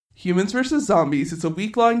Humans vs. Zombies is a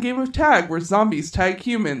week-long game of tag where zombies tag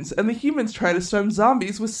humans, and the humans try to stun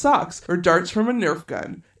zombies with socks or darts from a Nerf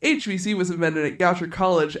gun. HVZ was invented at Goucher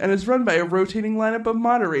College and is run by a rotating lineup of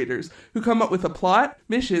moderators who come up with a plot,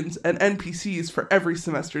 missions, and NPCs for every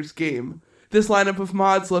semester's game. This lineup of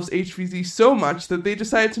mods loves HVZ so much that they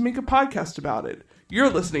decided to make a podcast about it.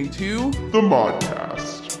 You're listening to The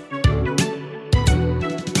Modcast.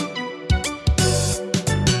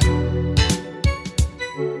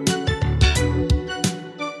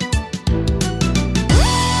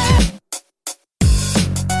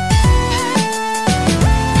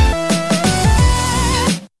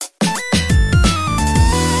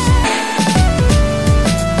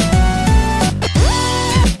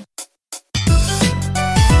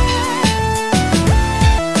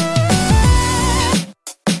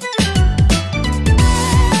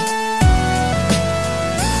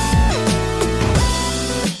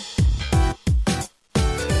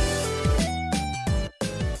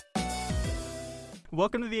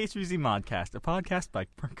 Welcome to the HVZ Modcast, a podcast by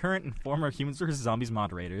current and former Humans vs. Zombies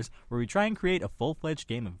moderators, where we try and create a full-fledged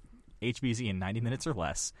game of HVZ in 90 minutes or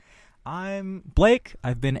less. I'm Blake.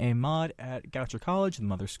 I've been a mod at Goucher College, the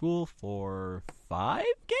mother school, for 5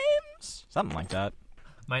 games? Something like that.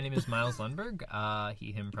 My name is Miles Lundberg,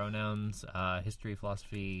 he, him pronouns, history,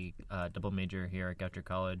 philosophy, double major here at Goucher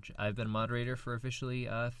College. I've been a moderator for officially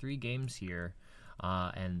 3 games here,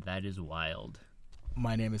 and that is wild.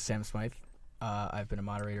 My name is Sam Smythe. I've been a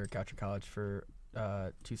moderator at Goucher College for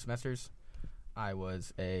 2 semesters. I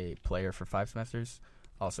was a player for 5 semesters.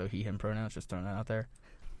 Also, he, him pronouns, just throwing that out there.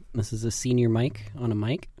 This is a senior Mike on a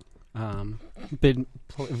mic. Been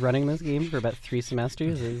running this game for about 3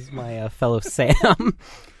 semesters. This is my fellow Sam.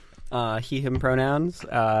 He, him pronouns.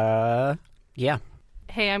 Yeah.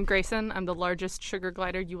 Hey, I'm Grayson. I'm the largest sugar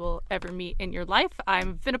glider you will ever meet in your life.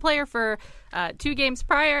 I've been a player for 2 games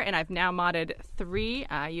prior, and I've now modded 3.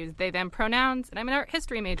 I use they, them pronouns, and I'm an art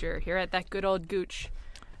history major here at that good old Gooch.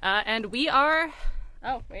 And we are...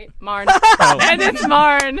 Oh, wait. Marn. And it's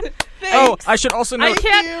Marn. Oh, I should also note...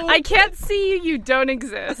 I can't see you. You don't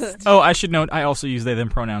exist. Oh, I should note, I also use they, them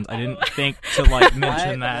pronouns. I didn't think to,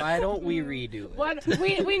 mention that. Why don't we redo it? What?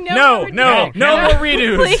 We know. No more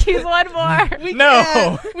redos. Please, one more.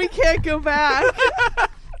 We can't go back. I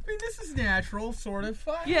mean, this is natural, sort of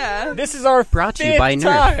fun. Yeah. This is our Brought to you by Nerf.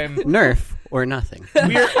 time. Nerf or nothing.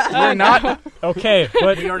 We're not... Okay,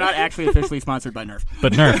 but... We are not actually officially sponsored by Nerf.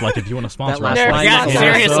 But Nerf, if you want to sponsor us. That last line Yeah, is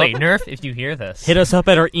seriously, Nerf, if you hear this. Hit us up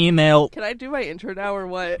at our email. Can I do my intro now or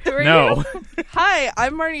what? No. Hi,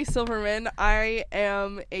 I'm Marnie Silverman. I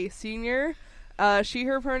am a senior. She,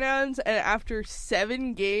 her pronouns, and after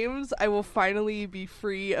 7 games, I will finally be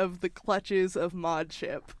free of the clutches of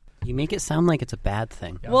modship. You make it sound like it's a bad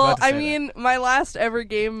thing. Yeah, Well, my last ever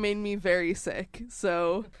game made me very sick,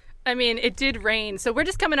 so... I mean, it did rain. So we're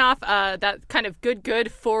just coming off that kind of good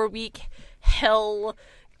 4-week hell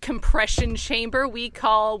compression chamber we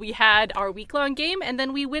had our week-long game, and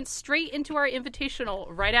then we went straight into our invitational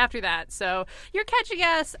right after that. So you're catching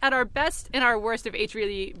us at our best and our worst of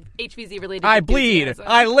HVZ-related I bleed. enthusiasm.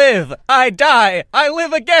 I live. I die. I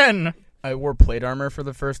live again. I wore plate armor for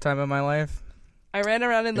the first time in my life. I ran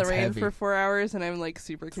around in the It's rain heavy. for 4 hours, and I'm,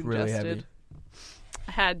 super It's congested. really heavy.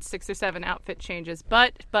 I had 6 or 7 outfit changes,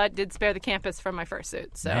 but did spare the campus from my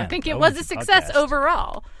fursuit. So I Man, think it that was was a a success podcast.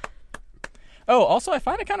 overall. Oh, also, I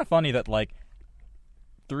find it kind of funny that,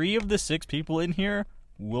 3 of the 6 people in here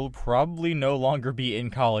will probably no longer be in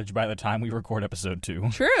college by the time we record episode 2.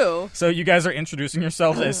 True. So you guys are introducing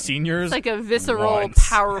yourselves as seniors. It's like a visceral, once.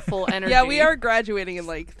 powerful energy. Yeah, we are graduating in,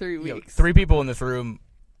 3 You know, weeks. 3 people in this room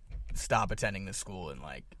stop attending this school in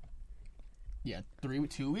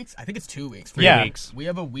 2 weeks? I think it's 2 weeks. 3 Yeah. weeks. We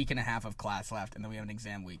have a week and a half of class left, and then we have an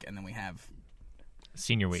exam week, and then we have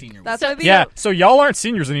Senior week. senior week. That's why the Yeah, so y'all aren't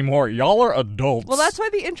seniors anymore. Y'all are adults. Well, that's why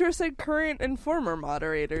the intro said current and former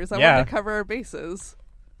moderators. I Yeah. wanted to cover our bases.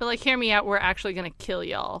 But hear me out. We're actually gonna kill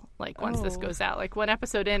y'all. Once this goes out, one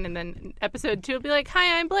episode in, and then episode 2 will be like,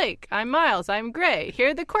 "Hi, I'm Blake. I'm Miles. I'm Gray. Here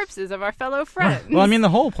are the corpses of our fellow friends." Well, I mean, the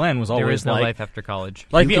whole plan was always There is no life after college.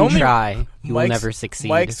 You the can only try. You will Mike's- never succeed.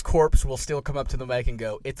 Mike's corpse will still come up to the mic and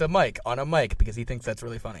go, "It's a mic on a mic," because he thinks that's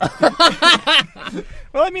really funny.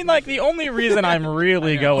 Well, I mean, the only reason I'm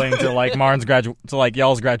really going to Marn's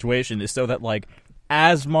y'all's graduation is so that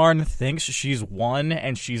as Marn thinks she's won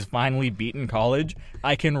and she's finally beaten college,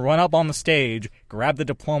 I can run up on the stage, grab the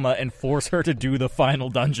diploma, and force her to do the final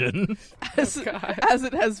dungeon. As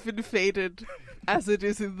it has been fated, as it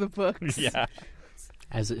is in the books. Yeah.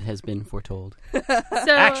 As it has been foretold.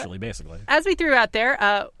 So, Actually, basically. as we threw out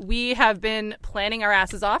there, we have been planning our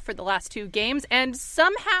asses off for the last 2 games, and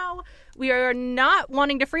somehow we are not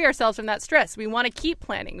wanting to free ourselves from that stress. We want to keep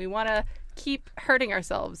planning. We want to keep hurting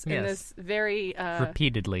ourselves in this very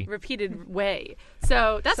repeated way.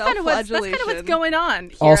 So that's kind of what's going on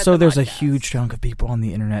here. Also, at the there's a podcast. huge chunk of people on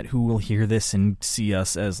the internet who will hear this and see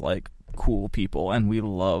us as like cool people, and we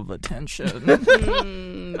love attention.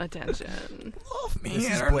 Attention. Love me, This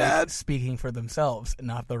is internet. Blake speaking for themselves,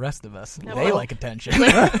 not the rest of us. No, They well, like attention.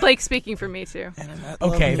 Blake speaking for me too. Internet,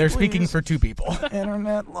 love Okay, me, they're please. speaking for two people.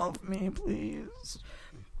 Internet, love me, please.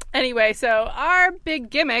 Anyway, so our big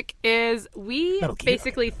gimmick is we Metal Gear.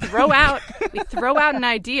 basically throw out an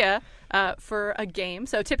idea for a game.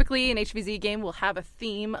 So typically an HVZ game will have a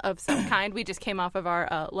theme of some kind. We just came off of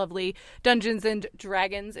our lovely Dungeons and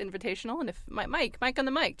Dragons Invitational, and if Mike on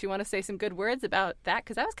the mic, do you want to say some good words about that?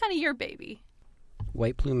 Because that was kind of your baby.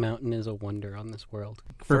 White Plume Mountain is a wonder on this world.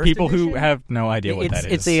 For First people who edition? have no idea what that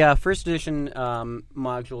is. It's a first edition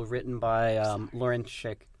module written by Lawrence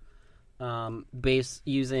Schick. Base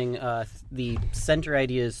using the center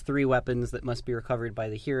idea is 3 weapons that must be recovered by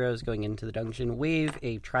the heroes going into the dungeon. Wave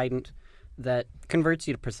a trident that converts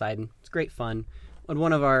you to Poseidon. It's great fun. And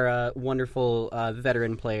one of our wonderful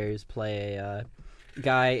veteran players play a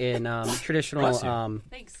guy in traditional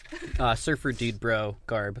Thanks. surfer dude bro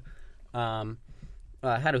garb.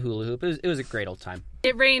 Had a hula hoop. It was a great old time.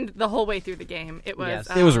 It rained the whole way through the game. It was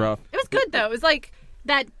Yes. It was rough. It was good though. It was like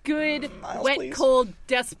that good, wet, please. cold,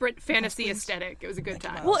 desperate fantasy aesthetic. It was a good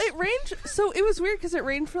time. Well, it rained, so it was weird because it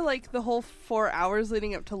rained for like the whole 4 hours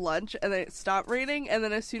leading up to lunch, and then it stopped raining, and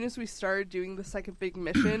then as soon as we started doing the second big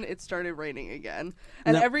mission, it started raining again.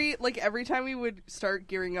 And No. every time we would start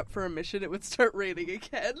gearing up for a mission, it would start raining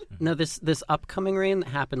again. No, this upcoming rain that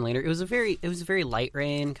happened later. It was a very light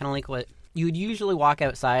rain, kind of like what you would usually walk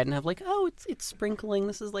outside and have like, oh, it's sprinkling.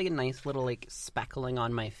 This is like a nice little like speckling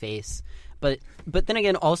on my face. But then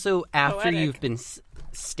again, also after Poetic. you've been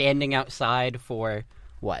standing outside for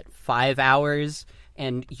 5 hours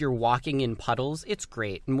and you're walking in puddles, it's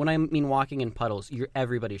great. And when I mean walking in puddles,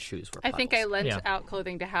 everybody's shoes were I puddles. think I lent Yeah. out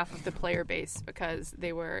clothing to half of the player base because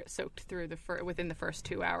they were soaked through within the first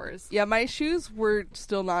 2 hours. Yeah, my shoes were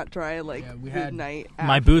still not dry like Yeah, we had- midnight.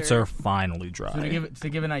 My after. boots are finally dry. So to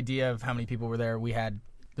give an idea of how many people were there, we had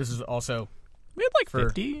this is also We had like for-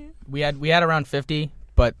 50. we had around 50,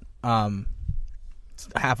 but not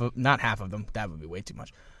half of them. That would be way too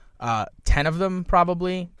much. 10 of them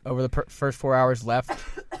probably over the first 4 hours left,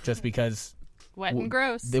 just because Wet and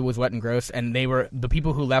gross. it was wet and gross, and the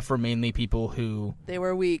people who left were mainly people who. They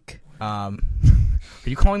were weak. Are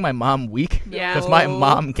you calling my mom weak? Yeah. Because my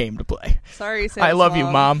mom came to play. Sorry, Sam's I love you,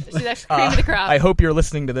 Mom. She's actually cream of the crop. I hope you're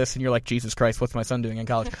listening to this and you're like, Jesus Christ, what's my son doing in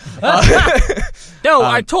college? No,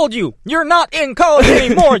 I told you, you're not in college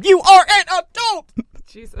anymore. You are an adult.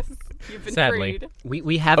 Jesus. You've been Sadly. freed.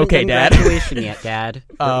 we haven't Okay, done Dad. graduation yet, Dad.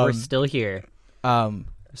 We're Um, still here,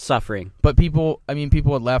 suffering. But people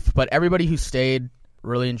had left, but everybody who stayed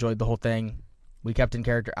really enjoyed the whole thing. We kept in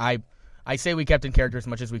character. I say we kept in character as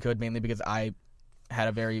much as we could, mainly because I had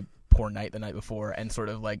a very poor night the night before and sort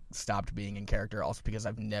of like stopped being in character, also because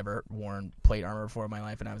I've never worn plate armor before in my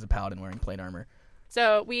life, and I was a paladin wearing plate armor.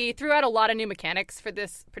 So we threw out a lot of new mechanics for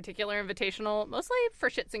this particular invitational, mostly for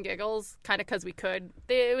shits and giggles, kind of because we could.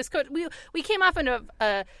 It was good. We came off into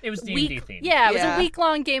a It was D&D week. themed. Yeah, it was Yeah. a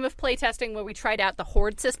week-long game of playtesting where we tried out the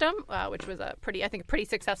Horde system, which was pretty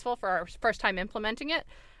successful for our first time implementing it.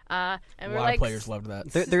 And A we're lot like, of players loved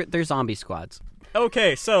that. They're zombie squads.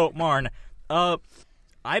 Okay, so Marn,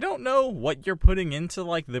 I don't know what you're putting into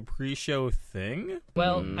like the pre-show thing.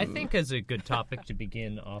 Well, I think as a good topic to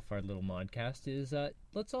begin off our little modcast is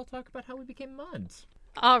let's all talk about how we became mods.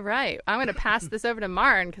 All right, I'm going to pass this over to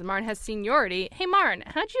Marn because Marn has seniority. Hey, Marn,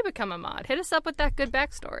 how'd you become a mod? Hit us up with that good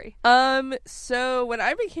backstory. So when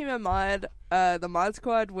I became a mod, the mod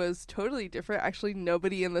squad was totally different. Actually,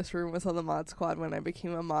 nobody in this room was on the mod squad when I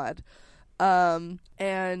became a mod.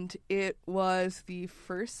 And it was the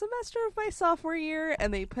first semester of my sophomore year,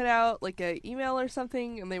 and they put out like an email or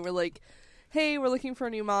something, and they were like, hey, we're looking for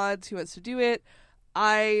new mods, who wants to do it?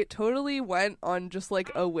 I totally went on just like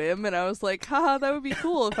a whim, and I was like, haha, that would be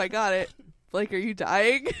cool if I got it. Like, are you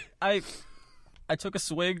dying? I took a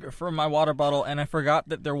swig from my water bottle and I forgot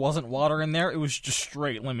that there wasn't water in there. It was just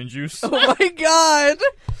straight lemon juice. Oh my god!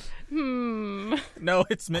 No,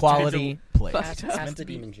 it's meant Quality play. It's meant to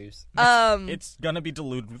demon juice. It's gonna be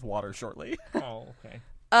diluted with water shortly. Oh, okay.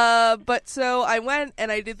 But so I went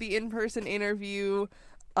and I did the in-person interview,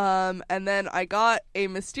 and then I got a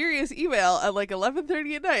mysterious email at like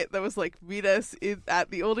 11:30 at night that was like, meet us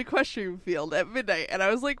at the old equestrian field at midnight, and I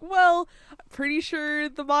was like, well, I'm pretty sure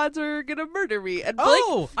the mods are gonna murder me. And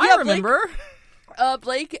Blake, I yeah, remember.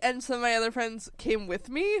 Blake and some of my other friends came with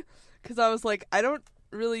me, because I was like, I don't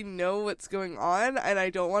really know what's going on, and I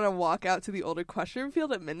don't want to walk out to the old equestrian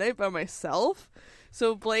field at midnight by myself.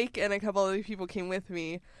 So Blake and a couple other people came with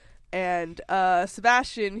me, and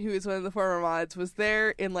Sebastian, who is one of the former mods, was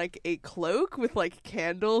there in like a cloak with like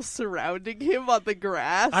candles surrounding him on the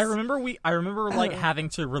grass. I remember like having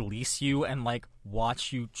to release you and like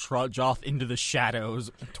watch you trudge off into the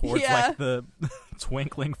shadows towards like the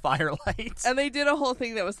twinkling firelights. And they did a whole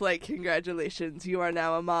thing that was like, congratulations, you are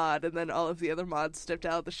now a mod. And then all of the other mods stepped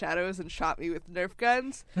out of the shadows and shot me with Nerf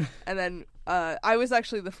guns. And then I was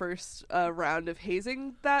actually the first round of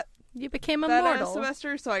hazing that You became that immortal.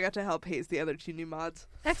 semester, so I got to help haze the other 2 new mods.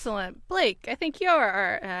 Excellent. Blake, I think you're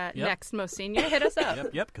our next most senior. Hit us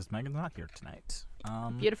up. Yep, because Megan's not here tonight.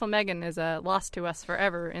 Beautiful Megan is lost to us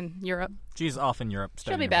forever in Europe. She's off in Europe.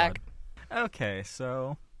 She'll be back. Okay,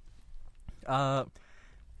 so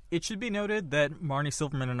it should be noted that Marnie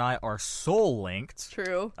Silverman and I are soul linked.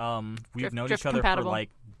 True. We've known drift each other compatible. for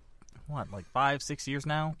like 5-6 years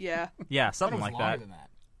now. Yeah. Yeah, something like that.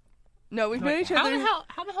 No, we've known each other.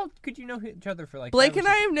 How the hell could you know each other for like Blake 5 or and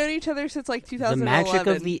I 6 have known each other since like The 2011. magic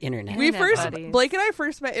of the internet. Buddies. Blake and I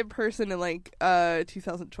first met in person in like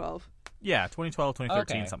 2012. Yeah, 2012,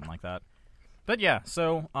 2013, Okay. something like that. But yeah,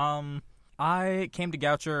 so I came to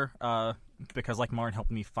Goucher because like Martin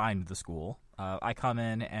helped me find the school. I come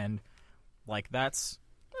in and like that's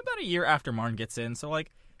about a year after Martin gets in, so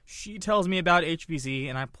like she tells me about HVZ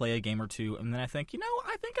and I play a game or two, and then I think,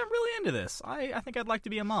 I think I'm really into this. I think I'd like to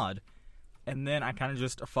be a mod. And then I kind of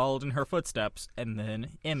just followed in her footsteps, and then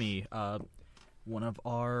Emmy, one of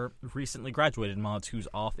our recently graduated mods who's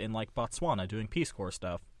off in like Botswana doing Peace Corps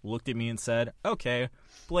stuff, looked at me and said, okay,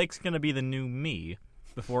 Blake's gonna be the new me.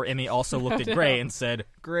 Before Emmy also looked at Gray and said,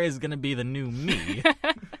 Gray's gonna be the new me.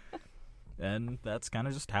 And that's kind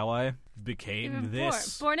of just how I became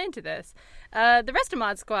this. Born into this. The rest of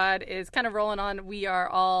Mod Squad is kind of rolling on. We are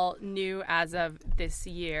all new as of this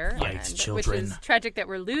year. Yikes, children. Which is tragic that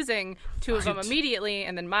we're losing 2 of them immediately,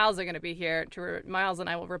 and then Miles are going to be here. Miles and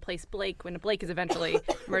I will replace Blake when Blake is eventually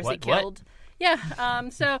mercy What? killed. Yeah,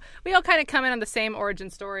 so we all kind of come in on the same origin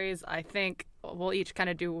stories. I think we'll each kind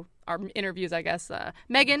of do our interviews, I guess.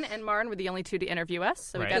 Megan and Marn were the only 2 to interview us.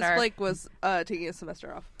 So Right. we got Because our... Blake was taking a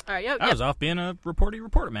semester off. All right, I was off being a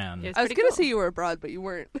reporter man. It was I was pretty going to cool. say you were abroad, but you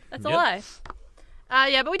weren't. That's a Yep. lie.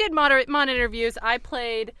 Yeah, but we did mod interviews. I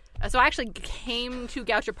played... so I actually came to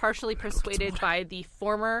Goucher partially persuaded by the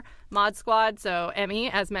former Mod Squad. So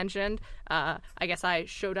Emmy, as mentioned, I guess I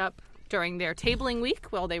showed up during their tabling week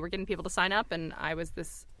while they were getting people to sign up, and I was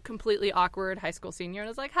this completely awkward high school senior, and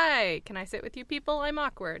I was like, hi, can I sit with you people? I'm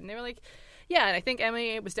awkward. And they were like, yeah, and I think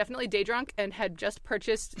Emmy was definitely day drunk and had just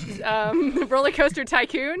purchased Roller Coaster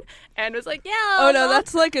Tycoon and was like, yeah, Oh, no,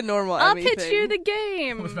 that's like a normal I'll Emmy pitch thing. you the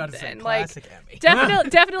game. I was about to say and classic Emmy.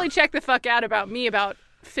 definitely check the fuck out about me about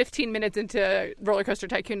 15 minutes into Roller Coaster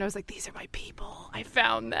Tycoon. I was like, these are my people. I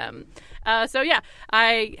found them. So yeah,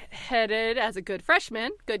 I headed as a good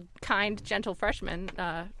freshman, good, kind, gentle freshman,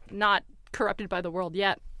 not corrupted by the world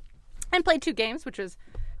yet, and played 2 games, which was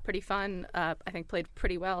pretty fun. I think played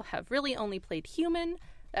pretty well. Have really only played human.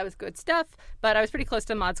 That was good stuff. But I was pretty close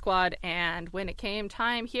to Mod Squad, and when it came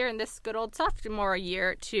time here in this good old sophomore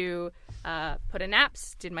year to put in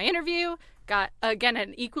apps, did my interview, got, again,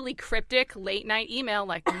 an equally cryptic late-night email,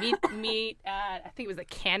 like, meet at, I think it was the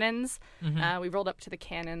Cannons. We rolled up to the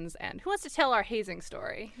Cannons, and who wants to tell our hazing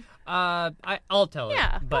story? I'll tell it.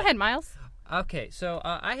 Yeah, but, go ahead, Miles. Okay, so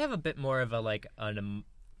I have a bit more of a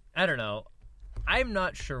I don't know. I'm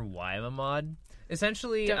not sure why I'm a mod.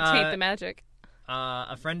 Essentially, Don't taint the magic.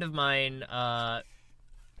 a friend of mine,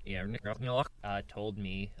 told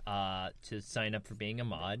me to sign up for being a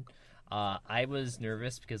mod. I was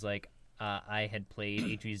nervous because I had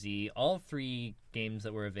played HVZ, all 3 games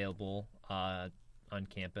that were available on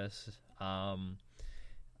campus, and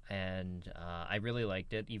I really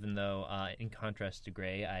liked it. Even though, in contrast to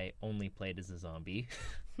Gray, I only played as a zombie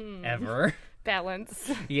ever.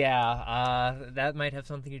 Balance. Yeah, that might have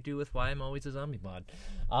something to do with why I'm always a zombie mod.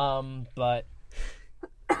 But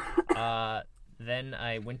then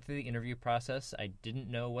I went through the interview process. I didn't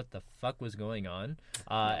know what the fuck was going on.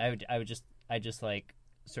 I just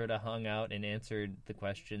sort of hung out and answered the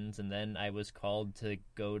questions, and then I was called to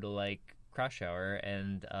go to Crash Hour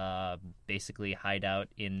and basically hide out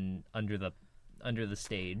under the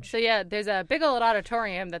stage. So yeah, there's a big old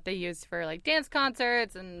auditorium that they use for dance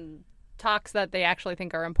concerts and talks that they actually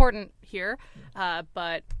think are important here.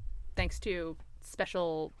 But thanks to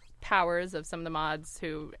special powers of some of the mods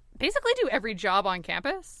who basically do every job on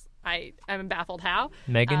campus, I am baffled how.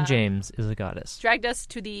 Megan James is a goddess. Dragged us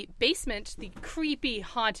to the basement, the creepy,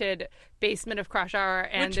 haunted basement of Crash Hour.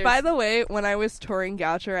 And Which, by the way, when I was touring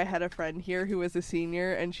Goucher, I had a friend here who was a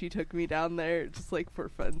senior, and she took me down there just like for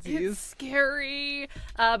funsies. it's scary.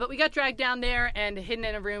 But we got dragged down there and hidden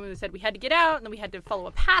in a room, and they said we had to get out, and then we had to follow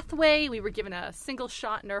a pathway. We were given a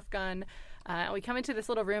single-shot Nerf gun. And we come into this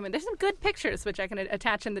little room, and there's some good pictures, which I can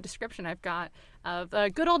attach in the description I've got, of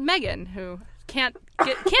good old Megan, who can't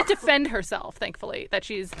defend herself, thankfully, that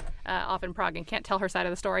she's off in Prague and can't tell her side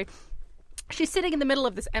of the story. She's sitting in the middle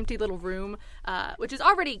of this empty little room, which is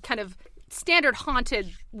already kind of standard haunted.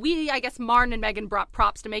 I guess Marn and Megan brought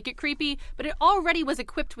props to make it creepy, but it already was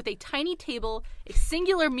equipped with a tiny table, a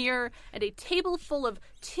singular mirror, and a table full of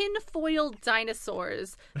tin-foil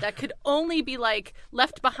dinosaurs that could only be, like,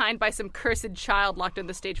 left behind by some cursed child locked on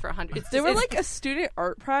the stage for 100. They were like a student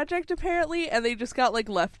art project, apparently, and they just got, like,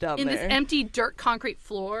 left down in there. this empty dirt concrete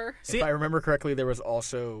floor. If I remember correctly, there was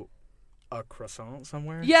also a croissant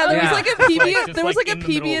somewhere. Yeah, there was like a Just there was like a in the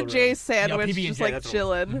middle of the PB&J room. sandwich, Yeah, PB&J, just like that's what it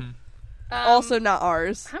chilling. Also not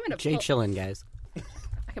ours. I'm gonna Jay chillin', guys.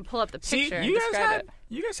 I can pull up the See, picture and you describe it.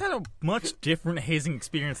 guys had a much different hazing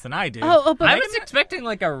experience than I did. Oh, but I was expecting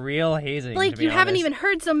like a real hazing. Blake, to be you haven't honest. even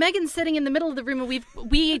heard. So Megan's sitting in the middle of the room, and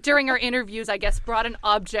we during our interviews, I guess, brought an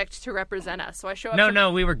object to represent us. So I show up.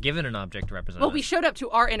 No, we were given an object to represent. Well, us. we showed up to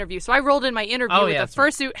our interview, so I rolled in my interview Oh, with yeah, a that's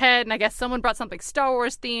right. fursuit head, and I guess someone brought something Star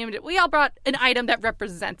Wars themed. We all brought an item that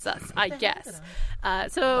represents us, I guess.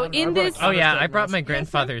 So in this, Oh yeah, I brought my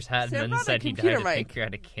grandfather's hat Sam and then brought a said he died computer of mic.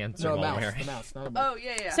 pancreatic cancer No, while mouse. wearing The it. mouse, not a mouse. Oh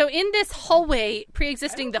yeah. so in this hallway,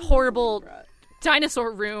 pre-existing the horrible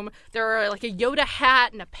dinosaur room, there are like a Yoda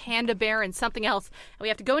hat and a panda bear and something else, and we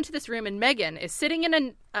have to go into this room, and Megan is sitting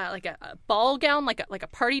in like a ball gown, like a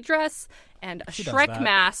party dress, and a does Shrek that.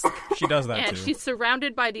 mask. She does that And too. she's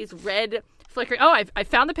surrounded by these red flickering. Oh, I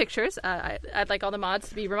found the pictures. I'd like all the mods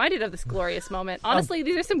to be reminded of this glorious moment. Honestly,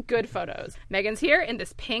 these are some good photos. Megan's here in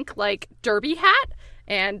this pink, like, derby hat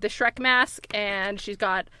and the Shrek mask, and she's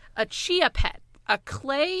got a chia pet, a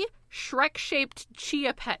clay Shrek-shaped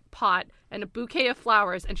chia pet pot, and a bouquet of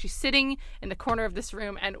flowers, and she's sitting in the corner of this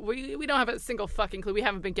room, and we don't have a single fucking clue. We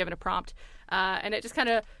haven't been given a prompt. And it just kind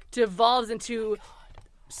of devolves into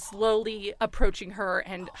slowly approaching her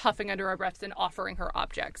and huffing under our breaths and offering her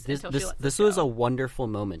objects until she lets This us was go. a wonderful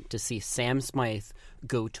moment to see Sam Smythe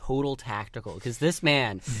go total tactical, because this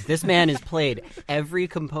man has played every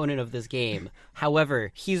component of this game.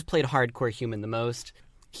 However, he's played hardcore human the most.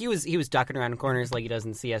 He was ducking around corners like he does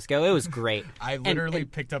in CS:GO. It was great. I literally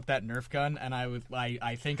picked up that Nerf gun, and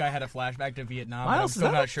I think I had a flashback to Vietnam. But I'm Miles, is still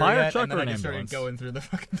that not a sure fire yet, truck and then or I an just started ambulance? going through the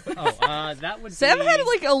fucking thing. That would Sam be... had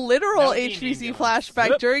like a literal That would be an HVC ambulance. flashback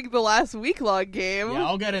Yep. during the last week-long game. Yeah,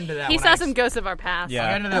 I'll get into that. He when saw I some ghosts of our past. Yeah. I'll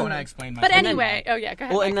get into that when I explain my. But plan. anyway, oh yeah, go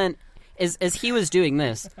ahead. Well, Mike. and then as he was doing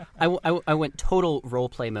this, I went total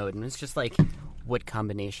roleplay mode, and it's just like, what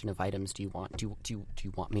combination of items do you want? Do you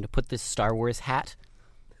want me to put this Star Wars hat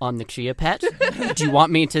on the Chia Pet? Do you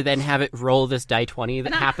want me to then have it roll this die 20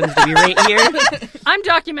 that happens to be right here? I'm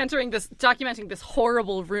documenting this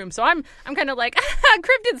horrible room, so I'm kind of like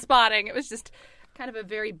cryptid spotting. It was just kind of a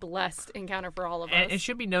very blessed encounter for all of us. And it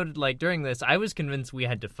should be noted, like, during this, I was convinced we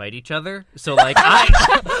had to fight each other. So, like, I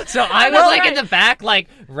was, like, in the back, like,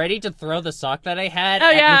 ready to throw the sock that I had Oh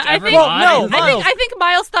at yeah, I whichever think mod. I think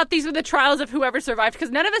Miles thought these were the trials of whoever survived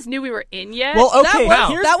because none of us knew we were in yet. Well, okay,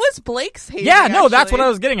 that was Blake's hazing. yeah, no, that's actually. what I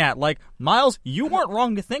was getting at. Like, Miles, you weren't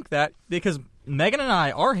wrong to think that, because Megan and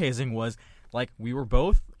I, our hazing was, like, we were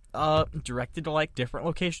both directed to, like, different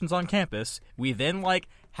locations on campus. We then, like,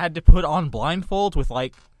 had to put on blindfolds with,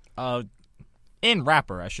 like, in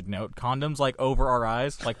wrapper, I should note, condoms, like, over our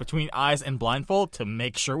eyes, like, between eyes and blindfold to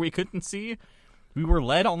make sure we couldn't see. We were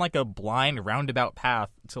led on, like, a blind roundabout path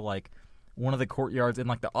to, like, one of the courtyards in,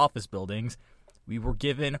 like, the office buildings. We were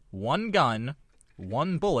given one gun,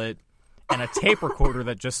 one bullet, and a tape recorder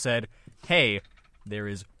that just said, hey, there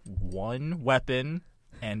is one weapon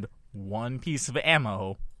and one piece of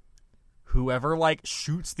ammo. Whoever, like,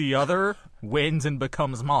 shoots the other wins and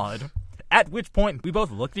becomes mod. At which point, we both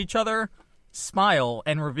looked at each other, smile,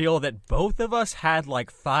 and reveal that both of us had, like,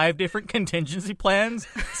 5 different contingency plans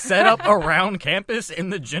set up around campus in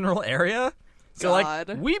the general area. So, God.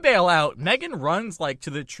 like, we bail out. Megan runs, like, to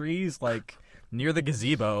the trees, like, near the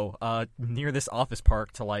gazebo, near this office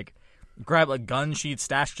park to, like, grab a gun she'd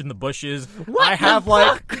stashed in the bushes. I have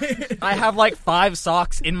 5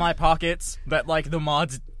 socks in my pockets that, like, the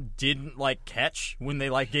mods didn't, like, catch when they,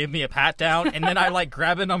 like, gave me a pat down. And then I, like,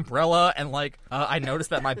 grab an umbrella and, like, I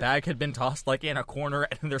noticed that my bag had been tossed, like, in a corner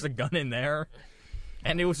and there's a gun in there.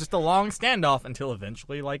 And it was just a long standoff until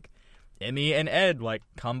eventually, like, Emmy and Ed like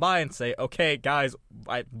come by and say, "Okay, guys,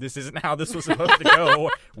 this isn't how this was supposed to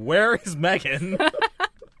go. Where is Megan?"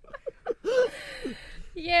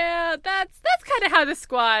 Yeah, that's kind of how the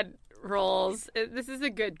squad rolls. This is a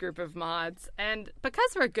good group of mods, and because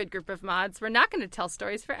we're a good group of mods, we're not going to tell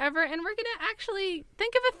stories forever, and we're going to actually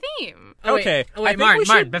think of a theme. Okay. Wait,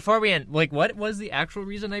 Martin, before we end, like, what was the actual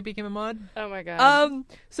reason I became a mod? Oh my god.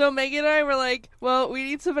 So Megan and I were like, well, we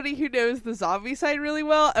need somebody who knows the zombie side really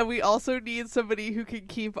well, and we also need somebody who can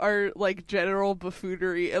keep our, like, general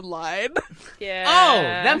buffoonery in line. Yeah. Oh,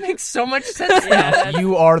 that makes so much sense now.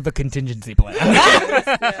 You are the contingency plan.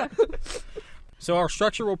 Yeah. So our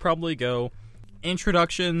structure will probably go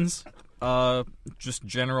introductions, just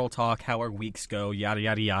general talk, how our weeks go, yada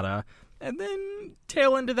yada yada, and then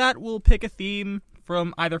tail into that we'll pick a theme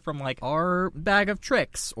from like our bag of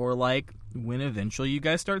tricks or like when eventually you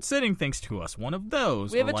guys start sending things to us. One of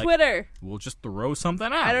those. We have or, a like, Twitter. We'll just throw something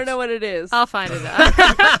out. I don't know what it is. I'll find it out.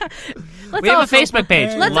 We have a Facebook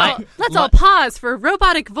page. Let's all pause for a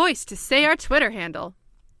robotic voice to say our Twitter handle.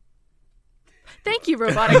 Thank you,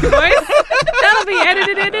 robotic voice. That'll be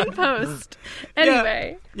edited in post.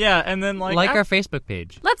 Anyway. Yeah, and then like our Facebook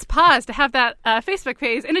page. Let's pause to have that Facebook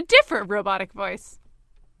page in a different robotic voice.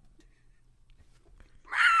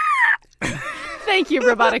 Thank you,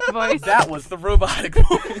 robotic voice. That was the robotic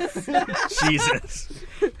voice. Jesus.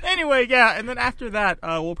 Anyway, yeah, and then after that,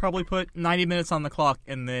 we'll probably put 90 minutes on the clock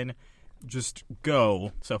and then just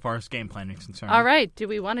go so far as game planning is concerned. All right. Do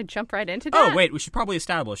we want to jump right into that? Oh, wait, we should probably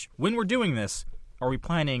establish when we're doing this. Are we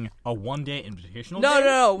planning a one-day invitational?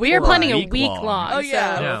 No. We are planning a week week long. long. Oh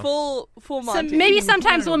yeah, Yeah. full So Monty. maybe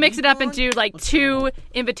sometimes we'll mix it up and do like 2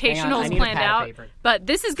 invitationals I need a planned pad of out. paper. But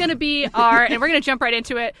this is going to be and we're going to jump right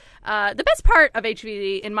into it. The best part of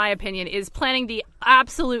HVZ, in my opinion, is planning the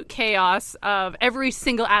absolute chaos of every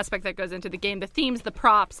single aspect that goes into the game. The themes, the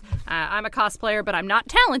props. I'm a cosplayer, but I'm not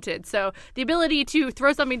talented. So the ability to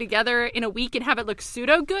throw something together in a week and have it look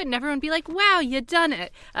pseudo good and everyone be like, wow, you done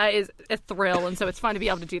it, is a thrill. And so it's fun to be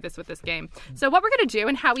able to do this with this game. So what we're going to do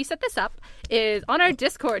and how we set this up is on our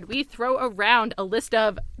Discord, we throw around a list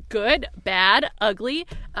of good, bad, ugly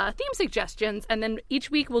theme suggestions, and then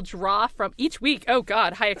each week we'll draw from oh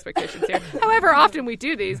god, high expectations here. However often we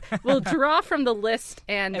do these, we'll draw from the list,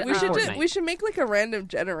 and we should make like a random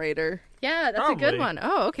generator. yeah, that's a Probably. good one.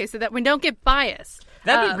 Oh, okay, so that we don't get biased.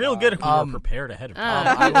 That'd be real good if we were prepared ahead of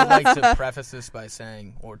time. I would like to preface this by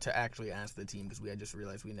saying, or to actually ask the team, because I just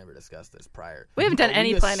realized we never discussed this prior. We haven't done Are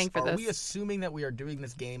any we planning for Are this. we assuming that we are doing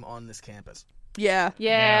this game on this campus? Yeah.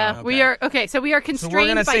 Yeah, Yeah, we okay. are okay. So we are So we're constrained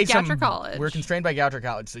gonna by say Goucher College. We're constrained by Goucher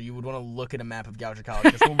College, so you would want to look at a map of Goucher College.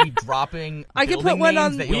 Because we'll be dropping. I can put building one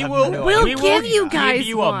names on- that We you'll have will- no we'll idea. give you guys give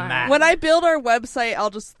you one. a map. When I build our website, I'll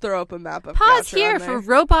just throw up a map of Pause Goucher here on for there.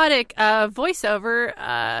 robotic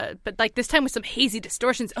voiceover, but like this time with some hazy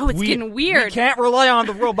distortions. Oh, it's getting weird. We can't rely on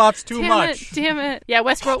the robots too much. Damn it. Yeah,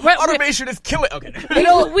 Westworld. Automation is killing. Okay.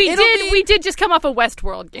 We did just come off a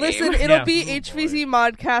Westworld game. Listen, it'll Yeah. be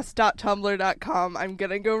hvzmodcast.tumblr.com. I'm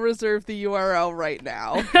gonna go reserve the URL right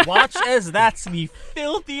now. Watch as that's the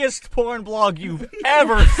filthiest porn blog you've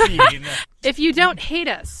ever seen. If you don't hate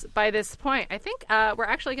us by this point, I think we're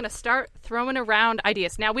actually going to start throwing around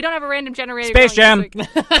ideas. Now, we don't have a random generator. Space going Jam. this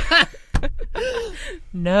week.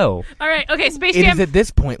 No. All right, okay, Space It Jam. is at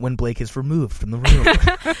this point when Blake is removed from the room.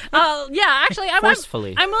 Yeah, actually,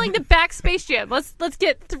 Forcefully. I'm willing to back Space Jam. Let's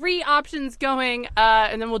get 3 options going,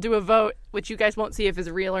 and then we'll do a vote, which you guys won't see if is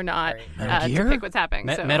real or not, to Gear? pick what's happening.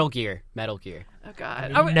 So. Metal Gear. Oh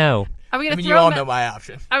God. No. Are we I gonna mean, throw? you all know my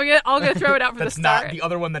option. Are we all gonna throw it out from That's the start? not the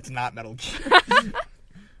other one. That's not Metal Gear.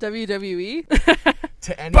 WWE?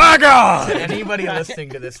 To Bugger! anybody listening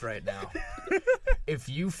to this right now, if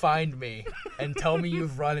you find me and tell me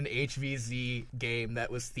you've run an HVZ game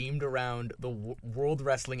that was themed around the World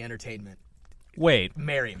Wrestling Entertainment, Wait.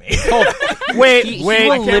 marry me. Wait, He wait.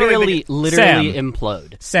 will literally Sam.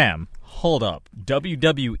 implode. Sam, hold up.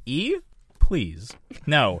 WWE? Please.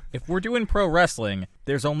 No. If we're doing pro wrestling,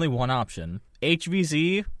 there's only one option.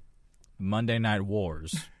 HVZ, Monday Night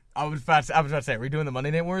Wars. I was about to say, are we doing the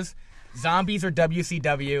Monday Night Wars? Zombies are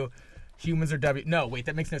WCW. Humans are No, wait,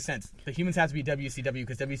 that makes no sense. The humans have to be WCW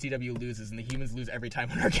because WCW loses, and the humans lose every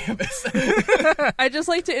time on our campus. I'd just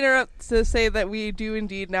like to interrupt to say that we do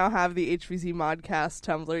indeed now have the HVZ Modcast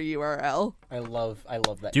Tumblr URL. I love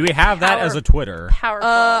that. Do we have that as a Twitter? Powerful.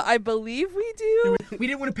 I believe we do. We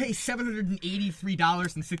didn't want to pay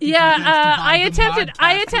 $783.63. Yeah, I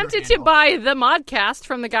attempted to buy the Modcast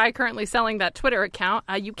from the guy currently selling that Twitter account.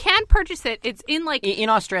 You can purchase it. It's in in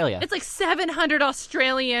Australia. It's like $700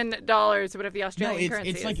 Australian dollars, whatever the Australian currency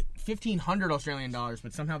it's is. like $1,500 Australian dollars,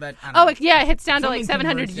 but somehow that. It hits down to like Something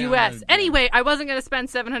 700 converts down US. to- Anyway, I wasn't going to spend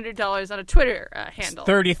 $700 on a Twitter handle.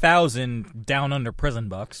 30,000 down under prison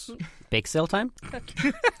bucks. Bake sale time? I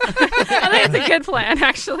think it's a good plan,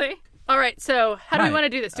 actually. All right, so how do we Right. want to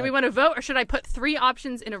do this? Do we want to vote, or should I put 3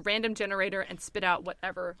 options in a random generator and spit out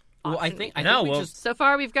whatever Well, I option think we we well- just So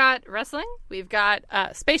far, we've got wrestling, we've got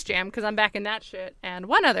Space Jam, because I'm back in that shit, and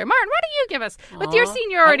one other. Martin, what do you give us? With your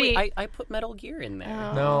seniority. I put Metal Gear in there.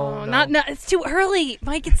 Oh, no. It's too early.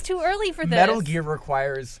 Mike, it's too early for this. Metal Gear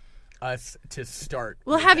requires us to start.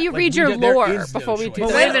 We'll with have that. you Like, read your there lore is no before we choice. do Well,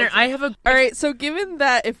 that. wait a minute. I have a. All right, so given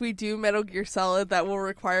that if we do Metal Gear Solid, that will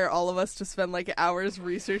require all of us to spend like hours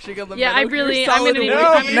researching on the Yeah, Metal I really- Gear I'm Solid gonna need- wiki.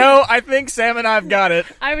 I'm gonna- No, I think Sam and I've got it.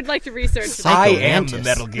 I would like to research that. I am the Psychomantis.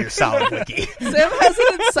 Metal Gear Solid wiki. Sam has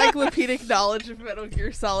an encyclopedic knowledge of Metal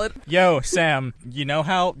Gear Solid. Yo, Sam, you know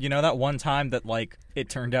that one time that like it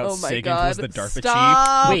turned out Oh my Sagan god. was the DARPA chief?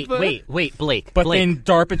 Stop. Wait, Blake. But Blake. then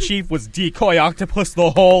DARPA chief was Decoy Octopus the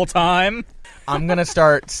whole time? I'm gonna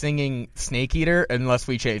start singing Snake Eater unless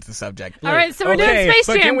we change the subject. All right, so we're Okay, doing Space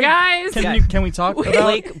but Jam, can we- guys. Can we talk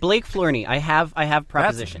about Blake Flourney. I have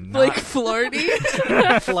proposition. Blake Florty.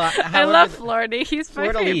 I love Florida. He's my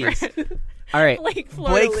Fleur-de-lis. favorite. All right, Blake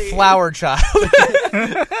Blake Florley. Flower Child.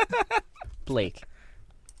 Blake.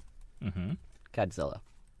 Godzilla.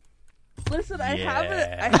 Listen, I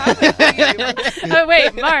Yeah. have a theme. Oh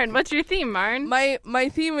wait, Marn, what's your theme, Marn? My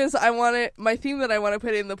theme is my theme that I want to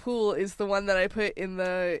put in the pool is the one that I put in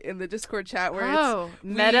the Discord chat where it's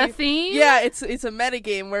meta theme. Yeah, it's a meta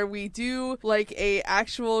game where we do like a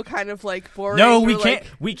actual kind of like boring. No, or, we like- can't.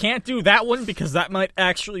 We can't do that one because that might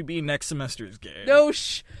actually be next semester's game. No,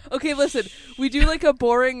 shh. Okay, listen. We do like a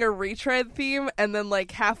boring or retread theme, and then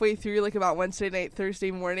like halfway through, like about Wednesday night,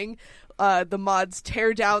 Thursday morning, the mods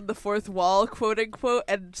tear down the fourth wall, quote unquote,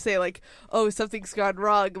 and say like, "Oh, something's gone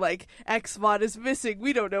wrong. Like X mod is missing.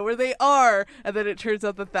 We don't know where they are." And then it turns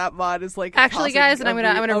out that mod is like Actually, guys, and I'm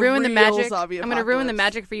gonna ruin the magic. zombie I'm gonna ruin the apocalypse.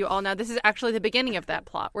 magic for you all now. This is actually the beginning of that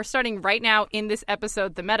plot. We're starting right now in this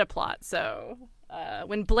episode, the meta plot. So.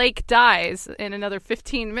 When Blake dies in another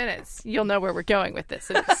 15 minutes, you'll know where we're going with this.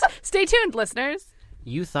 So just stay tuned, listeners.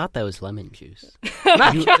 You thought that was lemon juice.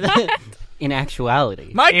 In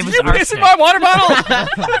actuality. Mike, It did was you piss in my arsenic. water bottle?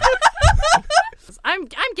 I'm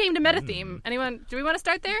game to meta theme. Anyone? Do we want to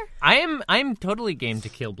start there? I'm totally game to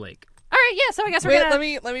kill Blake. All right, yeah. So I guess we're Wait,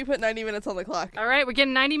 gonna. let me put 90 minutes on the clock. All right, we're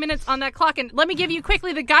getting 90 minutes on that clock, and let me give you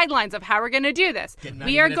quickly the guidelines of how we're going to do this. Get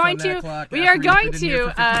 90 We are minutes going on that to clock we after are we've going been in here to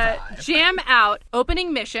for 55. jam out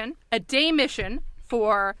opening mission, a day mission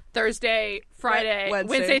for Thursday, Friday,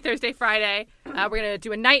 Wednesday. Wednesday, Thursday, Friday. We're going to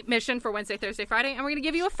do a night mission for Wednesday, Thursday, Friday, and we're going to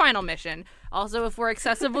give you a final mission. Also, if we're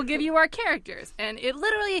excessive, we'll give you our characters. And it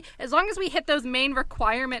literally, as long as we hit those main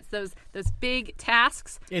requirements, those big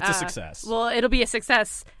tasks, It's a success. Well, it'll be a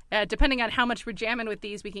success. Depending on how much we're jamming with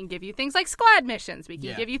these, we can give you things like squad missions. We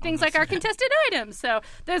can give you things like our contested items. So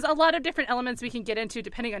there's a lot of different elements we can get into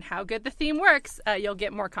depending on how good the theme works. You'll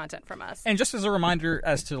get more content from us. And just as a reminder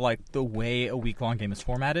as to like the way a week-long game is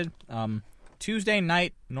formatted, Tuesday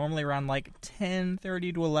night, normally around like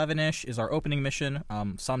 10:30 to 11ish, is our opening mission.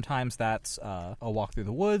 Sometimes that's a walk through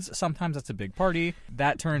the woods. Sometimes that's a big party.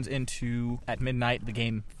 That turns into, at midnight, the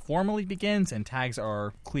game formally begins and tags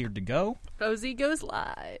are cleared to go. Cozy goes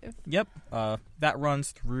live. Yep. That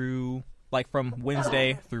runs through, like, from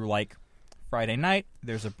Wednesday through, like, Friday night.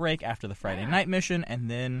 There's a break after the Friday night mission,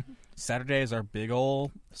 and then Saturday is our big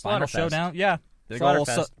ol' final Slaughterfest. showdown. Yeah. Big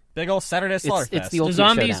ol' Saturday It's Slaughterfest. the The ultimate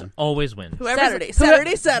zombies showdown. always win. Saturday.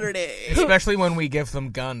 Especially when we give them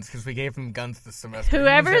guns, because we gave them guns this semester.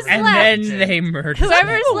 Whoever's And left. then they murder.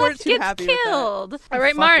 Whoever's People weren't left too gets happy with that. killed. All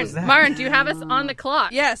right, was that? Marn, do you have us on the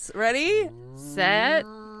clock? Yes, ready? Set.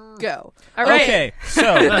 Go. All right. Okay, so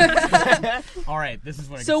All right, this is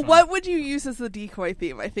what. It So gets what would you use as the decoy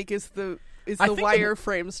theme? I think is the I think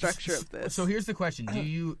wireframe structure of this. So here's the question: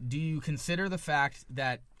 Do you consider the fact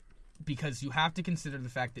that, because you have to consider the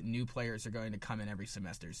fact that new players are going to come in every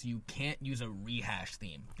semester, so you can't use a rehash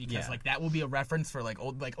theme because like that will be a reference for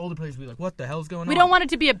older players will be like, what the hell's going on? We don't want it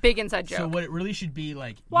to be a big inside joke. So what it really should be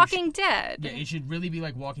like Walking Dead. Yeah, it should really be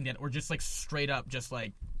like Walking Dead, or just like straight up, just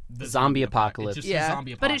like the Zombie It's apocalypse. just Yeah. the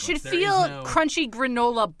zombie But it apocalypse. should There feel is no- crunchy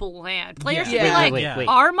granola bland. Players should Yeah. be like, Wait.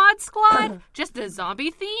 our mod squad, just a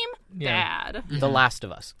zombie theme? Yeah. Bad. The Last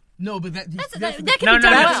of Us. No, but that that can No, be no,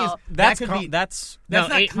 done that's-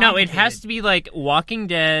 well. It has to be like Walking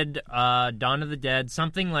Dead, Dawn of the Dead,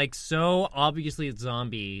 something like so obviously it's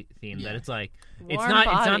zombie themed that it's like it's Warm not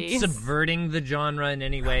bodies. subverting the genre in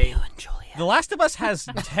any way. The Last of Us has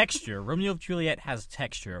texture. Romeo and Juliet has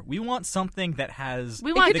texture. We want something that has.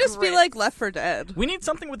 We It want could just be grits. like Left 4 Dead. We need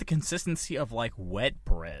something with the consistency of like wet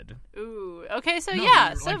bread. Ooh. Okay. So No, yeah.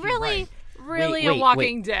 you're- So like, you're really, right. really Wait, a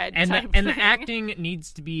Walking Dead And type the thing. acting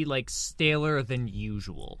needs to be like staler than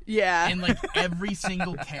usual. Yeah. And like every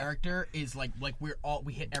single character is like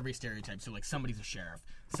we hit every stereotype. So like somebody's a sheriff,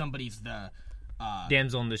 somebody's the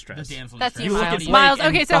Damsel in distress. the damsel in That's distress. you, look at Miles. Blake Miles.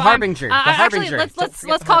 and Okay, so the Harbinger. The actually, Harbinger. let's Don't forget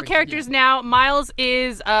let's the call Harbinger, characters now. Miles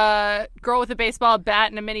is a girl with a baseball bat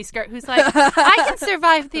and a mini skirt who's like, I can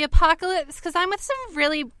survive the apocalypse because I'm with some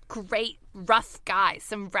really great rough guys,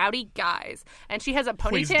 some rowdy guys, and she has a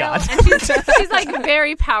Please, ponytail God. and she's like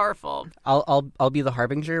very powerful. I'll be the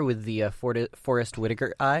Harbinger with the Forrest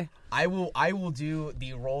Whitaker eye. I will do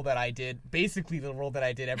the role that I did, basically the role that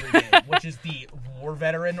I did every day, which is the war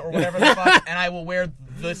veteran or whatever the fuck, and I will wear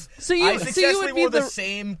this. So you- I so you successfully would be wore the the-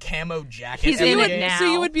 same camo jacket. He's every in it day. now. So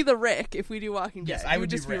you would be the Rick if we do Walking Dead. Yes, I You would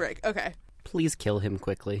be just be Rick. Rick. Okay. Please kill him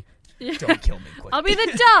quickly. Don't kill me quick. I'll be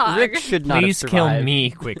the dog. Rick should not Please have kill survived. me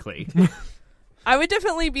quickly. I would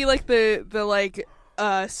definitely be like the like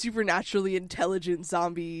supernaturally intelligent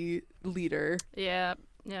zombie leader. Yeah.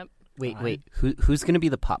 Yep. Wait. Who's gonna be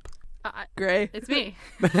the pup? Gray. It's me.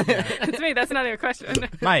 It's me. That's not even a question.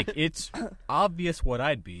 Mike, it's obvious what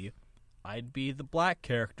I'd be. I'd be the black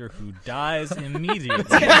character who dies immediately.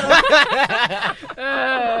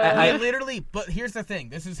 I literally, but here's the thing.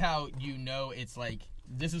 This is how you know it's like,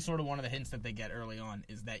 this is sort of one of the hints that they get early on,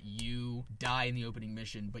 is that you die in the opening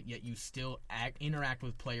mission, but yet you still interact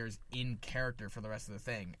with players in character for the rest of the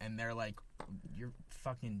thing. And they're like, you're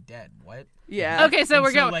fucking dead. What? Yeah. Okay, so And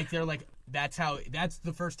we're going. like, they're like, that's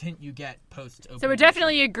the first hint you get post opening. So we're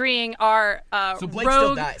definitely agreeing our So Blake still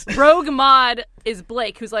rogue dies. rogue mod is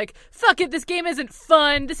Blake, who's like, fuck it, this game isn't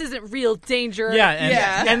fun. This isn't real danger. Yeah, and,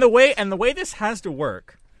 Yeah. and the way this has to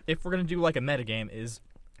work, if we're gonna do like a metagame, is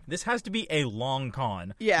this has to be a long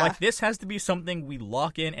con. Yeah. Like this has to be something we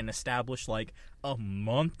lock in and establish like a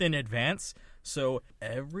month in advance. So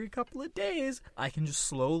every couple of days I can just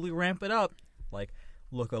slowly ramp it up. Like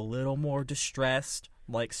look a little more distressed,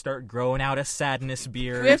 like start growing out a sadness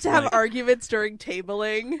beard. We have to have like, arguments during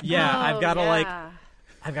tabling. yeah, Oh, I've gotta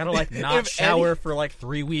like not If shower any- for like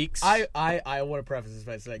 3 weeks. I want to preface this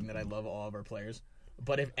by saying that I love all of our players.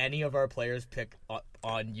 But if any of our players pick up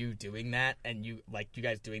on you doing that, and you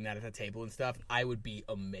guys doing that at the table and stuff, I would be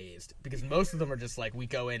amazed, because most of them are just like, we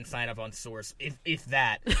go in, sign up on Source, if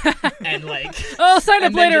that, and like, Oh, sign up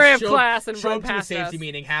and then later just I have show- class and show run up to a past safety us.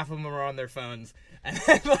 meeting. Half of them are on their phones, and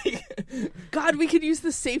then like, God, we could use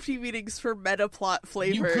the safety meetings for meta plot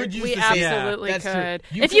flavor. you could use We the safety. absolutely That's true. could.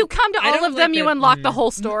 You If you could- come to I all don't of them, like you that- unlock the whole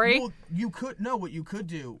story. Well, what you could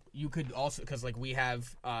do, you could also, because like we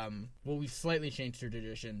have, we've slightly changed the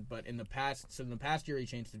tradition, but in the past year we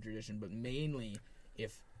changed the tradition, but mainly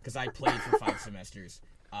because I played for 5 semesters,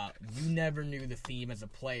 you never knew the theme as a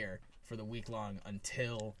player for the week long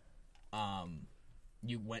until,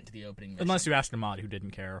 you went to the opening mission. Unless you asked a mod who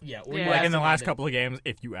didn't care. Yeah, or Yeah. you Like asked in the them last that- couple of games,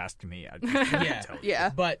 if you asked me, I'd Yeah. tell you. Yeah.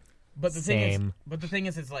 But the Same. thing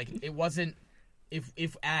is, it's like, it wasn't,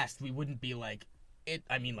 if asked, we wouldn't be like,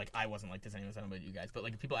 I mean, like, I wasn't like this anyway, I don't know about you guys, but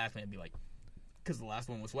like, if people asked me, I'd be like, because the last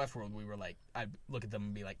one was Westworld, we were like, I'd look at them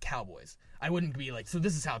and be like, Cowboys. I wouldn't be like, so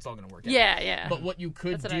this is how it's all going to work out. Yeah. But what you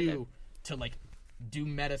could That's what I do to, like, do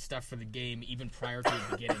meta stuff for the game, even prior to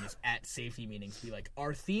the beginning, is at safety meetings, be like,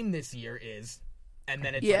 our theme this year is, and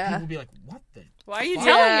then it's like, Yeah. people will be like, what the Why are you fuck?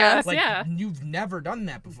 telling Yeah. us? Like, Yeah. you've never done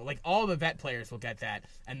that before. Like, all the vet players will get that,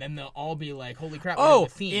 and then they'll all be like, holy crap, we have Oh, a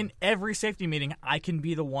theme. in every safety meeting, I can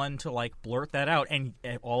be the one to like blurt that out, and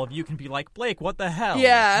all of you can be like, Blake, what the hell?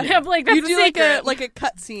 Yeah. Yeah, Blake, that's You the do secret. like a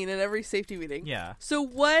cutscene in every safety meeting. Yeah. So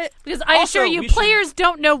what? Because I Also, assure you, we should- players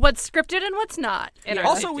don't know what's scripted and what's not. In our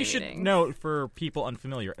Also, safety we should meetings. note for people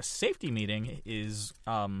unfamiliar, a safety meeting is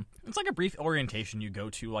it's like a brief orientation you go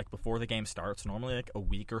to like before the game starts, normally like a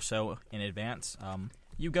week or so in advance.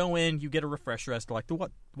 You go in, you get a refresher as to like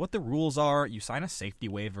what the rules are. You sign a safety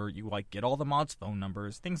waiver. You like get all the mods' phone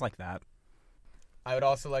numbers, things like that. I would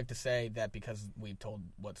also like to say that because we've told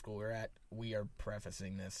what school we're at, we are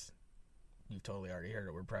prefacing this. You've totally already heard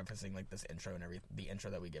it. We're prefacing like this intro and the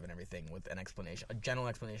intro that we give and everything with an explanation, a general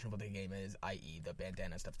explanation of what the game is, i.e. the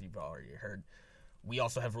bandana stuff that you've already heard. We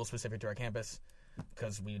also have rules specific to our campus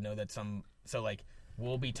because we know that so like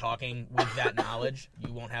we'll be talking with that knowledge.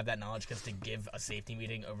 You won't have that knowledge because to give a safety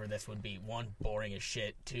meeting over this would be, 1, boring as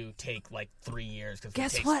shit, 2, take like 3 years.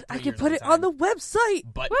 Guess what? I can put it on the website.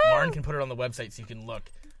 But Martin can put it on the website so you can look,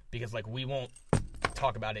 because like we won't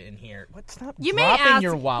talk about it in here. What? Stop dropping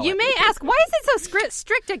your wallet. You may ask, why is it so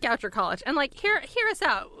strict at Goucher College? And like, hear us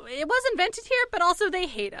out. It was invented here, but also they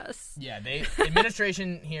hate us. Yeah,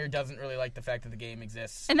 administration here doesn't really like the fact that the game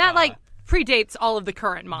exists. And that predates all of the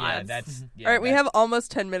current mods. All right, we have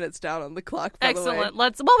almost 10 minutes down on the clock. By Excellent.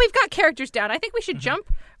 The way. We've got characters down. I think we should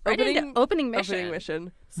jump right into opening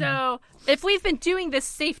mission. So, if we've been doing this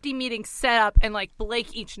safety meeting setup, and like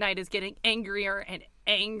Blake each night is getting angrier and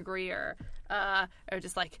angrier, or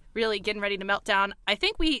just like really getting ready to melt down, I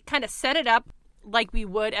think we kind of set it up like we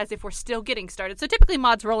would as if we're still getting started. So typically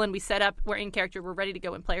mods roll in, we set up, we're in character, we're ready to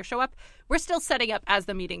go when players show up. We're still setting up as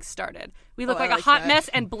the meeting started. We look like a hot mess,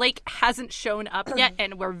 and Blake hasn't shown up yet,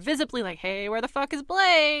 and we're visibly like, hey, where the fuck is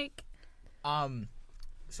Blake?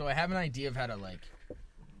 So I have an idea of how to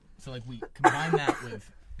we combine that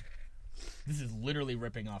with, this is literally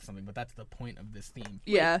ripping off something, but that's the point of this theme.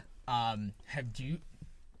 Yeah.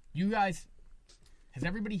 Has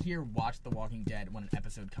everybody here watched The Walking Dead when an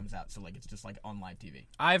episode comes out? So, like, it's just, like, on live TV.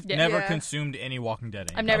 I've never consumed any Walking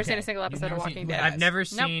Dead. I've never seen a single episode of Walking Dead. I've never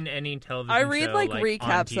seen any television I read, show, like, on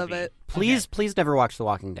recaps TV. of it. Please never watch The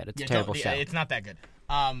Walking Dead. It's a terrible show. It's not that good.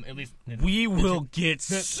 At least... We will get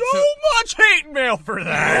so much hate mail for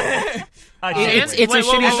that! It's a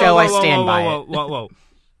shitty show, I stand by it. Whoa.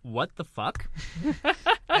 What the fuck?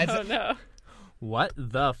 Oh, no. What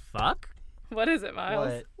the fuck? What is it, Miles?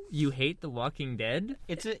 What? You hate The Walking Dead?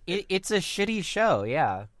 It's a shitty show,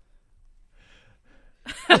 yeah.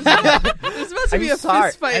 There's supposed to be a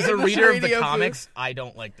fist fight. As a in reader of the radio comics, I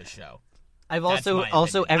don't like the show. I've That's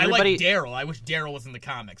also my opinion. everybody. I like Daryl. I wish Daryl was in the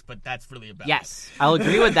comics, but that's really about it. Yes, I'll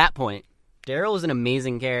agree with that point. Daryl is an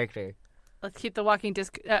amazing character. Let's keep the walking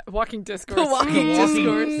discourse. The walking discourse. The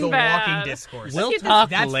Walking Discourse. We'll talk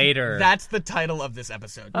That's later. That's the title of this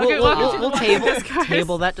episode. Okay, We'll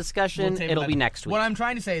table that discussion. It'll be next week. What I'm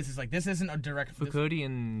trying to say is like, this isn't a direct...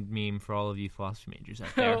 Foucauldian meme for all of you philosophy majors out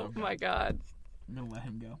there. Oh my god. I'm going to let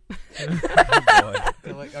him go.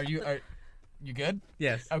 So, like, are you good?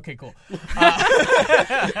 Yes. Okay, cool.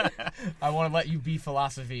 I want to let you be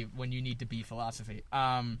philosophy when you need to be philosophy.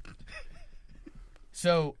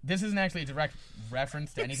 So this isn't actually a direct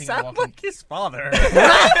reference to anything. Sound like his father. You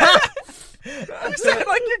sound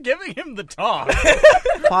like you're giving him the talk.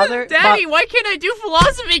 Father, Daddy, why can't I do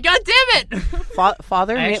philosophy? God damn it!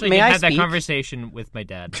 Father, I actually may did I have speak? that conversation with my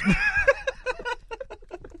dad.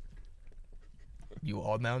 You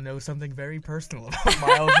all now know something very personal about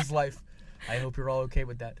Miles' life. I hope you're all okay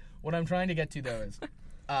with that. What I'm trying to get to, though, is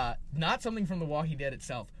not something from The Walking Dead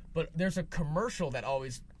itself, but there's a commercial that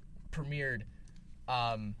always premiered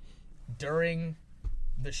during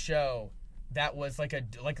the show that was like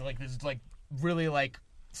this like really like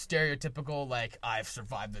stereotypical like, I've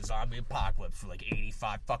survived the zombie apocalypse for like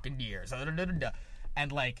 85 fucking years,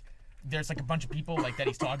 and like there's like a bunch of people like that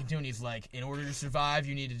he's talking to, and he's like, in order to survive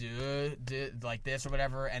you need to do like this or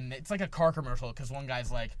whatever, and it's like a car commercial because one guy's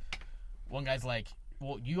like,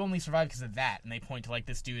 well, you only survived because of that, and they point to like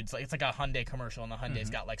this dude's like, it's like a Hyundai commercial, and the Hyundai's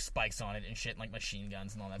got like spikes on it and shit, and like machine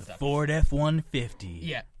guns and all that stuff. Ford F-150.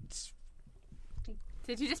 Yeah.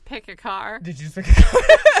 Did you just pick a car? Did you just pick a car?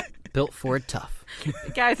 Built Ford tough.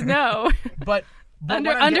 Guys, no. But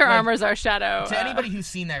Under Armour's our shadow. To anybody who's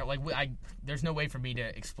seen that, like, there's no way for me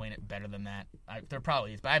to explain it better than that. There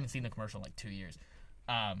probably is, but I haven't seen the commercial in like 2 years.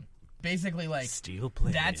 Basically, like,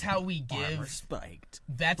 Steel-plated, that's how we give. Armor-spiked.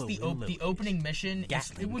 That's the opening mission.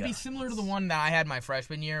 It would be similar to the one that I had my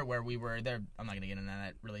freshman year, where we were there. I'm not gonna get into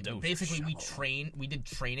that really. But basically, we did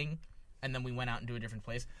training, and then we went out into a different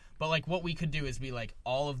place. But like, what we could do is be like,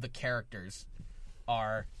 all of the characters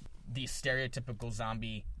are these stereotypical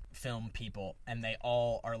zombie film people, and they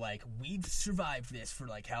all are like, we've survived this for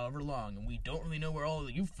like however long, and we don't really know where all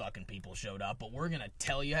of you fucking people showed up, but we're gonna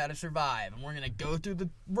tell you how to survive, and we're gonna go through the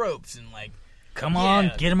ropes and like, come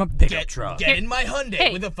on, get him a pickup truck. Get in my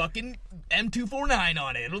Hyundai with a fucking M249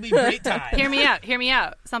 on it. It'll be a great time. Hear me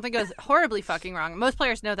out. Something goes horribly fucking wrong. Most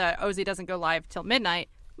players know that OZ doesn't go live till midnight.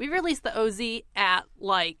 We release the OZ at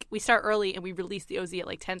like, we start early and we release the OZ at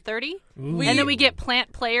like 10:30, and then we get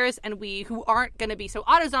plant players who aren't going to be, so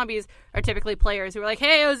auto zombies are typically players who are like,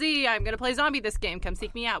 hey OZ, I'm going to play zombie this game, come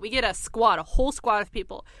seek me out. We get a whole squad of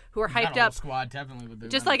people who are hyped up. Squad, definitely with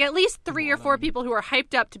just like at least 3 or 4 people who are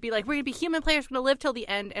hyped up to be like, we're going to be human players, we're going to live till the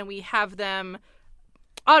end, and we have them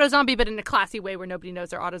auto zombie, but in a classy way where nobody knows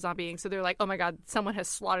they're auto zombieing. So they're like, oh my god, someone has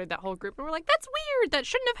slaughtered that whole group, and we're like, that's weird, that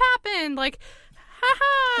shouldn't have happened. Like,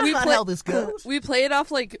 We That's not how this goes. We play it off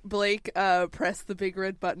like Blake pressed the big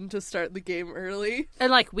red button to start the game early.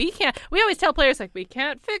 And like we always tell players like we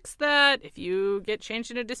can't fix that if you get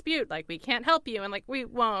changed in a dispute, like we can't help you, and like we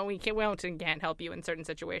won't and can't help you in certain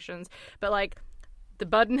situations. But like the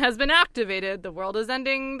button has been activated, the world is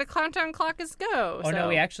ending, the countdown clock is go. Oh no,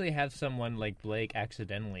 we actually have someone like Blake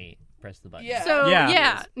accidentally press the button. Yeah.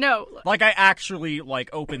 So no. Like I actually like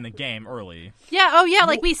open the game early. Yeah, oh yeah,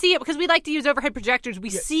 like we see it because we like to use overhead projectors. We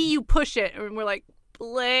see you push it and we're like,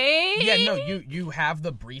 Blake? Yeah, no, you have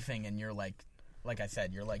the briefing and you're like I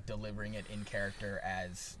said, you're like delivering it in character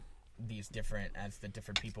as the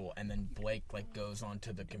different people, and then Blake like goes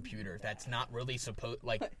onto the computer. That's not really supposed,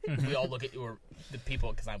 like we all look at the people,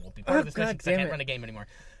 because I won't be part of this mission because I can't run a game anymore,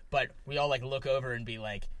 but we all like look over and be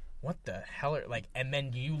like, what the hell are, like, and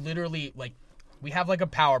then you literally like, we have like a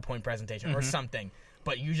PowerPoint presentation or something,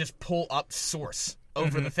 but you just pull up source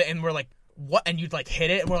over the thing, and we're like, what? And you'd like hit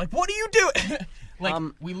it, and we're like, what are you doing? Like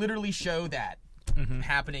we literally show that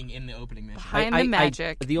happening in the opening mission. Behind the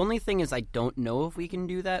magic. The only thing is I don't know if we can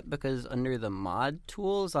do that, because under the mod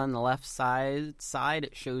tools on the left side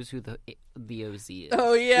it shows who the OZ is.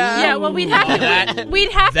 Oh yeah. Yeah, well we'd have to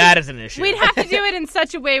That is an issue. We'd have to do it in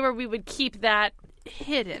such a way where we would keep that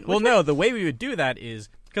hidden. Well, no, the way we would do that is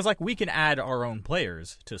because like we can add our own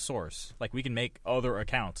players to Source. Like we can make other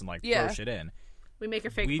accounts and like throw shit in. We make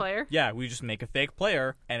a fake player? Yeah, we just make a fake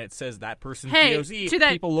player, and it says that person's Hey, POZ. to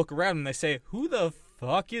that- People look around and they say, who the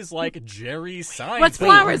fuck is like Jerry Seinfeld? What's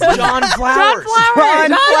Flowers? John Flowers.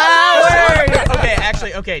 John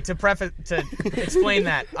Flowers. Okay. To explain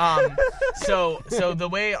that. So the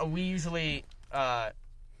way we usually,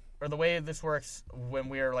 or the way this works when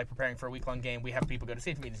we're like preparing for a week-long game, we have people go to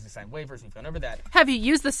safety meetings and sign waivers. We've gone over that. Have you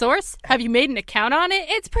used the source? Have you made an account on it?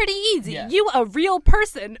 It's pretty easy. Yeah. You, a real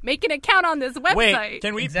person, make an account on this website. Wait,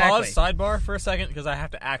 can we Exactly. pause sidebar for a second? Because I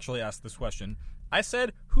have to actually ask this question. I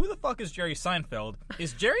said, who the fuck is Jerry Seinfeld?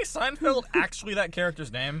 Is Jerry Seinfeld actually that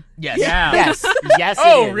character's name? Yes. Yeah. Yes,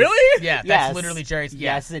 Oh, it is. really? Yeah, that's Yes. literally Jerry's.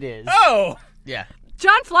 Yes, it is. Oh! Yeah.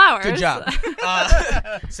 John Flowers. Good job.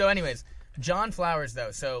 So anyways, John Flowers,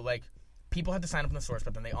 though, so like people have to sign up in the source,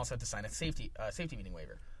 but then they also have to sign a safety meeting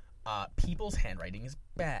waiver. People's handwriting is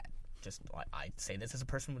bad. Just I say this as a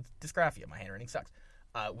person with dysgraphia. My handwriting sucks.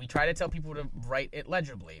 We try to tell people to write it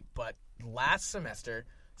legibly, but last semester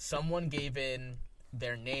someone gave in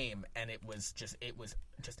their name and it was just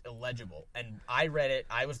illegible, and I read it.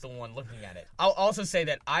 I was the one looking at it. I'll also say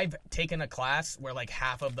that I've taken a class where like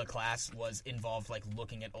half of the class was involved like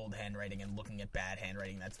looking at old handwriting and looking at bad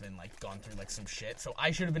handwriting that's been like gone through like some shit, so I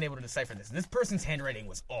should have been able to decipher this person's handwriting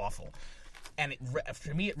was awful, and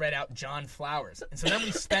for me it read out John Flowers, and so then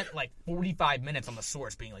we spent like 45 minutes on the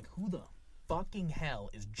source being like, who the fucking hell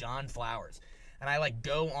is John Flowers? And I like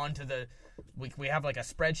go onto the we have like a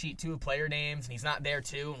spreadsheet too of player names, and he's not there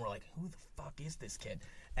too, and we're like, who the fuck is this kid?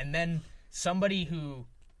 And then somebody who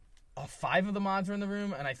 5 of the mods were in the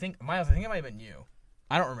room, and I think Miles, I think it might have been you.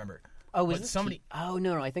 I don't remember. Oh, was But this somebody? Oh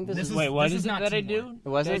no, I think this is. Wait, what this is it not that I teamwork. do?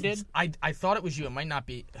 Was that I it? did? I thought it was you. It might not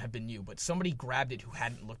have been you, but somebody grabbed it who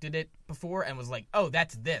hadn't looked at it before and was like, "Oh,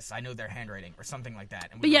 that's this. I know their handwriting," or something like that.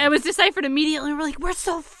 And But yeah, it was deciphered immediately. We're like, we're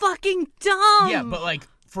so fucking dumb. Yeah, but like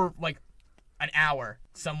for like an hour,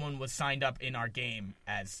 someone was signed up in our game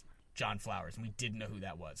as John Flowers, and we didn't know who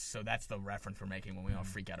that was. So that's the reference we're making when we all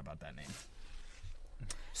freak out about that name.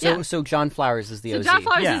 So John Flowers is the So OZ. John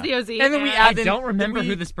Flowers Yeah. is the OZ. And then we I add in- don't remember then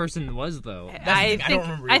we- who this person was, though. I I don't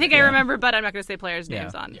remember think either. I remember, but I'm not going to say players' Yeah.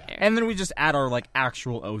 names on here. And then we just add our like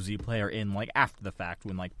actual OZ player in like after the fact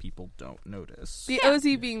when like people don't notice. The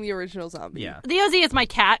OZ being the original zombie. Yeah. The OZ is my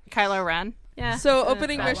cat, Kylo Ren. Yeah. So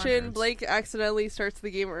opening that mission, works. Blake accidentally starts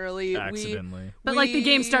the game early. Accidentally. But like the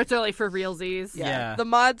game we- starts early for realsies. Yeah. The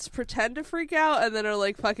mods pretend to freak out and then are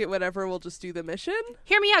like, "Fuck it, whatever. We'll just do the mission."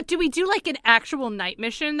 Hear me out. Do we do like an actual night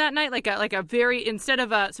mission that night? Like a very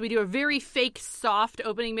so we do a very fake soft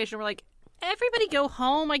opening mission. We're like, everybody go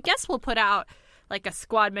home. I guess we'll put out like a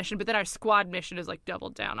squad mission, but then our squad mission is like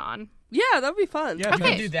doubled down on. Yeah, that'd be fun. Yeah, You Okay.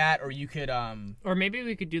 could do that, or you could Or maybe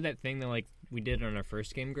we could do that thing that like we did on our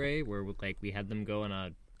first game, Gray, where like we had them go on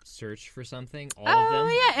a search for something. All of them. Oh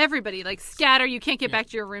yeah, everybody like scatter. You can't get back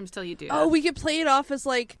to your rooms till you do. Oh, that. we could play it off as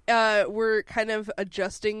like we're kind of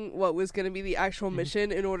adjusting what was going to be the actual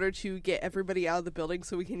mission in order to get everybody out of the building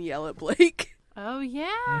so we can yell at Blake. Oh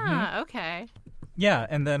yeah. Okay. Yeah,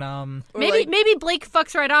 and then Or, Maybe Blake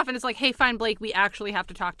fucks right off and it's like, hey, find Blake. We actually have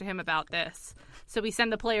to talk to him about this. So we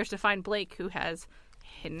send the players to find Blake, who has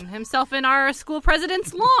hidden himself in our school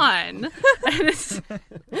president's lawn and is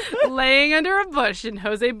laying under a bush in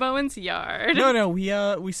Jose Bowen's yard. no,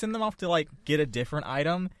 we send them off to like get a different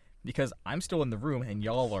item, because I'm still in the room and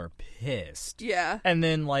y'all are pissed. Yeah. And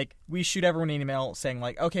then, like, we shoot everyone an email saying,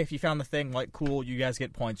 like, okay, if you found the thing, like, cool, you guys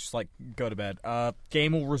get points, just, like, go to bed.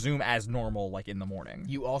 Game will resume as normal, like, in the morning.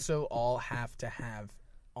 You also all have to have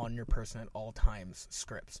on your person at all times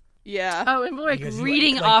scripts. Yeah. Oh, and like Because you,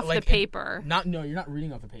 reading like- off like- the paper. No, you're not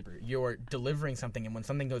reading off the paper. You're delivering something, and when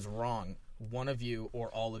something goes wrong, one of you or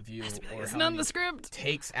all of you or It's how not many the script.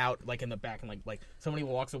 takes out, like, in the back, and like somebody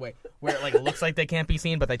walks away where it like looks like they can't be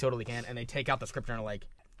seen, but they totally can, and they take out the script and are like,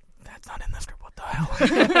 that's not in the script. What the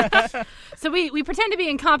hell? So we pretend to be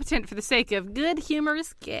incompetent for the sake of good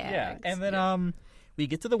humorous gags. Yeah, and then we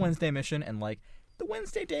get to the Wednesday mission, and, like, the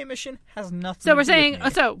Wednesday day mission has nothing So to we're do with saying, me.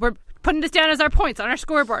 so we're putting this down as our points on our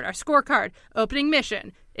scoreboard, our scorecard. Opening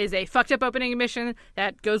mission is a fucked up opening mission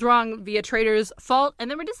that goes wrong via Trader's fault, and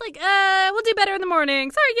then we're just like, we'll do better in the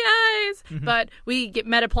morning. Sorry, guys. But we get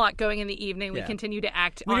meta plot going in the evening. We Yeah. continue to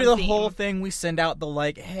act We on do the theme. whole thing. We send out the,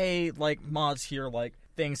 like, hey, like, mods here, like,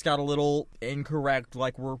 things got a little incorrect.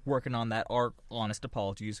 Like, we're working on that. Our honest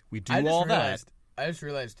apologies. We do all that. I just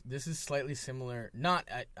realized this is slightly similar. Not,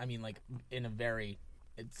 I mean, like, in a very,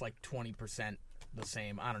 it's like 20% the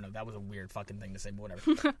same. I don't know. That was a weird fucking thing to say, but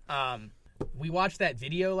whatever. We watched that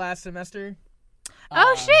video last semester.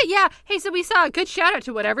 Oh, shit, yeah. Hey, so we saw a good shout out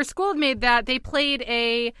to whatever school made that. They played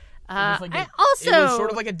a... It was like also, it was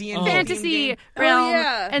sort of like a D&D fantasy game. realm. Oh,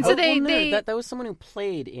 yeah. And so they... that was someone who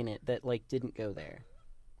played in it that like didn't go there.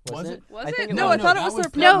 Was it? Was I it? think No, was. I thought it that was their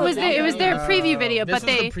was- No, promo it was their video. preview video, This but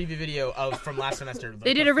they... was the preview video from last semester.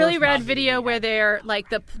 They did a really rad video where they're like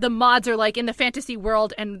the mods are like in the fantasy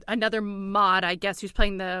world, and another mod, I guess, who's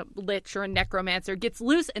playing the lich or a necromancer gets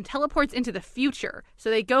loose and teleports into the future. So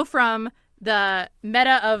they go from the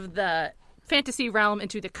meta of the fantasy realm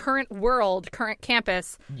into the current world, current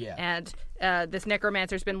campus. Yeah. And this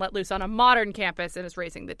necromancer's been let loose on a modern campus and is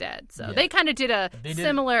raising the dead. So Yeah. they kind of did a They did-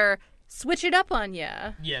 similar switch it up on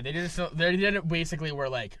ya. Yeah, they did it. So they did it basically where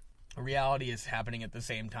like reality is happening at the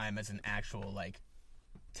same time as an actual like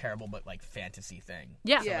terrible but like fantasy thing.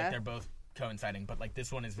 Yeah. So Yeah. like they're both coinciding, but like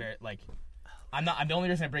this one is very like I'm the only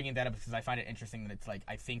reason I'm bringing that up is because I find it interesting that it's like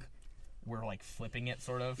I think we're like flipping it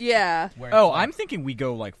sort of. Yeah. Where it's, Oh, like, I'm thinking we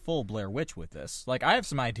go, like, full Blair Witch with this. Like, I have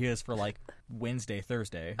some ideas for, like, Wednesday,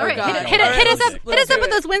 Thursday. All right, God. hit All right, us let's up. do Hit us up it. with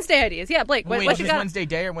those Wednesday ideas. Yeah, Blake, Wait, what is you this got? Wednesday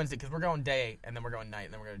day or Wednesday? Because we're going day, and then we're going night,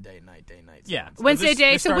 and then we're going day, night, day, night. So Yeah. it's- Wednesday this-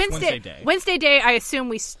 day. this So starts Wednesday Wednesday day. I assume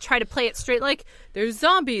we try to play it straight. Like there's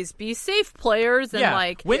zombies. Be safe, players. And Yeah.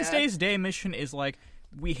 like Wednesday's day mission is, like,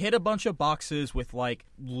 we hit a bunch of boxes with, like,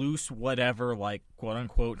 loose whatever, like,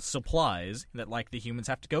 quote-unquote supplies that, like, the humans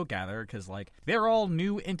have to go gather because, like, they're all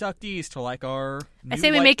new inductees to, like, our I new,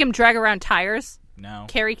 say we like- make them drag around tires, No.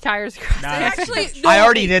 carry tires across. Nah, the- that's- Actually, I no,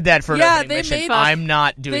 already did that for an Yeah, opening they mission. made- I'm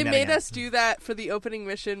not doing They that made again. us do that for the opening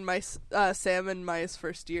mission. Sam and Maya's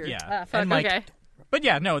first year. Yeah. Fuck, And, like, okay. But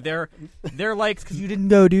yeah, no, they're like Because you didn't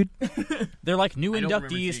go, dude. they're like new I don't remember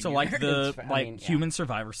inductees seeing to it. like the It's fine, like I mean, yeah. human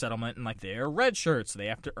survivor settlement, and like they're red shirts, so they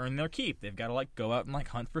have to earn their keep. They've got to like go out and like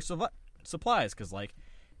hunt for supplies because like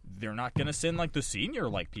they're not gonna send like the senior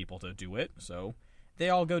like people to do it, so they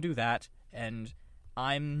all go do that, and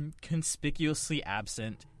I'm conspicuously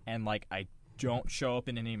absent, and like I don't show up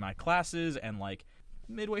in any of my classes, and like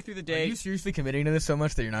midway through the Are day, you seriously committing to this so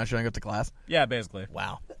much that you're not showing up to class? yeah, basically,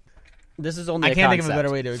 Wow. This is only I a can't think of a concept.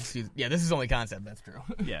 better way to excuse. Yeah, this is only concept. That's true.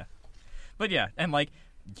 yeah, but yeah, and like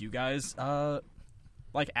you guys,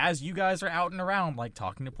 like as you guys are out and around, like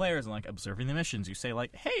talking to players and like observing the missions, you say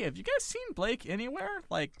like, "Hey, have you guys seen Blake anywhere?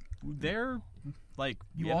 Like, they're like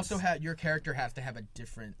You yes. also have your character has to have a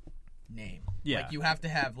different name. Yeah. Like you have to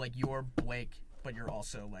have like your Blake, but you're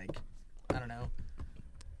also like I don't know.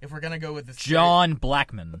 If we're gonna go with this, John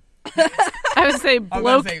Blackman." I would say I'm gonna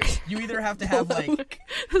bloke. say, you either have to have like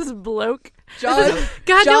This is bloke. John,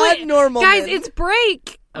 God, no, John wait. Normal. Guys, it's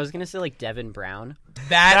break. I was gonna say like Devin Brown.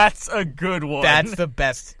 That's a good one. that's the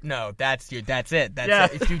best. No, that's you. That's it. That's Yeah.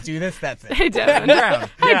 it. If you do this, that's it. Hey, Devin. Brown.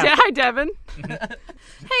 Yeah. Hi, Devin. Hey,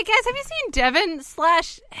 guys, have you seen Devin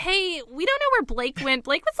 / hey, we don't know where Blake went.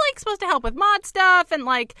 Blake was, like, supposed to help with mod stuff and,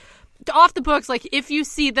 like, off the books. Like, if you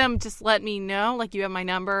see them, just let me know. Like, you have my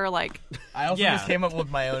number. Like, I also Yeah. just came up with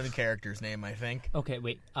my own character's name. I think. Okay,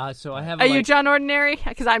 wait. So I have. are you John Ordinary?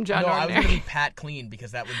 Because I'm John No, I was Ordinary. gonna be Pat Clean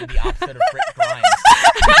because that would be the opposite of Rick Grimes.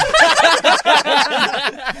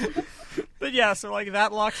 But Yeah, so like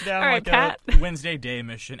that locks down All right, like Pat. a Wednesday day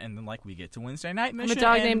mission, and then like we get to Wednesday night I'm mission. a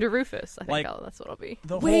dog and, named Rufus. I think like, that's what it'll be.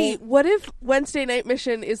 the Wait, whole... what if Wednesday night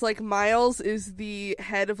mission is like Miles is the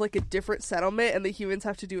head of like a different settlement and the humans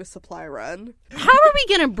have to do a supply run? How are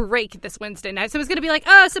we gonna break this Wednesday night? So it's gonna be like,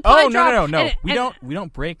 supply Oh drop. no! and- We and-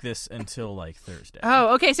 don't break this until like Thursday.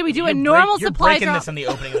 Oh, okay. So we do a You're normal you're supply breaking drop. this on the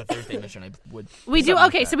opening of the Thursday mission. I would. We do something like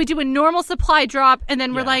okay. that. So we do a normal supply drop, and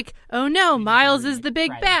then we're Yeah. like, oh no, Miles is the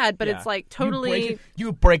big bad, but Yeah. it's like You totally. break it-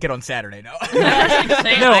 You break it on Saturday, no?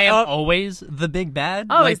 Say No, I am uh, always the big bad.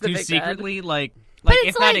 Always like, the do big secretly like it's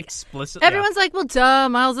if not like, explicitly. Everyone's like, well, duh,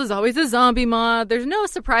 Miles is always a zombie mod. There's no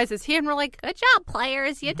surprises here. And we're like, good job,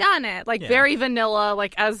 players. You done it. Like, Yeah. very vanilla,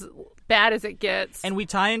 like, as bad as it gets. And we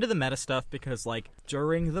tie into the meta stuff because, like,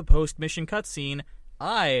 during the post-mission cutscene,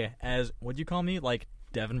 I, as, what'd you call me? Like,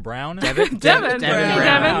 Devin Brown? Devin. Devin Hey,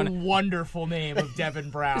 Brown. Devin. Wonderful name of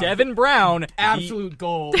Devin Brown. Devin Brown. Absolute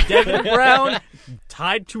gold. Devin Brown,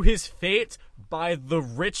 tied to his fate by the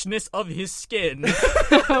richness of his skin,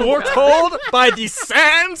 foretold by the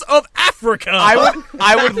sands of Africa.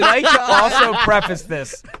 I would like to also preface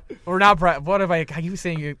this, or not. What have I keep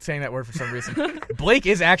saying that word for some reason? Blake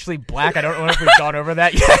is actually black. I don't know if we've gone over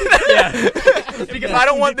that yet. Yeah. Because I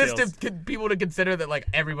don't want this Details. to people to consider that like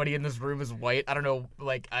everybody in this room is white. I don't know.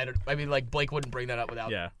 Like I mean, like Blake wouldn't bring that up without.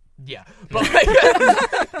 Yeah. But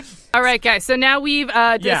like, All right, guys. So now we've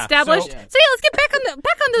Yeah, established. so- So yeah, let's get back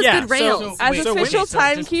on those Yeah, good rails. As Wait, official so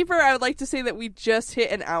timekeeper, I would like to say that we just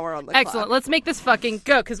hit an hour on the Excellent. clock. Let's make this fucking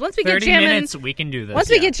go. Because once we get 30 jamming, minutes, we can do this. once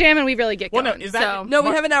we get jamming, we really get Well, going. no, is that- So- No, we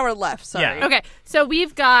have an hour left. Sorry. Yeah. Okay, so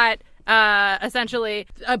we've got essentially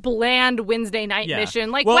a bland Wednesday night Yeah.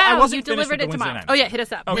 mission. Like, Well, I wow, wasn't you finished delivered with it the Wednesday tomorrow. night Oh yeah, hit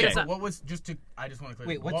us up. Okay. Hit us up. what was just to? I just want to clear.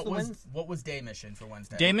 Wait, what's what was day mission for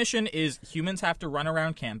Wednesday? Day mission is humans have to run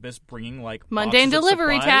around campus bringing, like, Mundane boxes of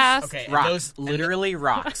delivery supplies. tasks. Okay, and Rocks. those Literally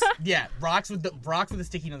rocks. yeah, rocks with the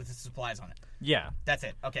sticky note that says supplies on it. Yeah. That's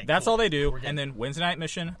it. Okay, That's cool. all they do. We're good. And then Wednesday night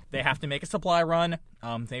mission, they have to make a supply run.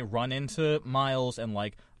 They run into Miles and,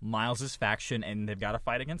 like, Miles's faction, and they've got to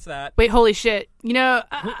fight against that. Wait, holy shit! You know,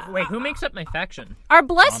 Wait, who makes up my faction? our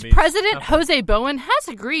blessed Zombies. president Jose Bowen has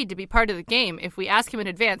agreed to be part of the game if we ask him in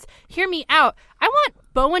advance. Hear me out. I want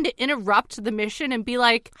Bowen to interrupt the mission and be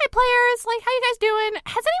like, "Hi players, like, how you guys doing?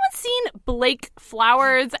 Has anyone seen Blake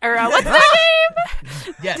Flowers or what's their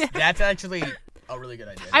name?" Yes, that's actually a really good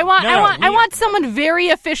idea. I want, No, I no, want, I we- want someone very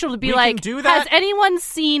official to be we like, can do that. "Has anyone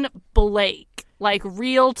seen Blake?" Like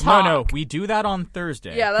real talk. No, we do that on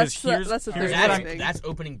Thursday. Yeah, 'Cause that's the here's Thursday what that's, I'm- thing. that's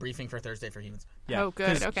opening briefing for Thursday for humans. Yeah, Oh, good,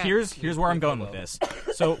 'cause okay. Here's where I'm going with this.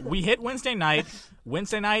 So we hit Wednesday night.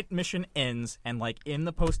 Wednesday night mission ends, and like in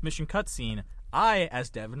the post mission cutscene, I, as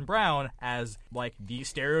Devin Brown, as like the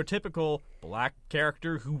stereotypical black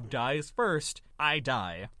character who dies first, I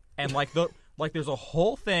die, and there's a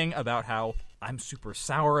whole thing about how I'm super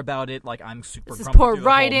sour about it. Like I'm super This is grumpy poor through the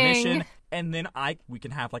whole writing. mission, and then we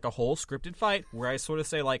can have like a whole scripted fight where I sort of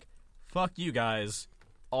say like, "Fuck you guys,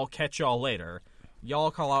 I'll catch y'all later."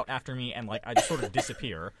 Y'all call out after me, and like I just sort of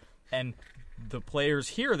disappear, and the players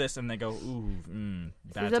hear this and they go, "Ooh,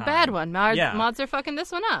 bad This is a time." bad one. Yeah. Mods are fucking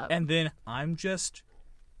this one up. And then I'm just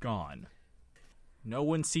gone. No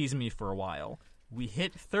one sees me for a while. We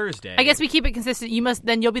hit Thursday. I guess we keep it consistent.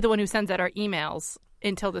 You'll be the one who sends out our emails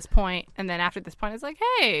until this point, and then after this point, it's like,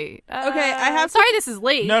 hey, Okay, I have to- sorry, this is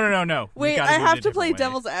late. No. We Wait, gotta I do it have a to play different way.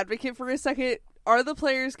 devil's advocate for a second. Are the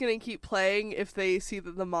players going to keep playing if they see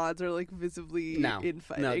that the mods are like visibly No,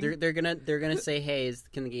 infighting? no, they're gonna say, "Hey,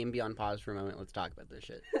 can the game be on pause for a moment? Let's talk about this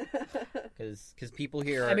shit." Because people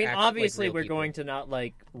here. I mean, like obviously, real we're people. going to not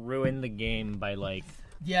like ruin the game by like.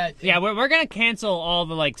 Yeah, Yeah, we're gonna cancel all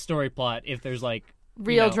the like story plot if there's like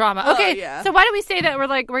Real you know. drama. Oh, Okay, yeah. so why don't we say that we're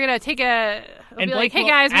gonna take a we'll be like, hey will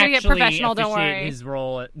guys, we're gonna get actually professional. Don't officiate worry. His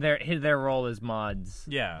role, their role as mods.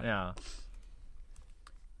 Yeah. Yeah.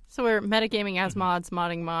 So we're metagaming as mods,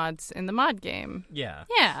 modding mods in the mod game. Yeah.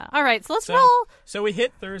 Yeah. All right. So let's So, roll. so we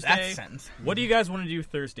hit Thursday. That's a sentence. What do you guys want to do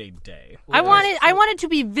Thursday day? I wanted to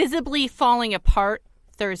be visibly falling apart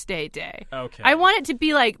Thursday day. Okay. I want it to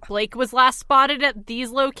be like Blake was last spotted at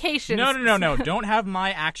these locations. No. Don't have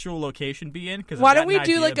my actual location be in. Cause Why I've got don't we an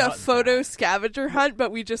do idea like a about photo that. scavenger hunt,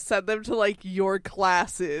 but we just send them to like your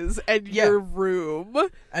classes and Yeah. your room?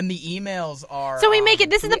 and the emails are. So we make it.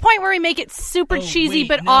 This is the point where we make it super cheesy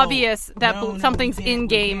but obvious that something's in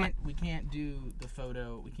game. We can't do the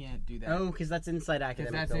photo. We can't do that. Oh, because that's inside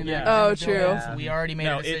academic. That's in building. Yeah. Oh, true. So we already made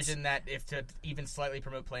No, a it's- decision that if to even slightly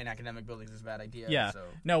promote playing academic buildings is a bad idea. Yeah. So.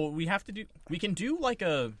 No, we have to do. We can do like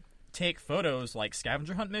a take photos like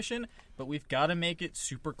scavenger hunt mission, but we've got to make it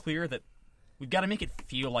super clear that we've got to make it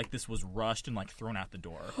feel like this was rushed and like thrown out the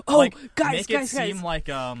door. Oh, like, guys, make guys, it seem guys. like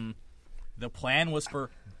the plan was for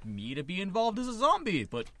me to be involved as a zombie,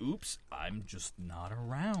 but oops, I'm just not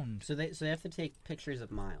around. So they have to take pictures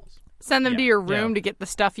of Miles. Send them to Yeah, your room yeah. to get the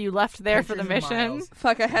stuff you left there for the Pictures of mission. Miles.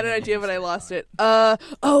 Fuck, I had an idea, but I lost it. So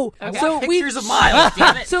Pictures of Miles,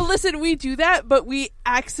 damn it. So listen, we do that, but we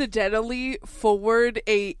accidentally forward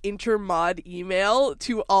a intermod email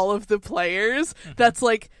to all of the players. That's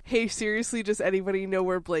like, hey, seriously, does anybody know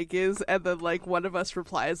where Blake is? And then like one of us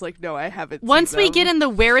replies like, no, I haven't. Once seen we them. get in the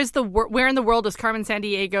where in the world is Carmen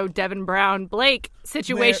Sandiego, Devin Brown, Blake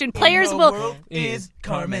situation, players will. is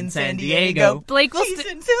Carmen Sandiego. Blake will. She's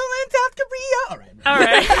in Seoul and South Korea. All right. All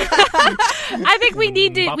right. I think we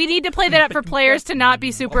need to play that up for players to not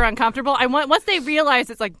be super uncomfortable. I want once they realize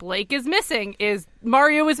it's like Blake is missing, is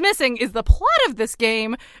Mario is missing, is the plot of this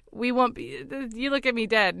game. We won't be. You look at me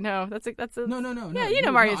dead. No, that's a No. Yeah, you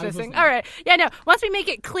know Mario's missing. All right. Yeah, no. Once we make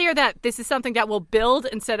it clear that this is something that will build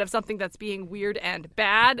instead of something that's being weird and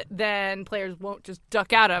bad, then players won't just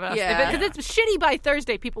duck out of us. Yeah. Because it's shitty by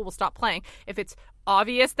Thursday, people will stop playing. If it's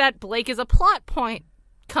obvious that Blake is a plot point,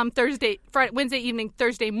 come Wednesday evening,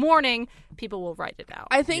 Thursday morning, people will write it out.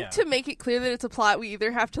 I think Yeah. to make it clear that it's a plot, we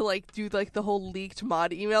either have to like do like the whole leaked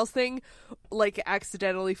mod emails thing, like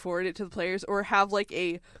accidentally forward it to the players, or have like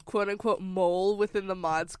a quote unquote mole within the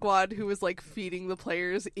mod squad who is like feeding the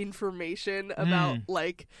players information about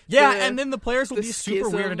like Yeah, the- and then the players will the be super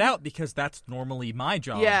schism. weirded out because that's normally my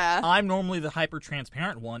job. Yeah. I'm normally the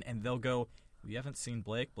hyper-transparent one, and they'll go, we haven't seen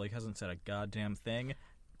Blake. Blake hasn't said a goddamn thing.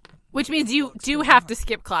 Which means you do have to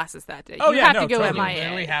skip classes that day. Oh, you yeah, have no, to go totally. MIA.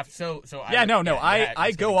 Literally have so. Yeah,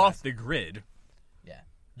 I go off the grid. Yeah.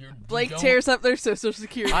 Blake tears up their social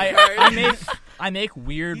security I card. I make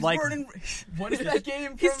weird like What is that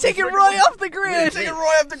game? He's taking Roy off the grid. Taking Roy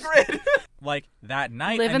off the grid. like that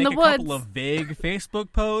night Live I in make the a couple woods. of vague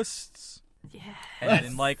Facebook posts. Yeah. And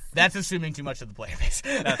then like That's assuming too much of the player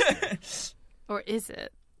base. Or is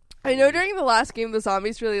it? I know during the last game, the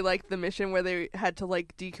zombies really liked the mission where they had to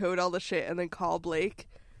like decode all the shit and then call Blake.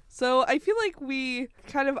 So I feel like we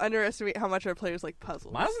kind of underestimate how much our players like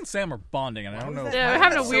puzzles. Miles and Sam are bonding, and I don't know. Yeah, we're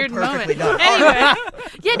having a So weird perfectly moment. done. Anyway,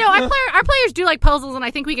 yeah, no, our players do like puzzles, and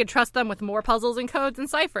I think we could trust them with more puzzles and codes and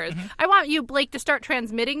ciphers. I want you, Blake, to start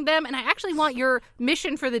transmitting them, and I actually want your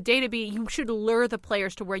mission for the day to be you should lure the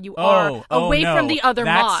players to where you are, away no. from the other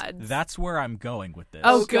That's- mods. That's where I'm going with this.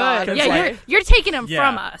 Oh, God. good. 'Cause, Yeah, like- you're taking them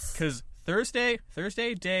from us. Because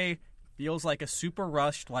Thursday day feels like a super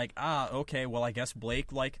rushed. Like, okay, well, I guess Blake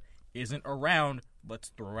isn't around. Let's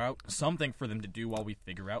throw out something for them to do while we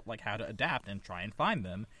figure out how to adapt and try and find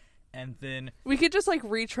them. And then We could just like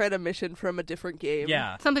retread a mission from a different game.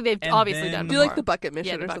 yeah, Something they've And obviously then- done Do before. like the bucket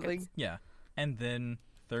mission the or buckets. something. yeah, and then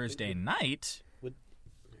Thursday night,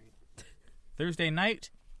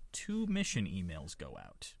 2 mission emails go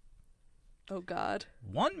out. Oh God.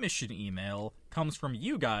 One mission email comes from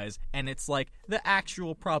you guys, and it's like the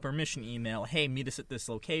actual proper mission email. Hey, meet us at this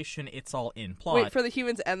location. It's all in plot. Wait, for the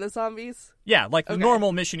humans and the zombies? Yeah, like the Okay.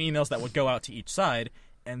 normal mission emails that would go out to each side.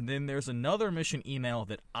 And then there's another mission email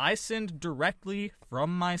that I send directly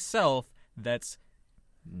from myself that's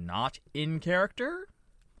not in character.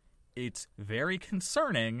 It's very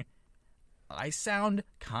concerning. I sound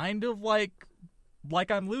kind of like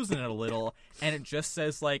I'm losing it a little, and it just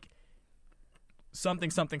says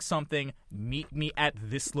something, meet me at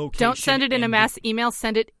this location. Don't send it in a mass email.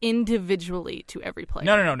 Send it individually to every player.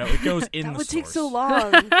 No. It goes in That the would take source. so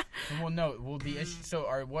long. Well, no. Well, the issue. So,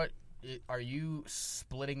 are you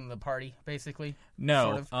splitting the party basically?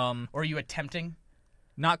 No, Sort of? Or are you attempting?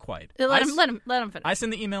 not quite. Let him finish. I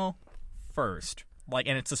send the email first,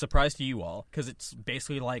 and it's a surprise to you all because it's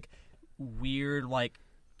basically weird,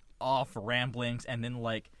 off ramblings, and then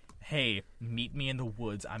hey, meet me in the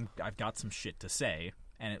woods. I've got some shit to say,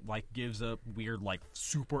 and it gives a weird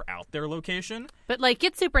super out there location. But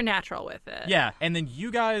get supernatural with it. Yeah, and then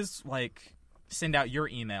you guys send out your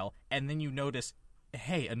email, and then you notice,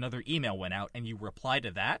 hey, another email went out, and you reply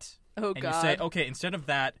to that. Oh, and God. you say, okay, instead of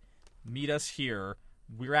that, meet us here.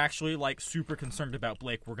 We're actually super concerned about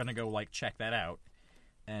Blake. We're gonna go check that out.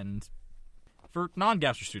 And for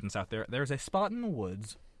non-Gouster students out there, there's a spot in the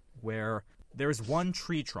woods where there's one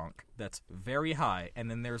tree trunk that's very high,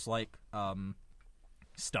 and then there's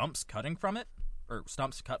stumps cut from it,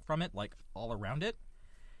 all around it.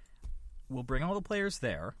 We'll bring all the players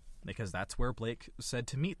there because that's where Blake said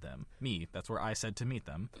to meet them. That's where I said to meet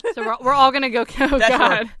them. So we're all gonna go. Oh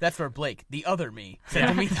God. That's where Blake, the other me, said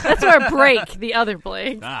to me. That's where Break, the other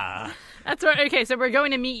Blake. Ah. That's where. Okay, so we're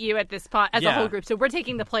going to meet you at this spot as a Yeah. whole group. So we're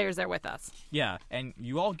taking the players there with us. Yeah, and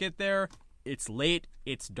you all get there. It's late.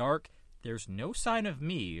 It's dark. There's no sign of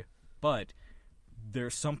me, but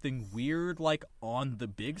there's something weird on the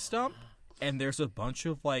big stump. and there's a bunch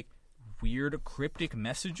of like weird cryptic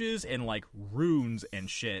messages and like runes and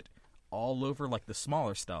shit all over like the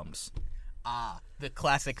smaller stumps. The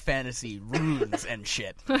classic fantasy runes and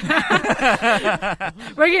shit. We're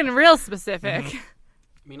getting real specific.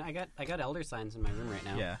 I mean, I got elder signs in my room right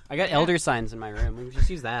now. Yeah. I got elder signs in my room. We can just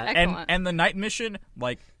use that. Excellent. And the night mission,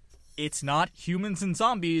 like, it's not humans and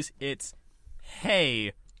zombies. It's,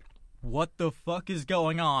 hey, what the fuck is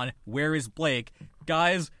going on? Where is Blake?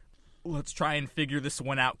 Guys, let's try and figure this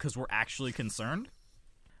one out because we're actually concerned.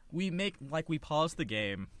 We pause the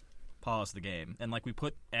game, and, like, we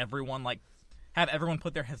put everyone, like, have everyone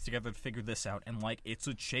put their heads together to figure this out, and, like, it's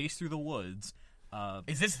a chase through the woods.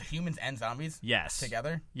 Is this humans and zombies? Yes.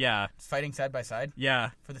 Together? Yeah. Fighting side by side? Yeah.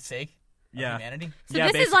 For the sake of Yeah. humanity? So Yeah,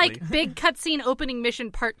 this is basically. like big cutscene opening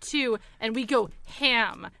mission part 2, and we go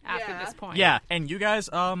ham after this point. Yeah, and you guys,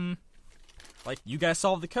 you guys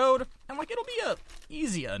solve the code, and, like, it'll be a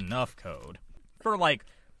easy enough code for, like,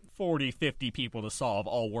 40, 50 people to solve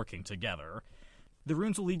all working together. The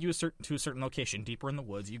runes will lead you to a certain location deeper in the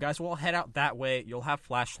woods. You guys will all head out that way. You'll have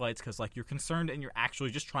flashlights because, like, you're concerned and you're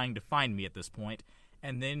actually just trying to find me at this point.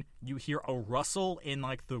 And then you hear a rustle in,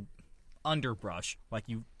 like, the underbrush. Like,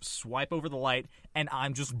 you swipe over the light, and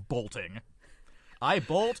I'm just bolting. I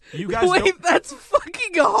bolt. You guys Wait, that's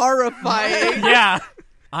fucking horrifying. Yeah.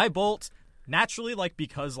 I bolt. Naturally, like,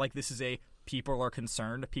 because, like, this is people are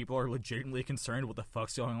concerned. People are legitimately concerned what the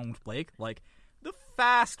fuck's going on with Blake. Like, the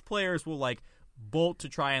fast players will, like, bolt to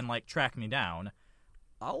try and, like, track me down.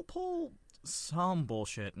 I'll pull some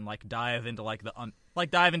bullshit and, like, dive into, like,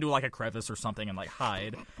 dive into, like, a crevice or something and, like,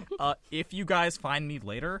 hide. If you guys find me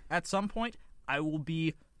later at some point, I will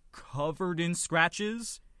be covered in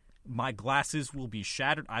scratches. My glasses will be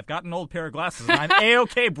shattered. I've got an old pair of glasses, and I'm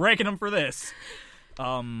A-okay breaking them for this.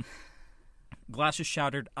 Glasses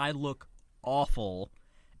shattered. I look awful.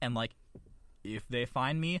 And, like, if they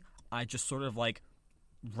find me, I just sort of, like,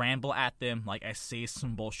 ramble at them, like, I say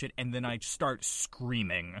some bullshit, and then I start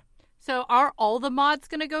screaming. So are all the mods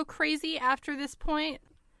going to go crazy after this point?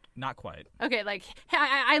 Not quite. Okay, like,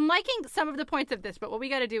 I'm liking some of the points of this, but what we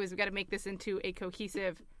got to do is we got to make this into a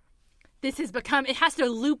cohesive... it has to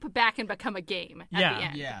loop back and become a game at the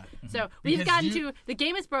end. Yeah. So we've gotten to, the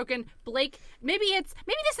game is broken, Blake, maybe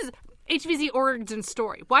this is HVZ origin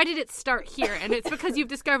story. Why did it start here? And it's because you've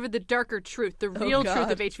discovered the darker truth, the real truth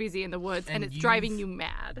of HVZ in the woods, and it's driving you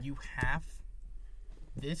mad. You have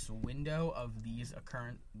this window of these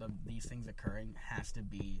things occurring has to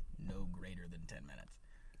be no greater than 10 minutes.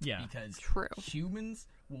 Yeah. Because True. humans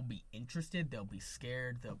will be interested, they'll be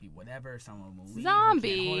scared, they'll be whatever, someone will leave. Zombies.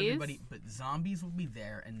 We can't hold everybody, but zombies will be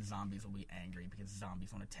there, and zombies will be angry because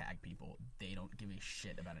zombies want to tag people. They don't give a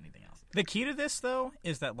shit about anything else. The key to this, though,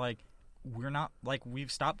 is that, like,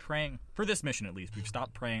 we've stopped preying, for this mission at least, we've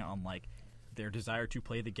stopped preying on, like, their desire to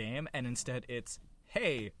play the game, and instead it's,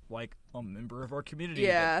 hey, like, a member of our community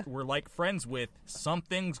that we're, like, friends with,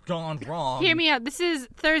 something's gone wrong. Hear me out. This is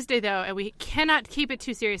Thursday, though, and we cannot keep it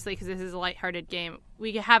too seriously because this is a lighthearted game.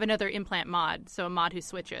 We have another implant mod, so a mod who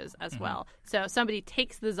switches as well. So somebody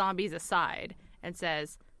takes the zombies aside and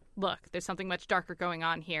says, look, there's something much darker going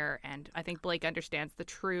on here, and I think Blake understands the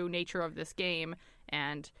true nature of this game,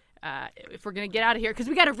 and if we're going to get out of here, because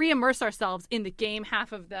we got to re-immerse ourselves in the game.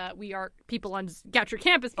 Half of we are people on Goucher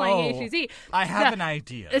campus playing HVZ. I have an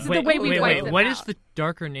idea. This is the way we wipe them What out. is the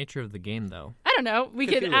darker nature of the game, though? I don't know. We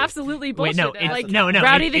could absolutely bullshit no, it. Like, no.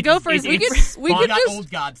 Rowdy the Gophers. We could We got just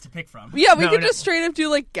old gods to pick from. yeah, we No, could no. just straight up do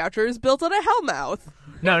like Goucher is built on a hellmouth.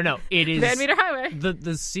 No, it is... Van Meter Highway.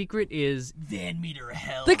 The secret is... Van Meter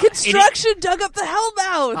hell. The construction dug up the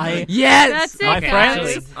hellmouth. Yes! That's it, My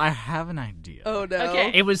guys. friends, I have an idea. Oh no.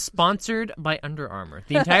 Okay. It was sponsored by Under Armour.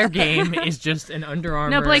 The entire game is just an Under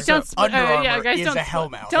Armour... No, Blake, don't. Under Armour guys, is don't. a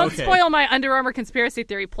hellmouth. Don't Okay. spoil my Under Armour conspiracy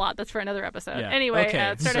theory plot. That's for another episode. Yeah. Anyway,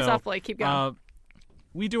 Okay, start us so, off, Blake. Keep going.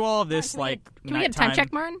 We do all of this, like, Can we get a time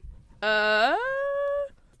check, Martin?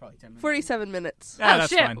 Probably 10 minutes. 47 minutes. Yeah, oh that's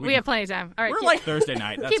shit, fine. we have plenty of time. All right, We're keep- like Thursday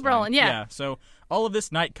night. That's Keep fine. rolling, yeah. So all of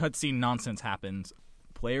this night cutscene nonsense happens.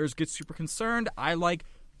 Players get super concerned. I, like,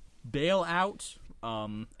 bail out,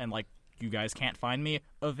 and, like, you guys can't find me.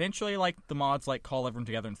 Eventually, like, the mods, like, call everyone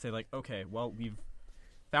together and say, like, okay, well, we've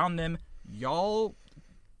found them. Y'all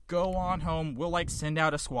go on home. We'll, like, send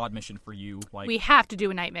out a squad mission for you. Like, We have to do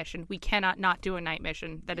a night mission. We cannot not do a night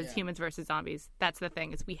mission that is humans versus zombies. That's the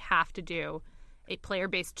thing, is we have to do a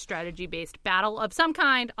player-based, strategy-based battle of some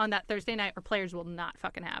kind on that Thursday night, or players will not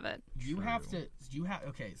fucking have it.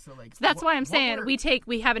 Okay, so like... So that's why I'm what saying we're-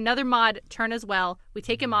 we have another mod turn as well. We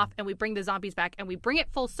take him off and we bring the zombies back and we bring it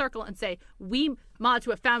full circle and say, we mods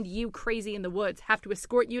who have found you crazy in the woods have to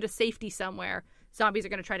escort you to safety somewhere. zombies are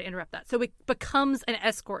going to try to interrupt that. So it becomes an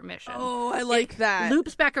escort mission. Oh, I like that.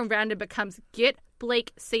 Loops back around and becomes get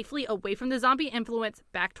Blake safely away from the zombie influence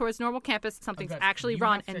back towards normal campus. Something's actually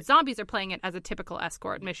wrong, and zombies are playing it as a typical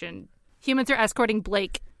escort mission. Humans are escorting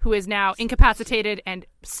Blake, who is now incapacitated and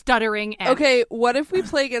stuttering. And Okay, what if we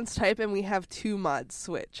play against type and we have 2 mods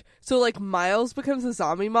switch? So, like, Miles becomes a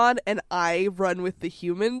zombie mod, and I run with the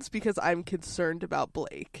humans because I'm concerned about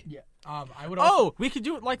Blake. Yeah. I would also... Oh, we could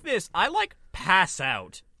do it like this. I pass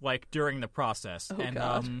out during the process, and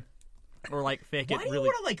God. or fake Why it do you really.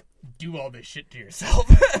 want to do all this shit to yourself?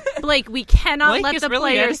 Blake, we cannot Blake let is the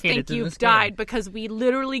really players dedicated think to you've this game. died because we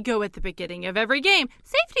literally go at the beginning of every game.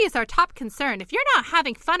 Safety is our top concern. If you're not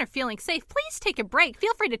having fun or feeling safe, please take a break.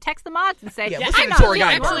 Feel free to text the mods and say, Yeah, I'm not listen to our feeling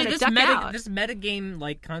guy, well, Actually, I'm this gonna duck out. this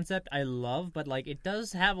metagame concept I love, but it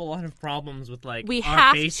does have a lot of problems with We our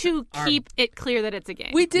have base- to our- keep it clear that it's a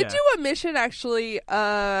game. We did Yeah. do a mission, actually,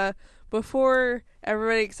 before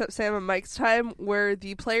everybody except Sam and Mike's time, where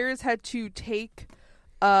the players had to take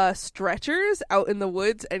stretchers out in the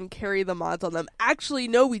woods and carry the mods on them. Actually,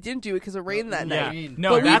 no, we didn't do it because it rained that Yeah, night.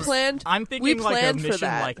 no, But we that's, planned- I'm thinking we a planned for mission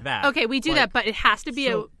that. like that. Okay, we do that, but it has to be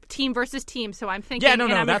so- a team versus team. So I'm thinking, Yeah, no,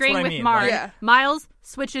 and I'm that's agreeing what I with mean. Mark. Yeah. Miles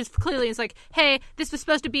switches clearly. It's like, hey, this was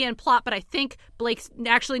supposed to be in plot, but I think Blake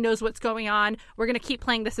actually knows what's going on. We're gonna keep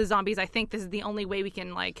playing this as zombies. I think this is the only way we can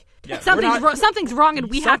Yeah, something's wrong, and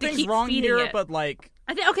we have to Something's keep wrong feeding here, it. but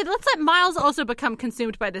Okay, let's let Miles also become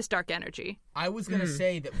consumed by this dark energy. I was gonna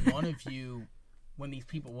say that one of you, when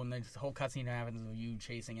this whole cutscene happens with you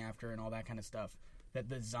chasing after and all that kind of stuff, that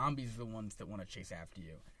the zombies are the ones that want to chase after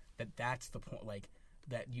you. That's the point.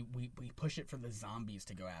 We push it for the zombies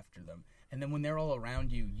to go after them, and then when they're all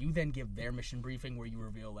around you, you then give their mission briefing where you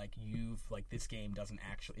reveal this game doesn't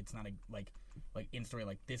actually, it's not a in story,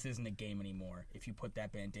 this isn't a game anymore. If you put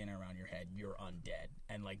that bandana around your head, you're undead,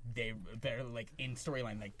 and they're in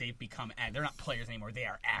storyline, they've become, they're not players anymore, they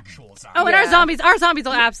are actual zombies. Oh, and our zombies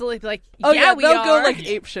will absolutely be like, Oh, yeah, we they'll are. go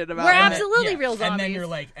ape shit about We're it. absolutely real And then zombies.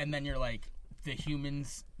 you're like, the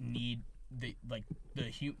humans need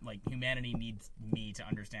humanity needs me to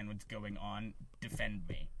understand what's going on, defend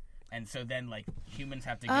me. And so then humans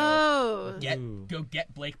have to go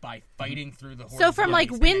get Blake by fighting through the horde So of from zombies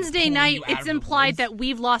and then Wednesday pulling night, you out it's of the implied woods. that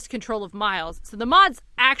we've lost control of Miles. So the mods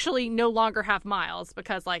actually no longer have Miles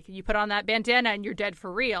because you put on that bandana and you're dead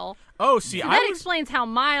for real. oh, see, So I that was, explains how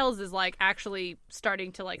Miles is actually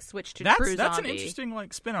starting to switch to that's true that's zombie. an interesting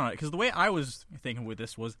spin on it, because the way I was thinking with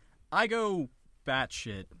this was I go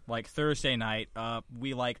batshit Thursday night.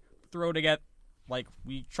 We throw together,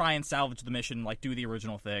 we try and salvage the mission, do the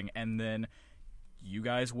original thing, and then you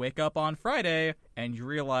guys wake up on Friday and you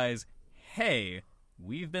realize, hey,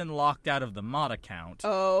 we've been locked out of the mod account.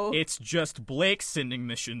 Oh. It's just Blake sending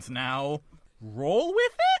missions now. Roll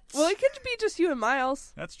with it? Well, it could be just you and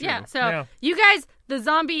Miles. That's true. Yeah, so Yeah. you guys, the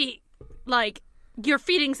zombie, you're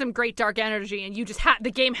feeding some great dark energy, and you just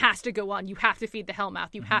the game has to go on. You have to feed the Hellmouth.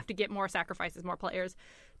 You have to get more sacrifices, more players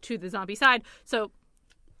to the zombie side. So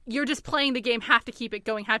you're just playing the game, have to keep it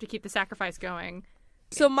going, have to keep the sacrifice going.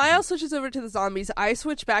 So Miles switches over to the zombies. I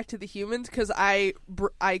switch back to the humans because I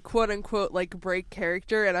quote unquote break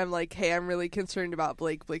character, and I'm like, hey, I'm really concerned about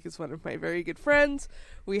Blake. Blake is one of my very good friends.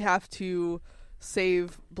 We have to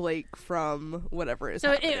save Blake from whatever is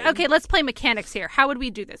happening. Okay, let's play mechanics here. How would we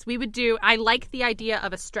do this? I like the idea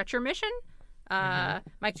of a stretcher mission.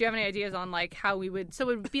 Mike, do you have any ideas on how we would? So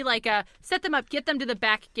it would be set them up, get them to the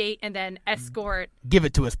back gate, and then escort. Give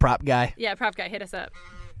it to us, prop guy. Yeah, prop guy, hit us up.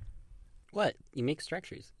 What? You make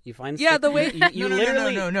structures. You find Yeah, the way- you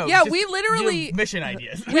literally No. Yeah, just we literally- do mission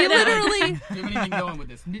ideas. We literally Do you have anything going with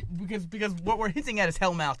this? Because what we're hinting at is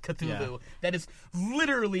Hellmouth Cthulhu. Yeah. That is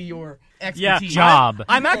literally your Yeah, expertise. Job.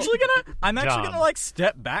 I'm actually gonna Job.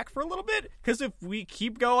 step back for a little bit, because if we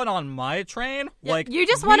keep going on my train, You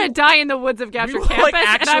just want to die in the woods of we Goucher will, Campus, and I'm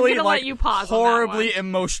actually, going to let you pause horribly on that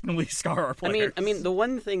emotionally scar our players. I mean, the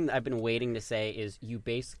one thing that I've been waiting to say is you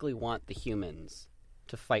basically want the humans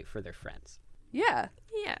to fight for their friends. yeah. one.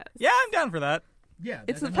 Yeah. Yeah, I'm down for that. Yeah,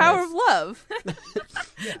 It's the power of love.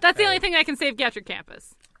 That's the only thing that can save Goucher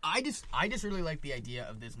Campus. I just really like the idea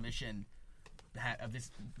of this mission,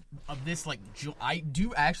 I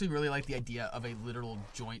do actually really like the idea of a literal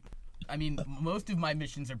joint. I mean, most of my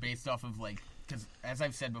missions are based off of because as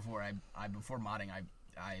I've said before, I before modding,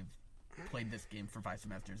 I've played this game for 5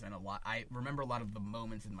 semesters, and I remember a lot of the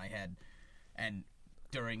moments in my head, and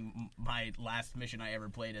during my last mission I ever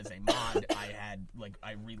played as a mod,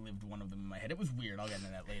 I relived one of them in my head. It was weird. I'll get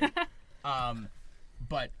into that later.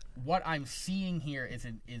 But what I'm seeing here is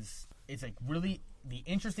really the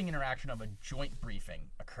interesting interaction of a joint briefing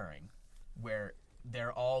occurring, where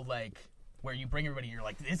they're all where you bring everybody. You're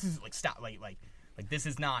like, this is like stop, like this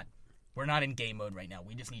is not. We're not in game mode right now.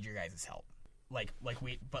 We just need your guys' help.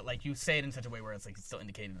 But you say it in such a way where it's like it's still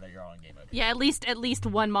indicated that you're all in game mode. Yeah, at least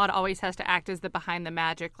one mod always has to act as the behind the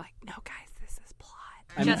magic. Like, no, guys, this is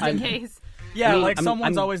plot, just in case. Yeah, I mean, like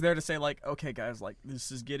someone's I'm- always there to say like, okay, guys, like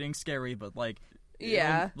this is getting scary, but like,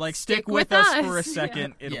 Yeah. like stick with with us us. for a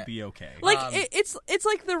second. Yeah. It'll Yeah. be okay. Like it's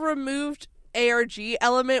like the removed ARG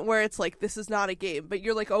element where it's like this is not a game, but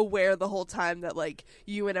you're like aware the whole time that like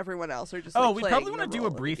you and everyone else are just. Oh, like, we playing probably the want to do role a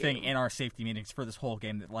of the briefing game. in our safety meetings for this whole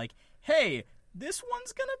game that like, hey, this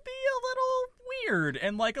one's gonna be a little weird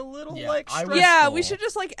and like a little Yeah, like I would- stressful. Yeah, we should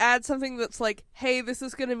just like add something that's like, hey, this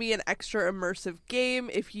is going to be an extra immersive game.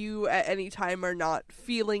 If you at any time are not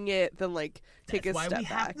feeling it, then like take a step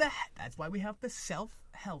back. That's why we have the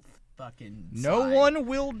self-help fucking. No side. one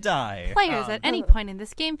will die. Players at any point in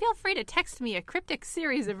this game, feel free to text me a cryptic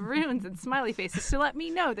series of runes and smiley faces to let me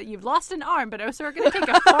know that you've lost an arm, but also are going to take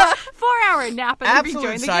a 4-hour nap and Absolute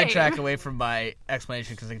rejoin the sidetrack game. away from my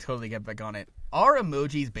explanation because I can totally get back on it. Are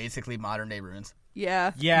emojis basically modern day runes?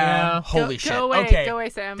 Yeah. Yeah. Holy Go shit! away, Okay, go away,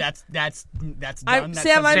 Sam. That's done. I'm That's Sam. I'm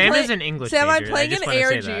Sam play- is an English Sam, I'm major. playing I just an wanna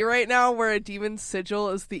say ARG that. right now where a demon sigil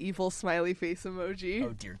is the evil smiley face emoji.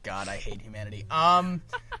 Oh dear God, I hate humanity. I'm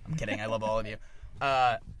kidding. I love all of you.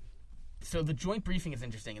 So the joint briefing is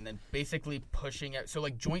interesting, and then basically pushing out. So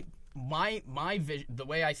like joint. My vision, the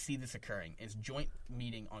way I see this occurring is joint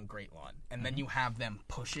meeting on Great Lawn, and then you have them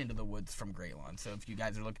push into the woods from Great Lawn. So if you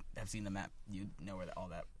guys have seen the map, you know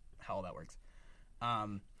how all that works.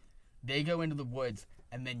 They go into the woods,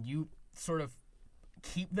 and then you sort of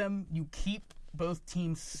keep both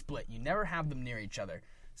teams split. You never have them near each other.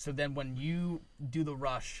 So then when you do the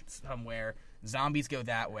rush somewhere, zombies go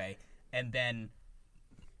that way, and then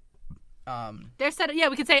They're set up. Yeah,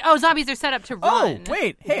 we could say, zombies are set up to Oh run.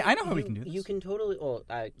 wait, hey, I know how we can do this. You can totally. Well,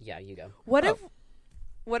 yeah, you go. What if Well,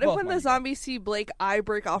 when why the do you- zombies see Blake, I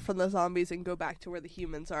break off from the zombies and go back to where the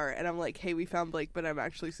humans are, and I'm like, hey, we found Blake, but I'm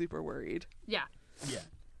actually super worried. Yeah. yeah.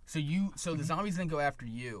 So the zombies then go after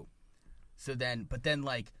you. But then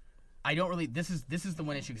like, I don't really. This is the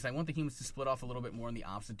one issue because I want the humans to split off a little bit more in the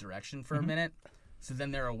opposite direction for a minute. So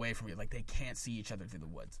then they're away from you, like they can't see each other through the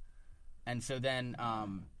woods, and so then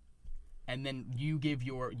and then you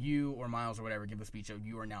or Miles or whatever give the speech of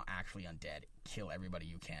you are now actually undead. Kill everybody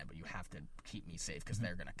you can, but you have to keep me safe because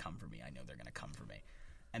they're gonna come for me. I know they're gonna come for me,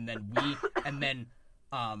 and then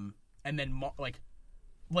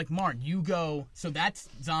like Marn, you go. So that's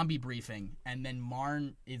zombie briefing, and then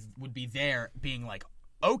Marn would be there, being like,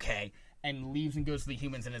 okay, and leaves and goes to the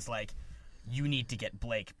humans and is like, you need to get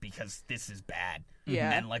Blake because this is bad,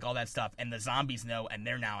 Yeah. and like all that stuff, and the zombies know, and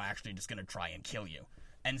they're now actually just gonna try and kill you,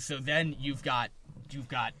 and so then you've got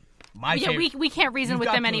my Yeah, favorite. we can't reason You've with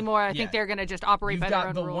got them the- anymore. I yeah. think they're going to just operate You've by their got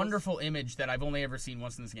own the rules. wonderful image that I've only ever seen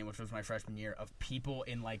once in this game, which was my freshman year, of people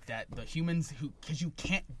in like that, the humans who, because you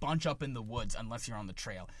can't bunch up in the woods unless you're on the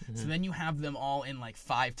trail. So then you have them all in like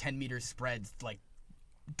 5-10 meter spreads, like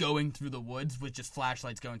going through the woods with just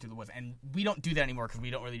flashlights going through the woods. And we don't do that anymore because we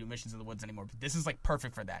don't really do missions in the woods anymore. But this is like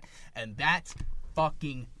perfect for that. And that's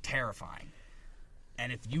fucking terrifying.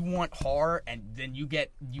 And if you want horror, and then you get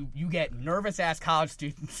nervous ass college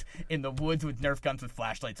students in the woods with Nerf guns with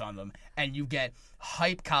flashlights on them, and you get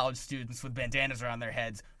hype college students with bandanas around their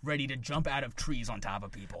heads ready to jump out of trees on top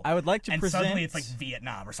of people. I would like to and present. suddenly it's like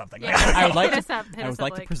Vietnam or something. Yeah. I would like Hit to. us up, hit I us would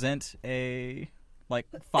like up, to like- present a like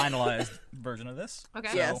finalized version of this. Okay.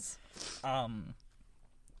 So, Yes.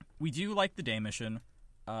 We do like the day mission.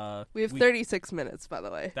 We have 36 minutes, by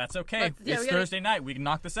the way. That's okay. Yeah, we It's gotta- Thursday night. We can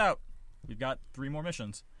knock this out. We've got 3 more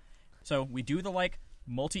missions. So we do the like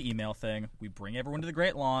multi-email thing. We bring everyone to the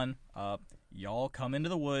Great Lawn. Y'all come into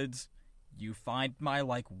the woods. You find my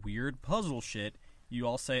like weird puzzle shit. You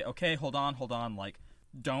all say, okay, hold on. Like,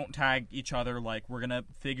 don't tag each other. Like, we're gonna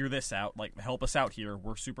figure this out. Like, help us out here.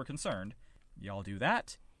 We're super concerned. Y'all do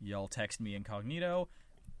that. Y'all text me incognito.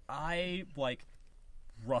 I like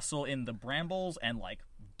rustle in the brambles and like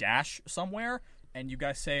dash somewhere, and you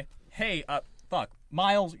guys say, hey, fuck,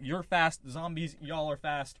 Miles, you're fast, zombies, y'all are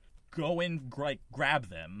fast, go in, grab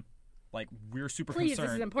them, like, we're super Please, this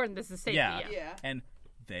concerned. is important. This is safety. Yeah. Yeah. And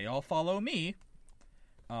they all follow me.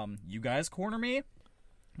 You guys corner me.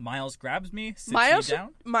 Miles grabs me, sits me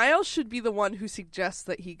down. Miles should be the one who suggests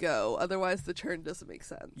that he go. Otherwise, the turn doesn't make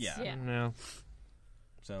sense. Yeah. Yeah. No.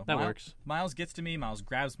 So That works. Miles gets to me. Miles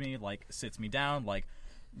grabs me, like, sits me down. Like,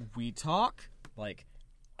 we talk. Like,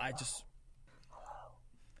 I just...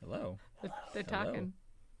 Hello. They're talking.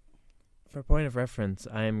 For point of reference,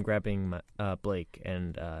 I am grabbing Blake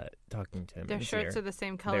and talking to him. Their in his shirts ear. are the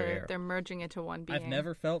same Their color. ear. They're merging into one being. I've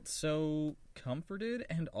never felt so comforted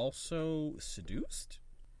and also seduced.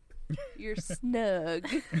 You're snug.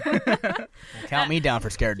 Count me down for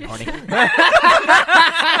scared and horny.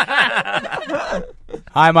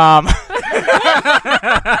 Hi, Mom.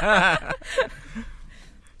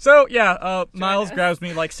 So, yeah, Miles grabs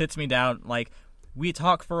me, like, sits me down, like, we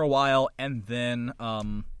talk for a while, and then,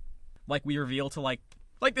 like, we reveal to, like,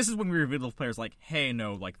 this is when we reveal to the players, like, hey,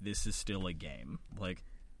 no, like, this is still a game. Like,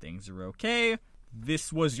 things are okay.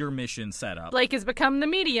 This was your mission setup. Blake has become the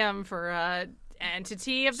medium for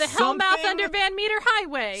entity of the Something- Hellmouth under Van Meter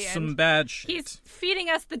Highway. Some and bad shit. he's feeding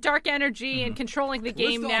us the dark energy and controlling the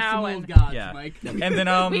game List off now. some And old gods, Yeah. Mike. And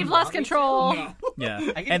then, we've lost control. yeah.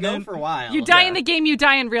 I could and go then, for a while. You die Yeah. in the game, you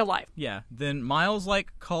die in real life. Yeah, then Miles,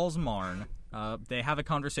 like, calls Marn. They have a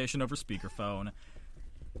conversation over speakerphone.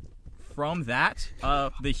 From that,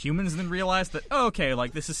 the humans then realize that, oh, okay,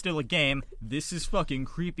 like, this is still a game. This is fucking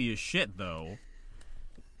creepy as shit, though.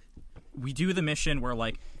 We do the mission where,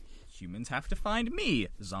 like, humans have to find me.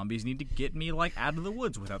 Zombies need to get me, like, out of the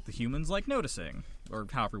woods without the humans, like, noticing. Or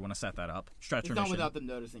however you want to set that up. Stretcher It's not mission. without them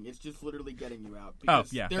noticing. It's just literally getting you out. Oh,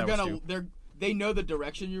 Because yeah, they're that was gonna. too. They know the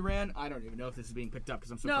direction you ran. I don't even know if this is being picked up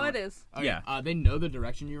because I'm so. No, far. it is. Okay. Yeah. They know the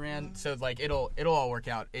direction you ran. So like it'll all work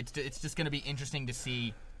out. It's just gonna be interesting to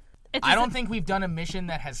see. It's I just don't think we've done a mission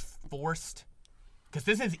that has forced, because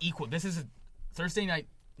this is equal. Thursday night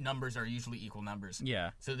numbers are usually equal numbers.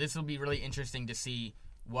 Yeah. So this will be really interesting to see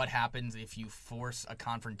what happens if you force a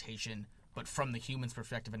confrontation, but from the human's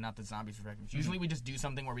perspective and not the zombie's perspective. Usually we just do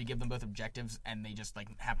something where we give them both objectives and they just like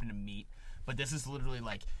happen to meet. But this is literally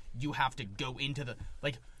like you have to go into the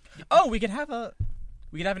like. Oh, we could have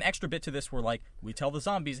an extra bit to this where, like, we tell the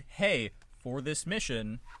zombies, hey, for this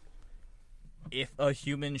mission, if a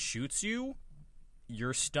human shoots you,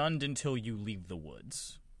 you're stunned until you leave the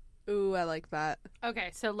woods. Ooh, I like that. okay.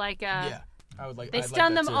 So like, Yeah, I would like. they I'd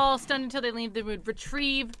stun like them that too. all, stunned until they leave the mood.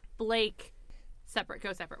 Retrieve Blake,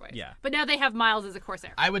 go separate ways. Yeah. But now they have Miles as a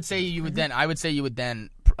Corsair. I would say you would then.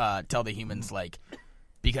 Tell the humans like,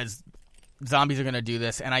 because zombies are gonna do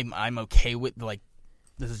this, and I'm okay with like.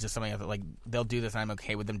 This is just something that like they'll do this, and I'm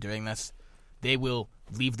okay with them doing this. They will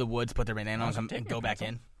leave the woods, put their banana on them, and go back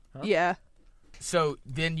in. Yeah. So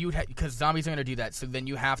then you'd because zombies are gonna do that. So then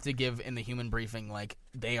you have to give in the human briefing like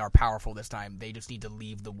they are powerful this time. They just need to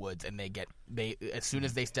leave the woods, and they as soon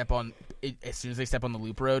as they step on the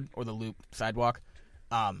loop road or the loop sidewalk,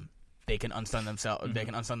 they can unstun themselves. Mm-hmm. They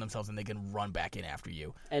can unstun themselves, and they can run back in after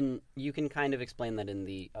you. And you can kind of explain that in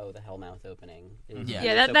the Hellmouth opening. Yeah.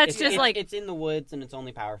 Yeah, that's just like- it's in the woods and it's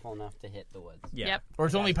only powerful enough to hit the woods. Yeah. Yep. Or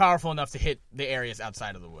it's only powerful enough to hit the areas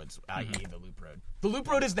outside of the woods, i.e. the loop road. The loop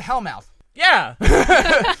road is the Hellmouth. Yeah!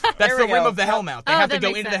 That's There the we rim go. of the Hellmouth. They Oh, have to that go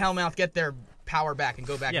makes into sense. the Hellmouth, get their power back, and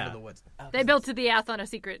go back Yeah. into the woods. They built to the Ath on a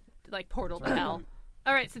secret like portal to hell.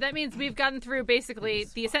 All right, so that means we've gotten through basically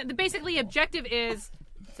the ascent. The basically objective is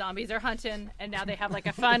zombies are hunting, and now they have like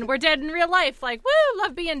a fun. We're dead in real life, like woo,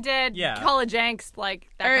 love being dead. Yeah. College angst, like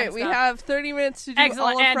that. All kind right, of we stuff. have 30 minutes to do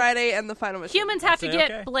Excellent, all of and Friday and the final mission. Humans have to Say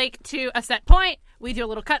get okay. Blake to a set point. We do a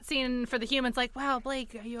little cutscene for the humans, like, "Wow,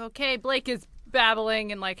 Blake, are you okay?" Blake is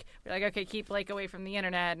babbling, and like, we're like, "Okay, keep Blake away from the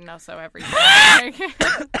internet," and also everything.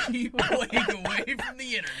 Keep Blake away from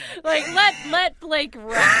the internet. Like, let Blake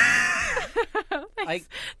run.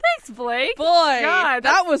 Thanks, Blake. Boy, God,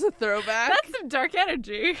 that was a throwback. That's some dark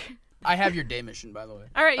energy. I have your day mission, by the way.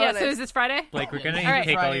 All right, yeah. Oh, So nice. is this Friday? Like, we're gonna All right.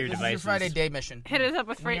 take all Friday, your this devices. is your Friday day mission. Hit us up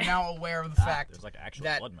with We're Friday. now aware of the fact There's, like, actual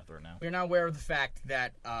that blood in my throat now. we're now aware of the fact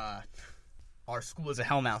that our school is a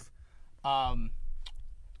Hellmouth.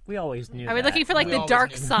 We always knew Are we that. looking for like We the always dark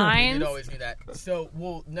knew- signs? We always knew that.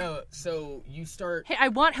 So you start. Hey, I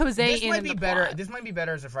want Jose This in might be the better. plot. This might be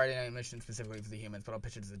better as a Friday night mission specifically for the humans, but I'll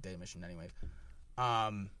pitch it as a day mission anyways.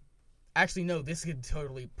 Actually, no. This could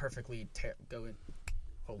totally perfectly go in.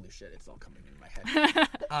 Holy shit! It's all coming into my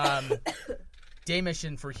head. Day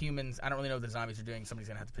mission for humans. I don't really know what the zombies are doing. Somebody's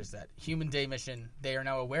gonna have to pitch that. Human day mission. They are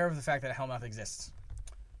now aware of the fact that a Hellmouth exists.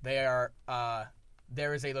 They are.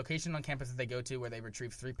 There is a location on campus that they go to where they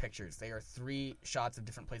retrieve 3 pictures. They are 3 shots of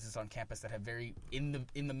different places on campus that have very in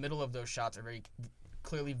the middle of those shots are very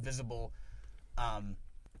clearly visible.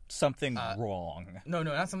 Something wrong. No,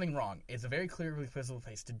 not something wrong. It's a very clearly visible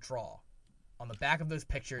place to draw. On the back of those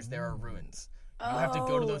pictures, there are ruins. You have to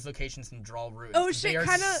go to those locations and draw ruins. Oh, shit, They are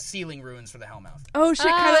kinda- sealing ruins for the Hellmouth. Oh shit, Oh,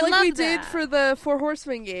 kind I of like love we did that. for the Four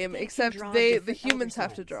Horsemen game, except draw the different humans other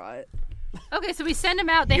have to signs. draw it. Okay, so we send them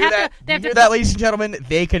out. They You have hear to. They have you hear to. that, ladies and gentlemen?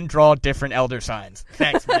 They can draw different elder signs.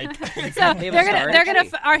 Thanks, Mike. So They have a they're star gonna.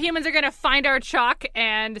 tree. Our humans are gonna find our chalk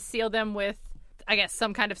and seal them with, I guess,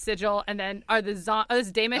 some kind of sigil. And then this is a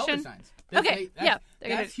day Elder mission. signs. Okay, yeah, they're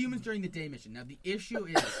gonna- That's humans during the day mission. Now the issue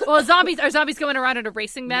is Well, are zombies going around and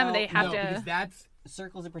erasing them? and they have no, because to. that's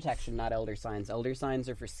Circles of protection, not elder signs. Elder signs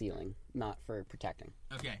are for sealing, not for protecting.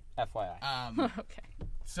 okay. FYI. Okay.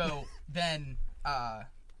 So then,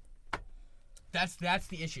 that's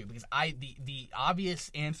the issue because the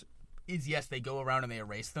obvious answer is yes, they go around and they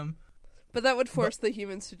erase them. But that would force the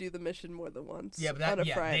humans to do the mission more than once. Yeah, but that on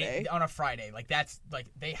a Friday. on a Friday, like that's like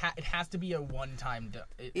it has to be a one time.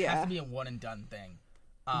 It has to be a one and done thing.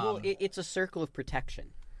 Well, it's a circle of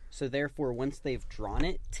protection. So therefore, once they've drawn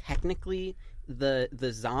it, technically, the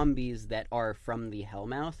zombies that are from the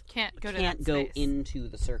Hellmouth Can't go to can't that go space. into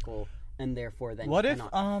the circle, and therefore then What if,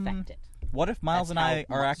 cannot affect it. What if Miles That's and I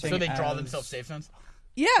how are much- acting So they draw as- themselves safe zones.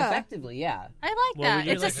 Yeah. Effectively, yeah. I like What that. would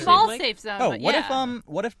you It's like a to small see? safe zone. Oh, but what yeah. if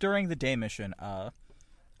what if during the day mission,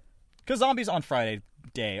 because zombies on Friday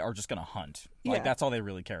day are just gonna hunt. Like Yeah. that's all they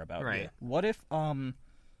really care about. Right. What if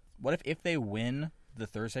they win the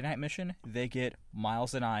Thursday night mission, they get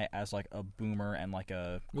Miles and I as like a boomer and like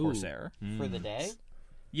a corsair. For the day?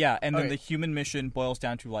 Yeah, and then Okay. the human mission boils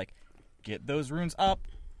down to like get those runes up,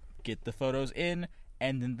 get the photos in,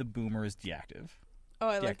 and then the boomer is deactive. Oh,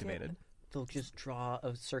 I like Deactivated. it. They'll just draw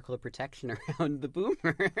a circle of protection around the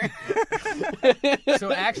boomer.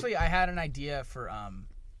 So actually, I had an idea for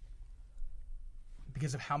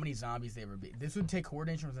because of how many zombies they would be. This would take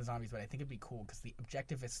coordination with the zombies, but I think it'd be cool because the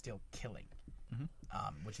objective is still killing,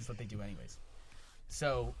 which is what they do anyways.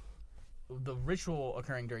 So the ritual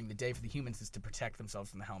occurring during the day for the humans is to protect themselves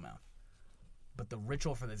from the Hellmouth. But the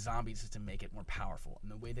ritual for the zombies is to make it more powerful. And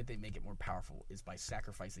the way that they make it more powerful is by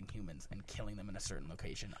sacrificing humans and killing them in a certain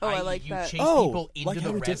location. Oh, I i.e. like you that. chase Oh, people into like the how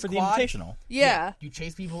we res did for the squad. Invitational. Yeah. You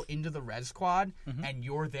chase people into the res squad, and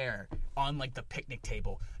you're there on like the picnic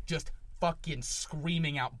table, just fucking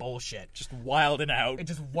screaming out bullshit. Just wilding out. It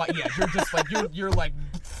just what? Yeah, you're just like you're like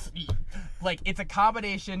it's a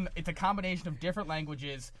combination. It's a combination of different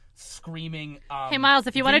languages screaming. Hey, Miles,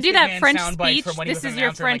 if you wanna Vince do that McMahon French sound bites speech, from when he this was is an your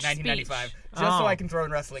announcer in, like, French 1995, speech. just so Oh. I can throw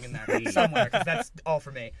in wrestling in there somewhere because that's all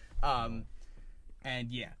for me.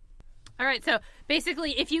 And yeah. All right, so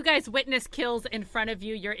basically, if you guys witness kills in front of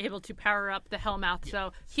you, you're able to power up the Hellmouth.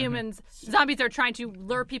 So zombies are trying to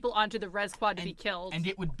lure people onto the res squad to be killed. And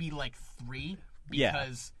it would be like 3 Yeah.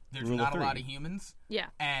 because there's Rule of not a lot three. of humans. yeah.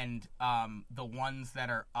 And the ones that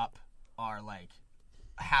are up are like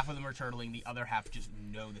half of them are turtling, the other half just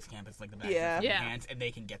know this campus like the back of Yeah. their Yeah. hands, and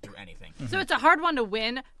they can get through anything. So it's a hard one to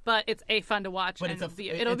win, but it's a fun to watch. But and it's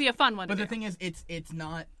it'll be a fun one But to the do. thing is, it's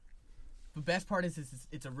not. The best part is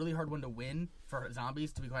it's a really hard one to win for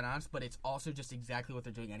zombies, to be quite honest. But it's also just exactly what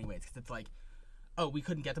they're doing anyways, because it's like, oh, we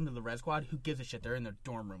couldn't get them to the res squad. Who gives a shit? They're in their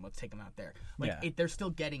dorm room. Let's take them out there. Like Yeah. they're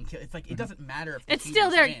still getting kills. It's like it doesn't matter if the It's still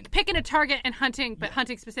there win, picking a target and hunting, but Yeah.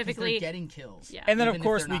 hunting 'cause specifically. they're getting kills. Yeah. And then, even of if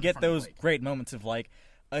course, they're we not in get front of the those mic. great moments of, like,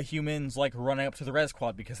 a human's, like, running up to the res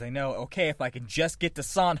quad because they know, okay, if I can just get to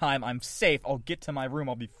Sondheim, I'm safe. I'll get to my room.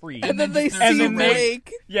 I'll be free. And then they just- and see then they-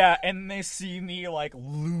 Blake. Yeah, and they see me, like,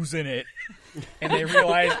 losing it. And they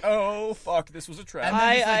realize, oh, fuck, this was a trap.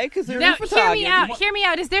 Because they're Now, a hear me out. photographer. Hear me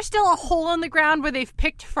out. Is there still a hole in the ground where they've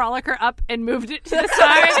picked Frolicker up and moved it to the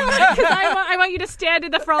side? Because I want you to stand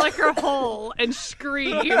in the Frolicker hole and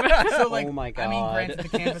scream. So, like, Oh my I mean, God. granted,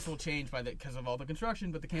 the campus will change because of all the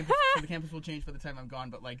construction, but the campus will change by the time I'm gone.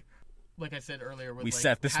 But like I said earlier, with, We like,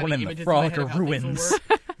 set this having one in the images my head of Frolicker how things will ruins.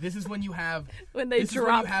 work, this is when you have When they this is when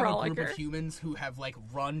drop you have a group Frolicker. of humans who have like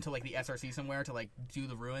run to like the SRC somewhere to like do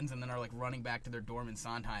the ruins, and then are like running back to their dorm in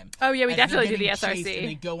Sondheim. Oh, yeah, we And they're definitely do the getting chased, SRC. And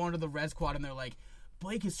they go onto the res quad, and they're like,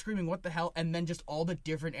 Blake is screaming, "What the hell?" And then just all the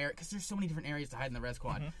different areas, because there's so many different areas to hide in the res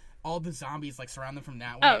squad. All the zombies like surround them from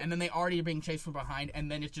that way, Oh. and then they already are being chased from behind,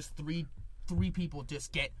 and then it's just three people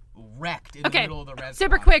just get wrecked in the Okay, middle of the res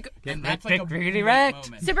super squad. quick. And that's like a Really great wrecked.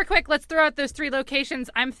 moment. Super quick, let's throw out those 3 locations.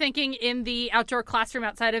 I'm thinking in the outdoor classroom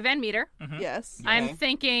outside of Van Meter. Yes. I'm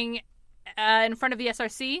thinking in front of the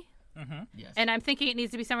SRC. Yes. And I'm thinking it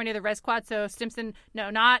needs to be somewhere near the res quad. So Stimson, no,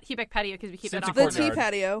 not Hubeck patio because we keep that Simpson off. The Courtyard. tea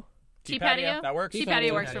patio. Tea patio? That works. Tea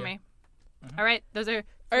patio works for me. All right, those are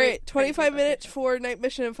All right, 25 minutes for night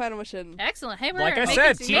mission and final mission. excellent. Hey, we're Like I making,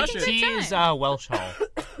 said, making tea good Tea time. is Welsh Hall.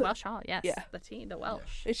 Welsh Hall, yes. Yeah. The tea, the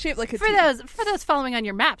Welsh. It's shaped like a For tea. those following on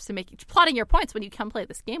your maps and plotting your points when you come play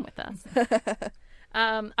this game with us.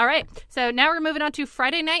 All right, so now we're moving on to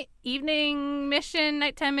Friday night evening mission,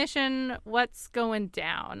 nighttime mission. What's going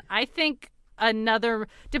down? I think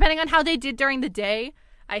depending on how they did during the day,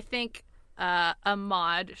 I think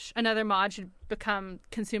another mod should become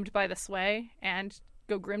consumed by the sway and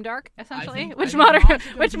go grimdark, essentially. I Which think mod? a mod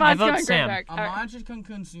should Which go- mod's I vote going Sam. grimdark? A All right. mod should come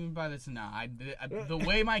consumed by this. Nah, the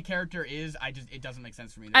way my character is, it doesn't make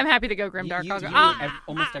sense for me. I'm happy to go grimdark. You- I'll go.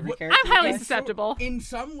 almost every what- character. I'm highly does. susceptible. In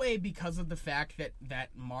some way, because of the fact that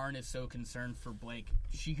Marn is so concerned for Blake,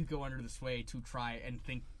 she could go under the sway to try and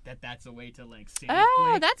think that that's a way to like save Oh,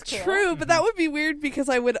 Blake. that's cool. True, but that would be weird because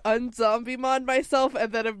I would unzombie mod myself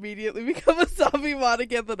and then immediately become a zombie mod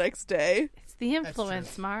again the next day. It's the That's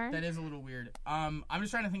influence, true. Mar. That is a little weird. I'm just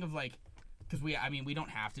trying to think of like, because we don't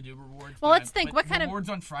have to do rewards. Well, but let's think, but what kind of- rewards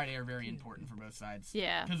on Friday are very important for both sides.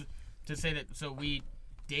 Yeah. Because to say that, so we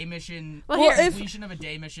day mission. Well, Well, here, if- Completion of a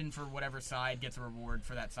day mission for whatever side gets a reward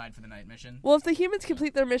for that side for the night mission. Well, if the humans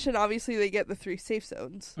complete their mission, obviously they get the 3 safe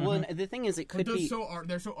zones. Well, and the thing is, it could But be.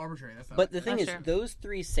 they're so arbitrary. That's not But the thing That's is, true. those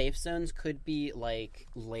 3 safe zones could be like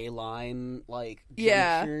ley line, like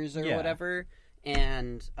Yeah. junctures or Yeah. whatever,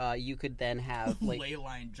 and you could then have like ley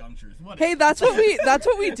line junctures. What Hey, that's what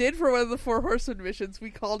we did for one of the 4 Horsemen missions.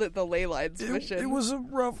 We called it the Ley Lines mission. It was a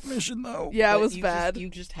rough mission, though. yeah, it but was you bad. You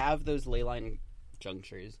just have those ley line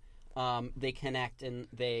junctures. They connect and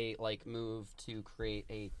they like move to create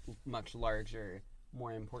a much larger,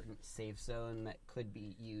 more important safe zone that could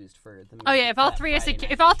be used for the. oh yeah, if all that 3 are Friday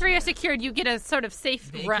night if all 3 are mission. secured, you get a sort of safe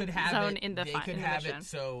They rep could have zone it, in the they fi- could in the have mission. it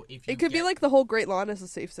so if you It could be get- like the whole Great Lawn as a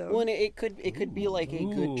safe zone. Well, and it could be like a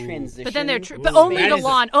good Ooh. transition. But then they're but Ooh, only that the is a-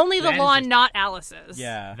 lawn, only the that is lawn, a- not Alice's.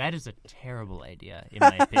 Yeah. That is a terrible idea, in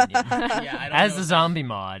my opinion. Yeah, I don't As know the if- zombie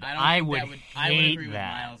mod, I, don't I think would that would hate I would agree with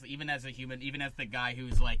that. Miles, even as a human, even as the guy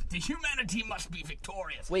who's like, the humanity must be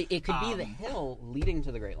victorious. Wait, it could be the hill leading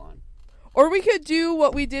to the Great Lawn. Or we could do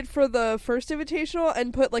what we did for the first Invitational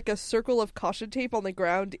and put like a circle of caution tape on the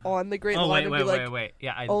ground on the Great Oh Lawn wait, and be like, wait.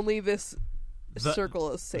 Yeah, only this The-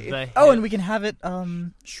 circle is safe. the Oh, hill- and we can have it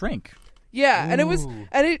shrink. Yeah, and Ooh.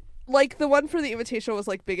 it like the one for the Invitational was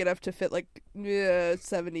like big enough to fit like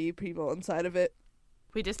 70 people inside of it.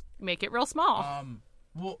 We just make it real small.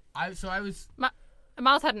 Well, I was.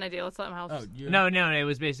 Miles had an idea. Let's let Miles. Oh, you No, it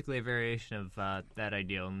was basically a variation of that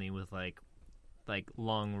idea, only with like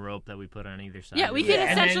long rope that we put on either side. Yeah, we of could it.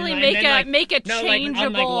 And essentially then, make and then, a like, make a no, like, on, like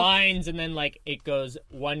changeable lines, and then like it goes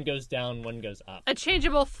one goes down, one goes up. a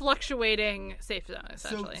changeable fluctuating safe zone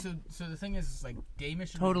so, essentially. so the thing is like day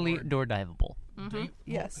mission. Totally reward- door diveable. Day-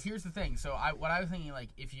 Yes. Well, here's the thing. So what I was thinking, like,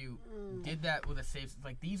 if you did that with a safe,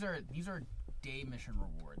 like these are day mission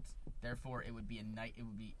rewards. Therefore, it would be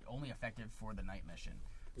only effective for the night mission.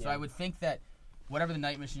 So I would think that whatever the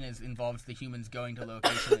night mission is involves the humans going to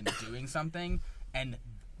location and doing something, and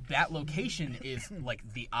that location is like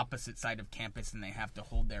the opposite side of campus, and they have to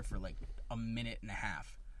hold there for like a minute and a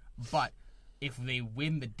half. But if they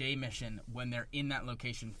win the day mission when they're in that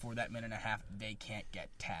location for that minute and a half, they can't get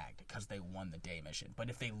tagged because they won the day mission. But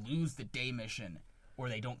if they lose the day mission or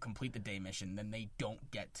they don't complete the day mission, then they don't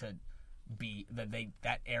get to be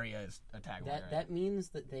that area is a taggable area. That means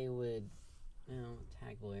that they would.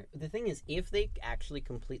 Tag lawyer. The thing is, if they actually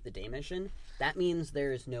complete the day mission, that means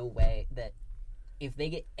there is no way that if they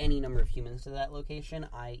get any number of humans to that location,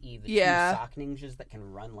 i.e. the Yeah. 2 sock ninjas that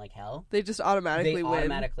can run like hell, They just automatically they win.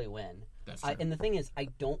 automatically win. That's true. And the thing is, I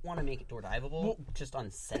don't want to make it door diveable Well- just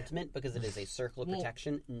on sentiment because it is a circle of Well-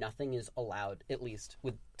 protection. Nothing is allowed, at least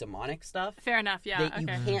with demonic stuff. Fair enough. Yeah. that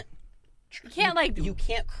Okay. You can't, like- you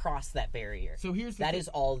can't cross that barrier. So here's the That thing. is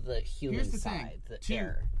all the human Here's the side, thing. the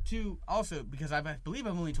air. Also, because I believe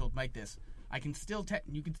I've only told Mike this, you can still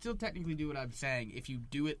technically do what I'm saying if you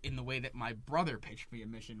do it in the way that my brother pitched me a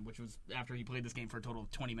mission, which was after he played this game for a total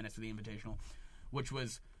of 20 minutes of the Invitational, which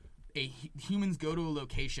was humans go to a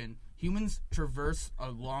location, humans traverse a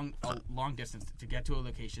long distance to get to a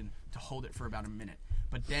location to hold it for about a minute.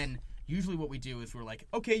 But then usually what we do is we're like,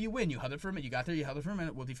 okay, you win, you held it for a minute, you got there, you held it for a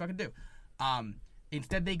minute, what do you fucking do?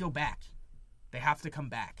 Instead they go back. They have to come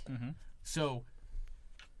back. So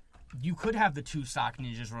you could have the 2 sock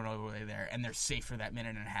ninjas run over there and they're safe for that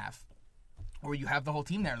minute and a half. Or you have the whole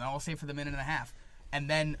team there and they're all safe for the minute and a half. And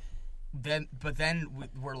then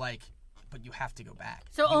we're like, but you have to go back.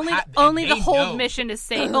 So You only and the they hold know. mission is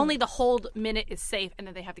safe. Only the hold minute is safe, and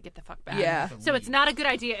then they have to get the fuck back. Yeah. So it's not a good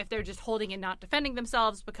idea if they're just holding and not defending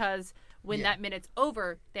themselves, because when Yeah. that minute's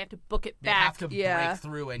over, they have to book it They back. have to Yeah. break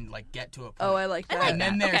through and like get to a point. Oh, I like that. like And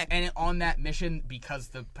then that. there's Okay. and on that mission because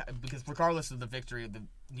regardless of the victory of the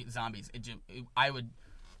zombies, I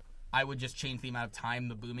would just change the amount of time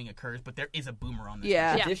the booming occurs, but there is a boomer on this.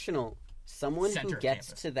 Yeah. Yeah. Additional, someone Center who of gets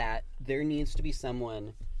campus. to that, there needs to be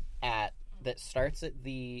someone that starts at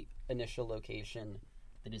the initial location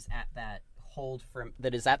that is at that hold for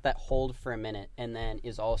a minute, and then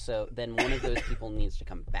one of those people needs to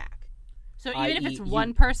come back. So even if i.e. it's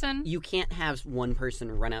one person? You can't have one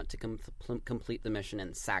person run out to complete the mission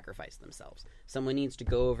and sacrifice themselves. Someone needs to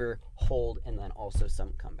go over, hold, and then also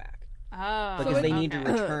some come back. Oh. Because they need to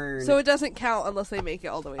return. So it doesn't count unless they make it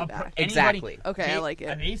all the way back. Exactly. Okay, I like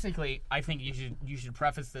it. Basically, I think you should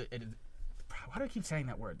preface why do I keep saying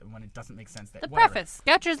that word when it doesn't make sense? The preface.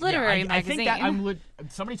 Goucher's literary magazine. I think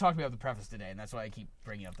that somebody talked about the preface today, and that's why I keep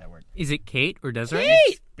bringing up that word. Is it Kate or Desiree?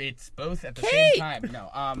 It's both at the same time.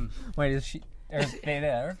 No. Wait, is she? Are they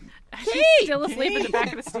there? She's still asleep in the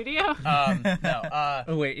back of the studio. No.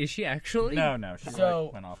 Oh wait, is she actually? No. She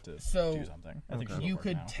went off to do something. I think she's you at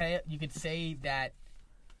work now. you could say that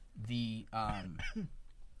the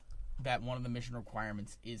that one of the mission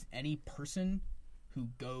requirements is any person who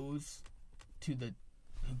gets to the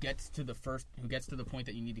point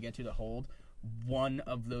that you need to get to hold, one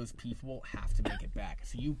of those people have to make it back.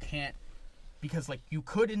 So you can't, because like you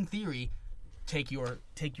could in theory take your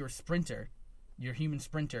sprinter, your human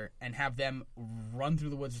sprinter, and have them run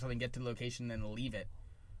through the woods or something, get to the location, and then leave it,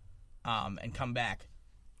 and come back,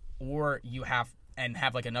 or you have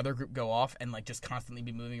like another group go off and like just constantly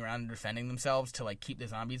be moving around and defending themselves to like keep the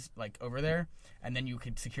zombies like over there, and then you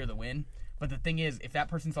could secure the win. But the thing is, if that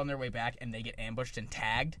person's on their way back and they get ambushed and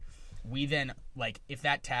tagged, we then, like, if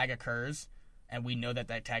that tag occurs and we know that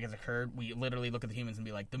tag has occurred, we literally look at the humans and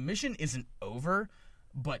be like, the mission isn't over,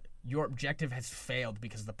 but your objective has failed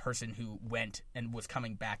because the person who went and was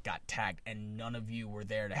coming back got tagged and none of you were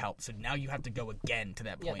there to help. So now you have to go again to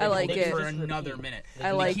that point. I like it. For another minute.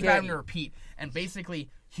 I like keep it. having to repeat. And basically,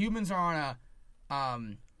 humans are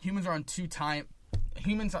on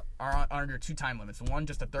under 2 time limits. One,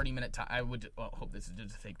 just a 30-minute time. I would hope this is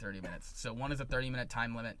just a fake 30 minutes. So one is a 30-minute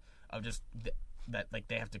time limit of just that like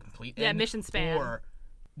they have to complete. Yeah, mission span. Or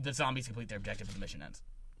the zombies complete their objective and the mission ends.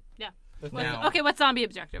 Yeah. Now, Okay, what's zombie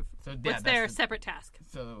objective? So, What's their separate task?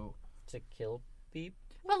 So To kill people.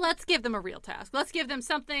 Well, let's give them a real task. Let's give them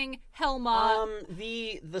something Hellmont.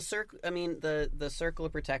 The circle. I mean, the circle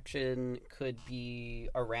of protection could be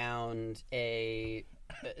around a,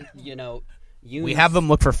 We have them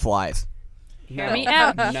look for flies. Hear me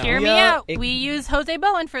out. No. Hear me Yeah, out. We use Jose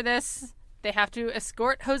Bowen for this. They have to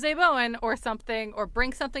escort Jose Bowen or something, or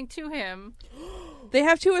bring something to him. They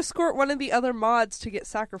have to escort one of the other mods to get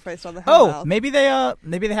sacrificed on the Hellmouth. Oh, maybe they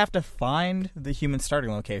have to find the human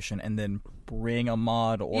starting location and then bring a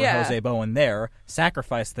mod or Jose Bowen there,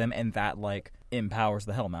 sacrifice them, and that like empowers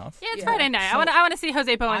the Hellmouth. Yeah, it's Friday night. I want to see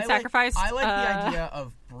Jose Bowen sacrificed. I like the idea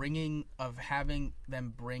of having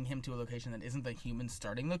them bring him to a location that isn't the human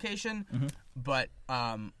starting location, but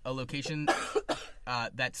a location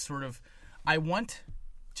that's sort of. I want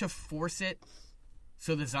to force it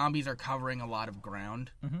so the zombies are covering a lot of ground.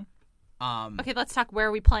 Okay, let's talk. Where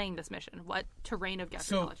are we playing this mission? What terrain of Goucher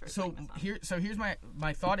College are we playing this on? Here's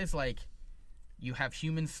my thought is like, you have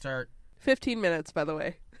humans start. 15 minutes, by the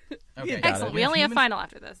way. Okay, Excellent. We only have final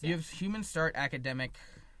after this. You have humans start academic.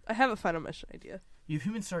 I have a final mission idea. You have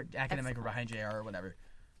humans start academic or behind JR or whatever.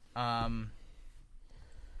 Yeah,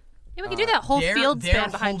 we can do that whole field span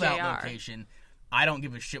behind JR. JR. Location, I don't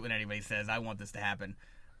give a shit what anybody says. I want this to happen.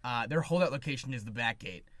 Their holdout location is the back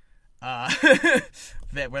gate. They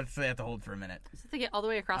have to hold for a minute. So they get all the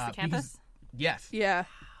way across the campus? Yes. Yeah.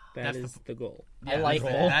 That is the goal. I like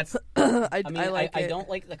that. That's I like I it. don't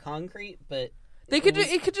like the concrete, but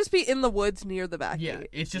It could just be in the woods near the back gate.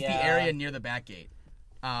 It's just the area near the back gate.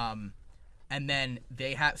 And then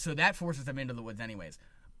they have so that forces them into the woods anyways.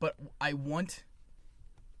 But I want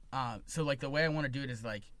so like the way I want to do it is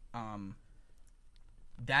like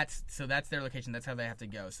that's their location. That's how they have to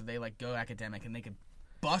go. So they like go academic and they could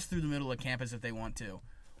bust through the middle of campus if they want to,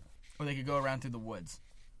 or they could go around through the woods.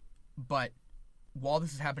 But while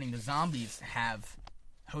this is happening, the zombies have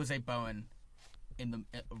Jose Bowen in the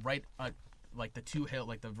like the two hill,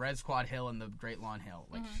 like the Red Squad Hill and the Great Lawn Hill.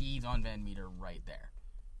 Like he's on Van Meter right there.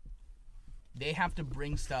 They have to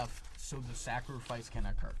bring stuff so the sacrifice can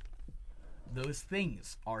occur. Those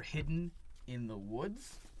things are hidden in the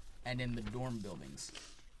woods and in the dorm buildings,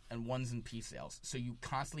 and one's in P-Sales. So you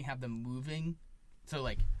constantly have them moving. So,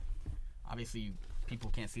 like, obviously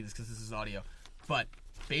people can't see this because this is audio, but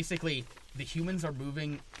basically the humans are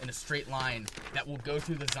moving in a straight line that will go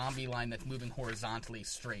through the zombie line that's moving horizontally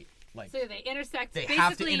straight. Like, So they intersect. they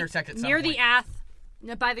have to intersect at some near point. the Ath,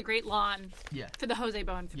 by the Great Lawn, Yeah. to the Jose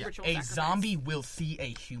Bowen ritual A sacrifice. zombie will see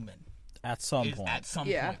a human. At some point. At some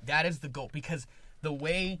point. That is the goal. Because the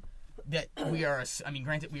way that we are,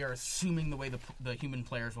 granted, we are assuming the way the human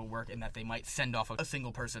players will work and that they might send off a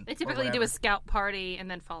single person. They typically do a scout party and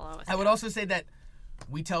then follow us. I would also say that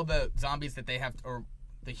we tell the zombies that they have, or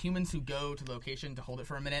the humans who go to the location to hold it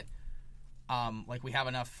for a minute, like we have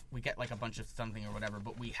enough, we get like a bunch of something or whatever,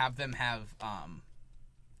 but we have them have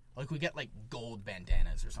like we get like gold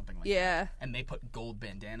bandanas or something like that, and they put gold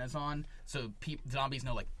bandanas on, so zombies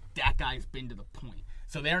know like that guy's been to the point.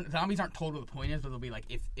 So zombies aren't told what the point is, but they'll be like,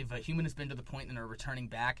 if a human has been to the point and are returning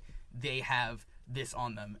back, they have this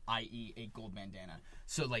on them, i.e. a gold bandana.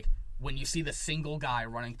 So like when you see the single guy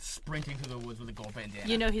sprinting through the woods with a gold bandana,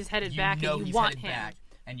 you know he's headed back, and you want him. Back,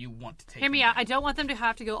 and you want to take Hear him me out. down. I don't want them to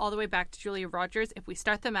have to go all the way back to Julia Rogers. If we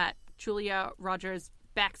start them at Julia Rogers'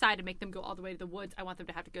 backside and make them go all the way to the woods, I want them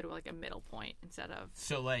to have to go to like a middle point instead of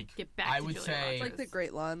get back I to would Julia say Rogers. Like the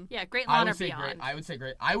Great Lawn. Yeah, Great Lawn or beyond. I would say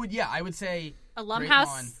great. I would say a Great Lumhouse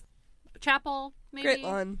Lawn. chapel, maybe. Great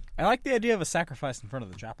Lawn. I like the idea of a sacrifice in front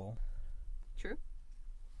of the chapel. True.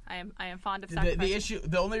 I am fond of sacrifice.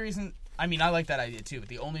 The only reason, I mean, I like that idea too, but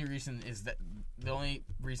the only reason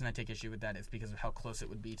I take issue with that is because of how close it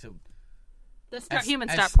would be to the human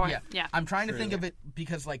start point. Yeah. I'm trying to think of it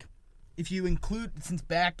because like if you include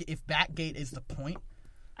if Backgate is the point,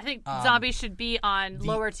 I think zombies should be on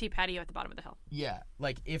lower T patio at the bottom of the hill. Yeah,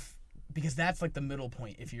 like because that's like the middle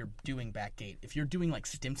point if you're doing Backgate. If you're doing like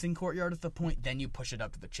Stimson Courtyard at the point, then you push it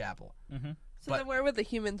up to the chapel. Mm-hmm. So then where would the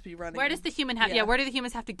humans be running? Where does the human have? Yeah, where do the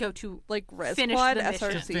humans have to go to like Res finish Quad, the mission?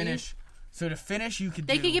 SRC? So to finish, you could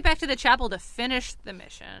They could get back to the chapel to finish the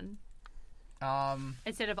mission.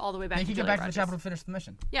 Instead of all the way back. They to could get Julia back to the Rogers. chapel to finish the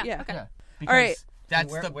mission. Yeah. Yeah. Okay. Yeah. All right.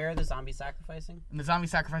 That's where are the zombies sacrificing? The zombie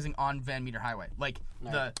sacrificing on Van Meter Highway. Like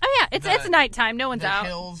the Oh yeah, it's nighttime. No one's the out.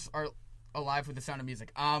 hills are alive with the sound of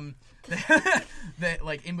music.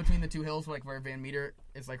 Like in between the two hills, like where Van Meter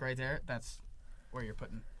is, like right there. That's where you're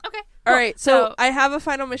putting. Okay. All right, so I have a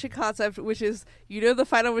final mission concept, which is, the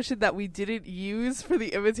final mission that we didn't use for the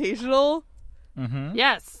Invitational? Mm-hmm.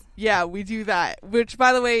 Yes. Yeah, we do that. Which,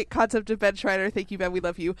 by the way, concept of Ben Schreiner. Thank you, Ben. We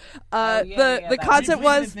love you. The concept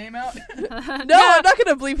was his name out? no, I'm not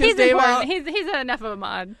gonna bleep his name out. He's enough of a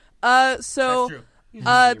mod. So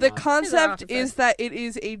That's true. the concept is that it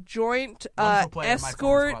is a joint Wonderful player, my former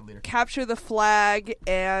escort, squad leader. capture the flag,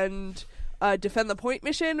 and defend the point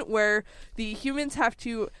mission, where the humans have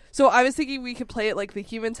to. So I was thinking we could play it like the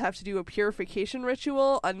humans have to do a purification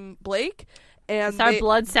ritual on Blake, and Our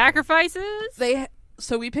blood sacrifices.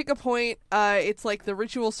 So we pick a point. It's like the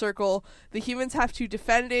ritual circle. The humans have to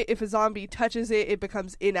defend it. If a zombie touches it, it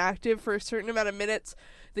becomes inactive for a certain amount of minutes.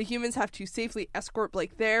 The humans have to safely escort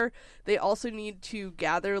Blake there. They also need to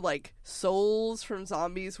gather like souls from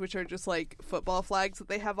zombies, which are just like football flags that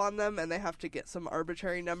they have on them, and they have to get some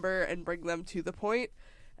arbitrary number and bring them to the point,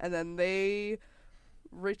 and then they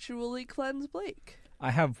ritually cleanse Blake.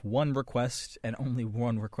 I have one request and only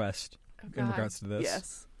one request in regards to this.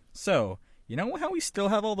 Yes. So, you know how we still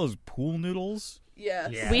have all those pool noodles?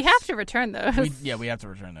 Yes. Yeah. We have to return those. We have to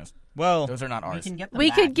return those. Well, Those are not ours.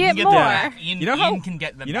 We could get You more. can You know how- can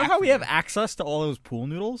get them. you know back how for we have access to all those pool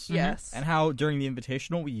noodles? Yes. And how during the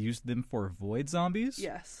Invitational we used them for void zombies?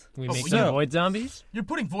 Yes. We Oh, make so- some void zombies? You're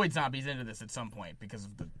putting void zombies into this at some point because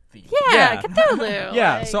of the theme. Yeah, Yeah. Cthulhu.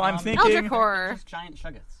 Yeah, like, so I'm thinking Eldritch Horror. Giant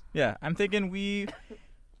shuggets. Yeah, I'm thinking we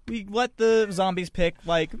let the zombies pick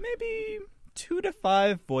like maybe 2 to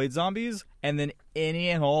 5 void zombies, and then any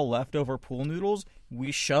and all leftover pool noodles we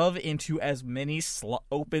shove into as many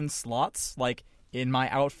open slots, like in my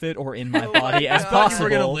outfit or in my body as I thought possible.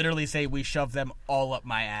 you were gonna literally say we shove them all up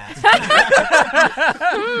my ass.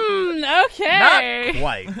 Okay. Not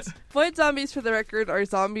quite. Void zombies, for the record, are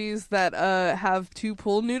zombies that have 2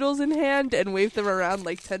 pool noodles in hand and wave them around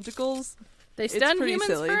like tentacles. They It's stun pretty humans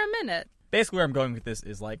silly. for a minute. Basically, where I'm going with this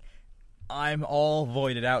is like I'm all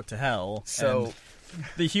voided out to hell. So- and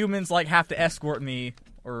the humans like have to escort me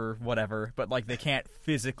or whatever, but like they can't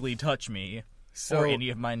physically touch me or any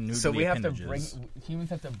of my noodly So we have appendages. humans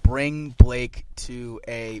have to bring Blake to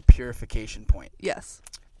a purification point. Yes.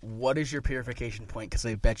 What is your purification point? Because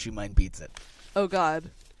I bet you mine beats it. Oh God,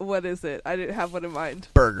 what is it? I didn't have one in mind.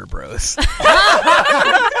 Burger Bros.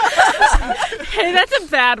 Hey, that's a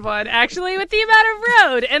bad one, actually, with the amount of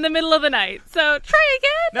road in the middle of the night. So try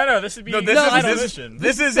again. No, this would be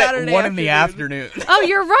This is Saturday at 1 in the afternoon. afternoon. Oh,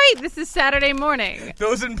 you're right. This is Saturday morning.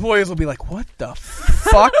 Those employees will be like, "What the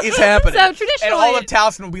fuck is happening?" So traditionally- and all of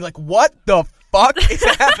Towson will be like, "What the fuck is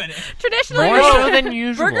happening?" Traditionally, More we- so than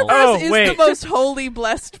usual. Burger Oh, Bros is wait. the most holy,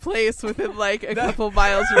 blessed place within like a couple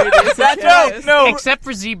miles radius. of No, campus. no. Except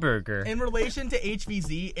for Z-Burger. In relation to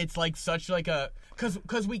HVZ, it's like such like a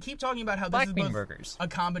because we keep talking about how this Black is bean both burgers. a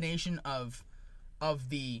combination of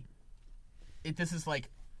the. This is like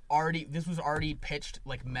was already pitched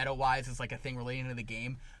like meta wise as like a thing relating to the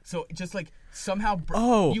game. So just like somehow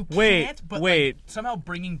somehow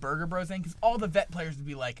bringing Burger Bros in, because all the vet players would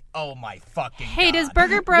be like, oh my fucking Hey, God. does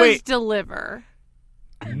Burger Bros deliver?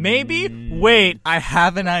 Maybe. Wait, I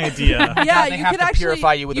have an idea. Yeah, They you have can to actually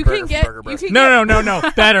purify you with you a burger can from get Burger Bros. you can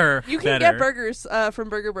No. Better. You can better. get burgers from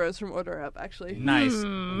Burger Bros from Order Up, actually. Nice.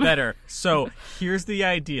 Better. So here's the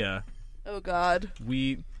idea. Oh God.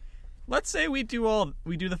 Let's say we do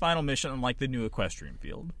the final mission on like the new equestrian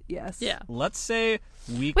field. Yes. Yeah. Let's say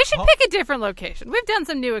We should pick a different location. We've done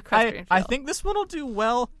some new equestrian I field. think this one will do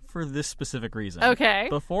well for this specific reason. Okay.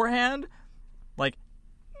 Beforehand, like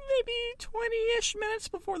maybe 20-ish minutes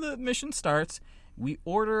before the mission starts, we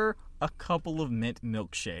order a couple of mint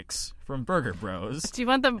milkshakes from Burger Bros. Do you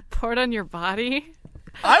want them poured on your body?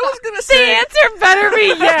 I was gonna The say answer better be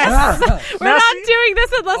yes. We're Now not see- doing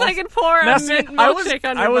this unless I can pour a mint milkshake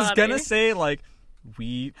on your I was body. gonna say like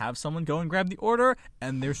we have someone go and grab the order,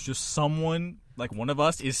 and there's just someone like one of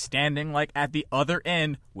us is standing like at the other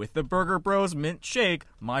end with the Burger Bros mint shake,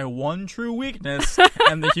 my one true weakness,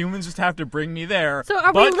 and the humans just have to bring me there. So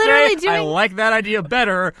are we literally I doing- like that idea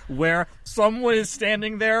better, where someone is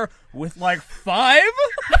standing there with like 5.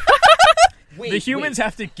 The humans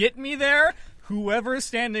have to get me there. Whoever is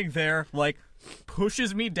standing there, like,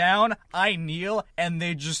 pushes me down, I kneel, and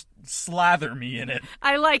they just slather me in it.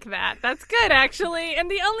 I like that. That's good, actually. And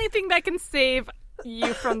the only thing that can save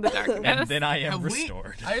you from the darkness. And then I am Have we-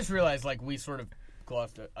 restored. I just realized like we sort of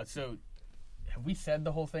glossed it. So have we said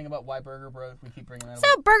the whole thing about why Burger Bros? We keep bringing that up.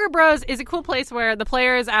 So Burger Bros is a cool place where the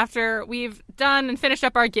players, after we've done and finished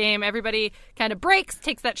up our game, everybody kind of breaks,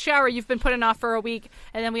 takes that shower you've been putting off for a week,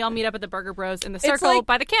 and then we all meet up at the Burger Bros in the circle like-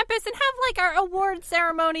 by the campus and have like our award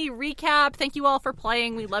ceremony recap. Thank you all for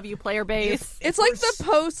playing. We love you, player base. It's like the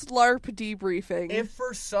post-LARP debriefing. If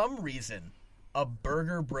for some reason a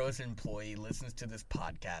Burger Bros employee listens to this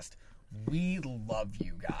podcast, we love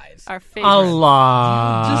you guys. Our favorite. A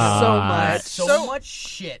lot. Just so much. So much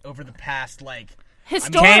shit over the past like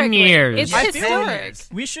Historically. 10 years. It's I feel historic.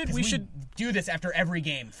 We should do this after every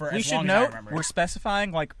game for we as should long as I note remember. we're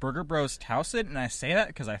specifying like Burger Bros Towson, and I say that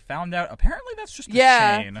because I found out apparently that's just a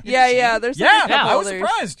yeah, chain. yeah. There's like Yeah, a couple I was others.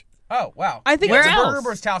 surprised. Oh wow! I think Where it's else? a Burger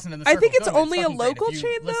Bros Towson in the I circle. think it's Go, only a fucking great. local If you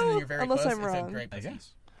chain, listen and though, you're very unless close, I'm it's a wrong. great I place. guess.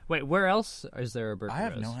 Wait, where else is there a Burger I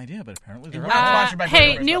have Bros? no idea, but apparently there We're are. not sponsored by Hey,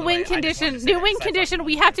 Burger Bros, by new the win way. I just wanted condition. to say New that, win 'cause I condition. fucking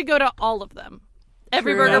We love have to go to all of them.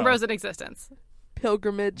 Every True. Burger No. Bros in existence.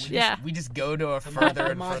 Pilgrimage. Yeah. We just go to a further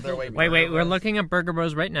and further away. Wait, Burger we're Bros. looking at Burger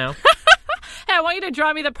Bros right now. Hey, I want you to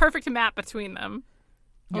draw me the perfect map between them.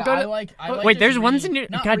 Yeah, go to- I like Wait, just there's ones in reading-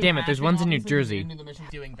 New- not God damn it, there's rehashing, ones in New obviously, Jersey. doing the mission,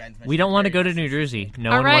 doing Ben's mission. We don't want to Very go to New nice. Jersey. No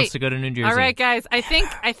All one right. wants to go to New Jersey. All right, guys. I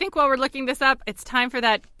think while we're looking this up, it's time for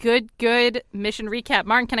that good mission recap.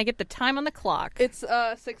 Martin, can I get the time on the clock? It's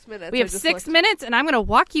 6 minutes. We have 6 minutes, and I'm going to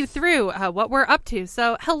walk you through what we're up to.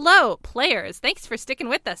 So, hello, players. Thanks for sticking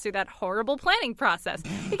with us through that horrible planning process.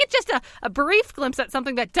 You get just a brief glimpse at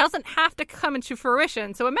something that doesn't have to come into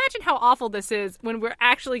fruition. So, imagine how awful this is when we're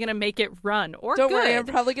actually going to make it run or Don't good. worry, I'm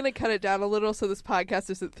probably going to cut it down a little so this podcast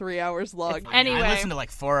isn't 3 hours long. Anyway. I listen to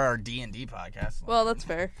like 4-hour D&D podcasts. Well, that's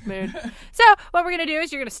fair. Mood. So what we're going to do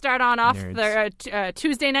is you're going to start on off the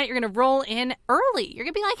Tuesday night. You're going to roll in early. You're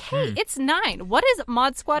going to be like, hey, it's 9. What is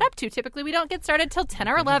Mod Squad up to? Typically, we don't get started till 10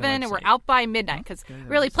 or 11, and we're out by midnight because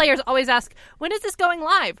really players always ask, when is this going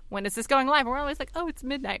live? When is this going live? And we're always like, oh, it's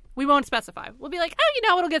midnight. We won't specify. We'll be like,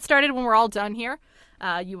 oh, it'll get started when we're all done here.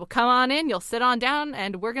 You will come on in, you'll sit on down,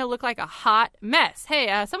 and we're going to look like a hot mess.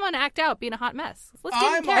 Hey, someone act out being a hot mess. Let's do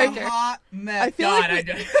I'm the character. a hot mess. I feel God, like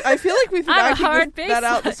I I feel like we've been I'm a acting hard that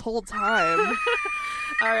out baseline. this whole time.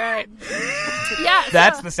 All right. Yeah.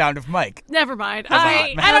 That's so, the sound of Mike. never mind. That's a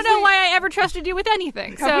hot mess. I don't know why I ever trusted you with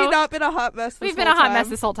anything. Have so we not been a hot mess this we've been whole a hot time? mess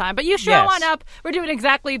this whole time. But you show Yes. on up. We're doing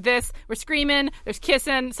exactly this. We're screaming. There's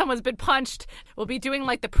kissing. Someone's been punched. We'll be doing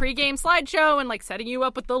like the pregame slideshow and like setting you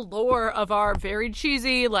up with the lore of our very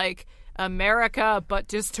cheesy like America but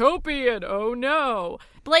dystopian. Oh no.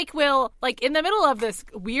 Blake will, like, in the middle of this,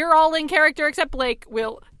 we're all in character except Blake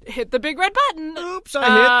will hit the big red button. Oops,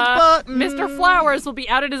 I hit the button. Mr. Flowers will be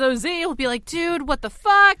out at his OZ. He'll be like, dude, what the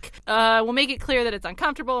fuck? We'll make it clear that it's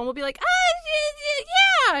uncomfortable, and we'll be like,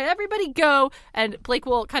 yeah, everybody go. And Blake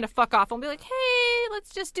will kind of fuck off and be like, hey,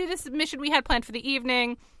 let's just do this mission we had planned for the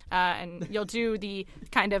evening. And you'll do the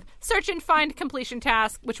kind of search and find completion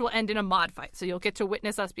task, which will end in a mod fight. So you'll get to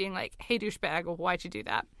witness us being like, hey, douchebag, why'd you do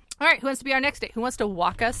that? All right, who wants to be our next date? Who wants to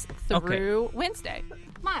walk us through Wednesday?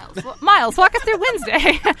 Miles, walk us through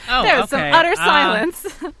Wednesday. Oh, There's some okay. utter silence.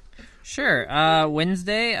 Sure.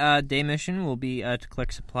 Wednesday, day mission will be to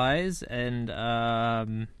collect supplies and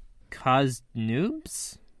cause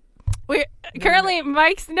noobs. Currently,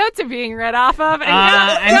 Mike's notes are being read off of. And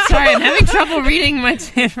I'm sorry, I'm having trouble reading my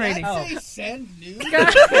handwriting. Send nudes?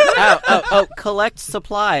 Collect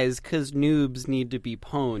supplies because noobs need to be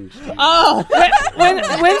pwned. Oh,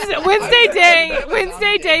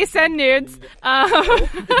 Wednesday day, send nudes.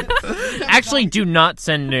 Actually, do not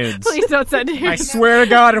send nudes. Please don't send nudes. I swear to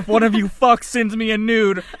God, if one of you fucks sends me a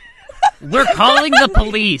nude, We're calling the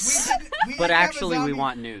police. But actually, we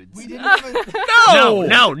want nudes. We didn't have a...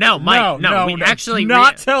 No, Mike. No, we actually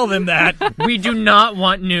not tell them that. We do not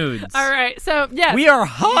want nudes. All right, so yes, We are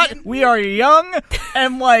hot. We are young,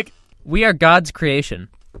 and like We are God's creation.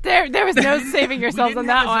 there was no saving yourselves on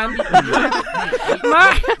that one.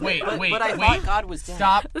 Wait. But I thought God was dead.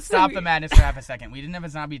 Stop the madness for half a second. We didn't have a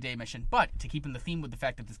zombie day mission, but to keep in the theme with the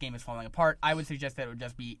fact that this game is falling apart, I would suggest that it would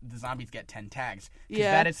just be the zombies get 10 tags. Because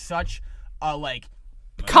that is such a,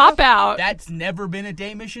 Cop out. That's never been a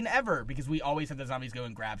day mission ever, because we always have the zombies go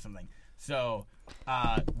and grab something. So,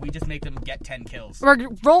 we just make them get 10 kills. We're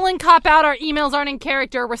rolling cop out. Our emails aren't in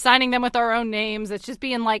character. We're signing them with our own names. It's just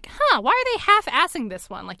being like, why are they half-assing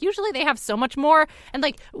this one? Like, usually they have so much more. And,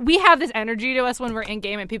 we have this energy to us when we're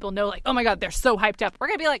in-game and people know, oh, my God, they're so hyped up. We're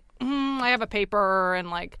going to be like, I have a paper and,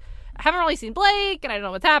 I haven't really seen Blake and I don't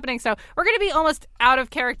know what's happening. So we're going to be almost out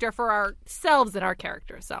of character for ourselves and our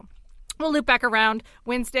characters. So we'll loop back around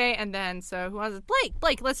Wednesday, and then who was it? Blake,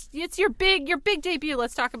 it's your big debut.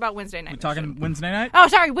 Let's talk about Wednesday night. We're talking Wednesday night? Oh,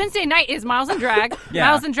 sorry. Wednesday night is Miles and Drag. Yeah.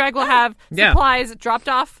 Miles and Drag will have supplies dropped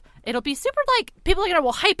off. It'll be super people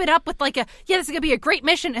will hype it up with this is going to be a great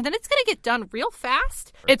mission, and then it's going to get done real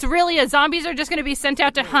fast. It's really zombies are just going to be sent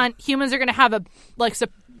out to hunt. Humans are going to have a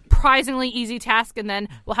surprisingly easy task, and then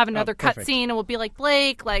we'll have another cutscene, and we'll be like,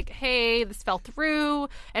 Blake, hey, this fell through.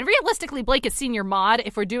 And realistically, Blake is senior mod.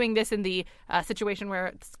 If we're doing this in the situation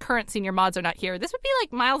where current senior mods are not here, this would be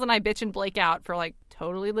like Miles and I bitching Blake out for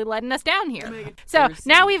totally letting us down here. So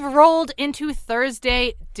now we've rolled into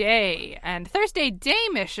Thursday day, and Thursday day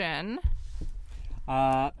mission.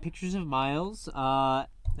 Pictures of Miles,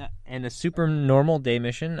 and a super normal day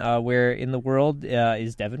mission, where in the world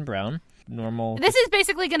is Devin Brown. Normal. This is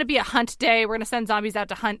basically going to be a hunt day. We're going to send zombies out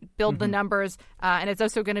to hunt, build the numbers, and it's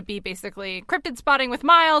also going to be basically cryptid spotting with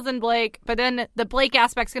Miles and Blake. But then the Blake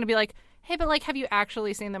aspect's going to be hey, but have you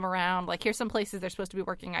actually seen them around? Here's some places they're supposed to be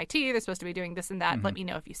working IT. They're supposed to be doing this and that. Let me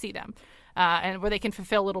know if you see them. And where they can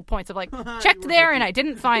fulfill little points of checked there and I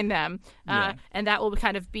didn't find them. And that will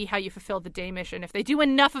kind of be how you fulfill the day mission. If they do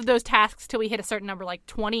enough of those tasks till we hit a certain number,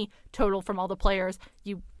 20 total from all the players,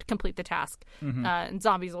 you complete the task. And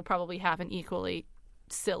zombies will probably have an equally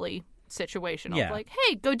silly situation of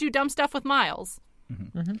hey, go do dumb stuff with Miles.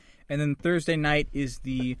 And then Thursday night is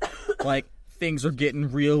the things are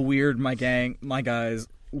getting real weird, my guys.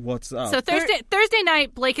 What's up? So Thursday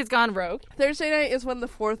night, Blake has gone rogue. Thursday night is when the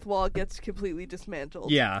fourth wall gets completely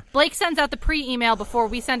dismantled. Yeah. Blake sends out the pre-email before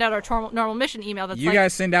we send out our normal mission email. That's you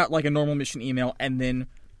guys send out a normal mission email and then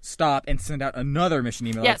stop and send out another mission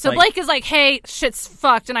email. Yeah, so Blake is hey, shit's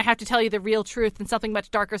fucked, and I have to tell you the real truth, and something much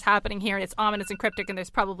darker is happening here, and it's ominous and cryptic, and there's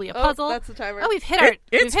probably a puzzle. That's the timer. Oh, we've hit our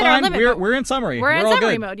It's hit fine. our limit. We're in summary. We're in all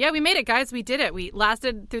summary good. mode. Yeah, we made it, guys. We did it. We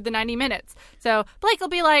lasted through the 90 minutes. So Blake will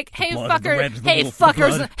be hey,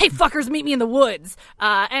 fuckers, meet me in the woods.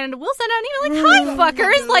 And we'll send out an email hi,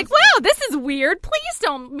 fuckers. Wow, this is weird. Please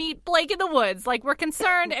don't meet Blake in the woods. We're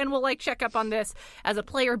concerned, and we'll check up on this as a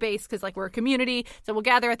player base, because we're a community. So we'll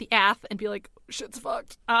gather at the AF and be shit's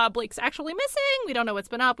fucked. Blake's actually missing. We don't know what's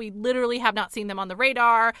been up. We literally have not seen them on the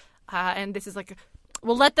radar. And this is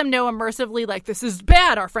we'll let them know immersively, this is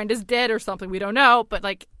bad. Our friend is dead or something. We don't know. But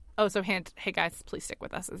so hint, hey guys, please stick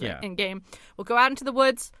with us in game. We'll go out into the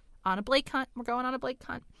woods on a Blake hunt. We're going on a Blake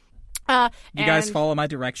hunt. You guys follow my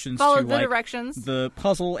directions. Follow to, the directions. The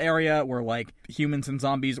puzzle area where humans and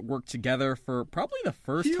zombies work together for probably the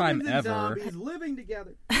first time ever. Zombies living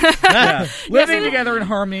together. Living together in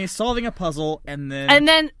harmony, solving a puzzle, and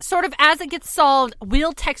then sort of as it gets solved,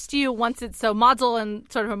 we'll text you once it's Modzle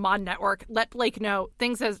and sort of a mod network. Let Blake know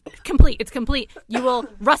things is complete. It's complete. You will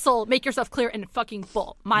rustle, make yourself clear, and fucking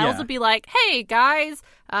full. Miles will be hey guys,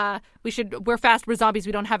 we're fast. We're zombies.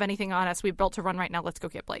 We don't have anything on us. We've built to run right now. Let's go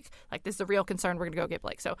get Blake. This is a real concern. We're going to go get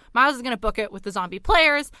Blake. So Miles is going to book it with the zombie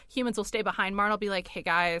players. Humans will stay behind. Marn will be hey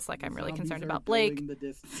guys, I'm really concerned about Blake.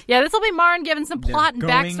 Yeah, this will be Marn giving some plot and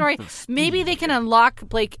backstory. Maybe they can unlock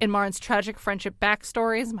Blake and Marn's tragic friendship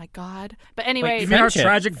backstories. My God. But anyway. You mean our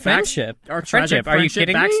tragic friendship? Our tragic Are you friendship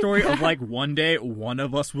kidding backstory me? of one day one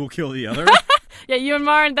of us will kill the other? Yeah, you and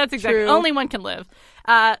Marn, that's exactly. True. Only one can live.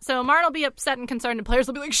 So Marn will be upset and concerned, and players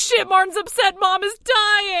will be shit, Marn's upset, Mom is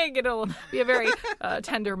dying! It'll be a very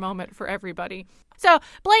tender moment for everybody. So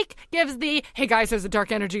Blake gives the, hey guys, there's a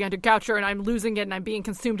dark energy under Goucher and I'm losing it and I'm being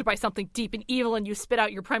consumed by something deep and evil, and you spit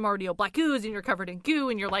out your primordial black ooze and you're covered in goo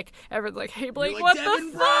and you're like, everyone's like, hey Blake, like, what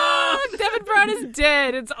Devin the fuck? Devin Brown is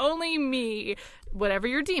dead. It's only me. Whatever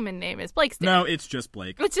your demon name is. Blake's dead. No, it's just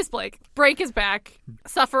Blake. It's just Blake. Blake is back,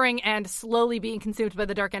 suffering and slowly being consumed by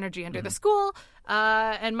the dark energy under the school.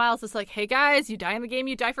 And Miles is like, hey guys, you die in the game,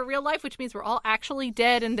 you die for real life, which means we're all actually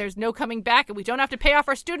dead and there's no coming back and we don't have to pay off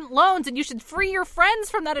our student loans and you should free your friends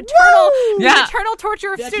from that eternal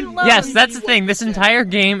torture of student loans. Yes, that's the thing. This entire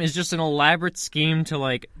game is just an elaborate scheme to,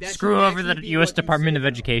 like, screw over the U.S. Department of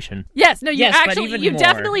Education. Yes, no, you Yes, but actually, even you more,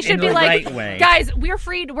 definitely should in be the like, right way. guys, we're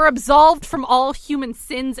freed, we're absolved from all human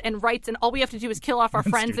sins and rights, and all we have to do is kill off our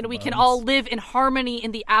friends, and we can all live in harmony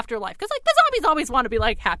in the afterlife. Because, like, the zombies always want to be,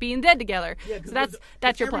 like, happy and dead together. Yeah, so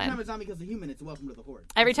that's your plan. Every time a zombie kills a human, it's welcome to the Horde.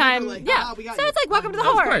 Every time, Like, yeah. we got So you. it's like, welcome to the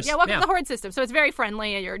Of Horde. course, Yeah, welcome yeah. to the Horde system. So it's very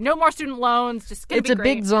friendly. You're no more student loans. Just gonna It's be a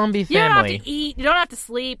great. big zombie You don't have family. to eat. You don't have to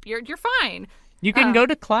sleep. You're fine. You can go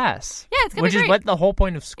to class. Yeah, it's gonna which be is great. what the whole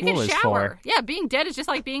point of You school can is shower. for. Yeah, being dead is just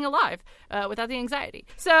like being alive without the anxiety.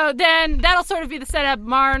 So then that'll sort of be the setup.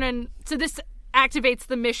 Marn and so this activates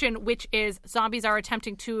the mission, which is zombies are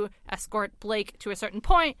attempting to escort Blake to a certain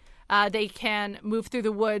point. They can move through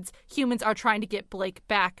the woods. Humans are trying to get Blake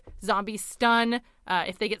back. Zombies stun.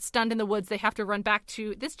 If they get stunned in the woods, they have to run back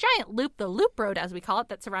to this giant loop, the loop road, as we call it,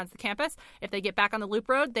 that surrounds the campus. If they get back on the loop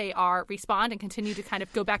road, they are respawned and continue to kind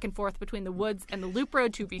of go back and forth between the woods and the loop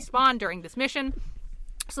road to respawn during this mission.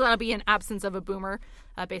 So that'll be an absence of a boomer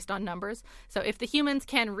based on numbers. So if the humans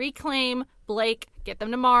can reclaim Blake, get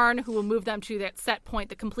them to Marn, who will move them to that set point,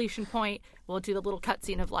 the completion point, we'll do the little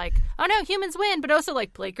cutscene of like, oh no, humans win, but also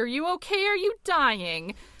like, Blake, are you okay? Are you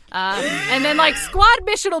dying? And then like squad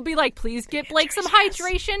mission will be like, please get Blake some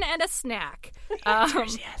hydration and a snack.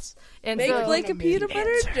 And Make so, Blake a peanut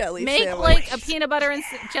butter and jelly make sandwich. Blake a peanut butter and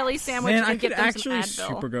jelly sandwich Man, I and could get them actually some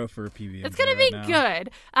Advil. super go for a PB. It's gonna be good.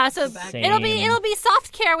 So it'll be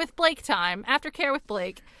soft care with Blake time. After care with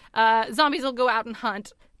Blake, zombies will go out and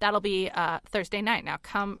hunt. That'll be Thursday night. Now,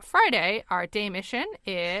 come Friday, our day mission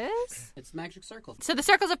is... It's Magic Circle. So the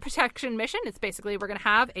Circles of Protection mission, it's basically we're going to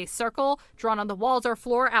have a circle drawn on the walls or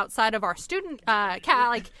floor outside of our student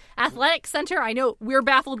athletic center. I know we're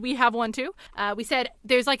baffled. We have one too. We said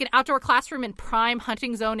there's like an outdoor classroom and prime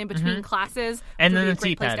hunting zone in between classes. And then Would be the a great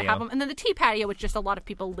tea place to patio. have them. And then the tea patio, which just a lot of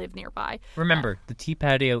people live nearby. Remember, the tea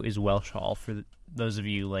patio is Welsh Hall for those of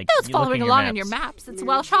you like It's following along on your maps. It's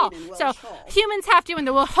Welsh Hall. So humans have to, and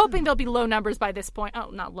we're hoping there'll be low numbers by this point. Oh,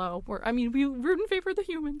 not low. We're in favor of the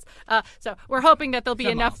humans. So we're hoping that there'll be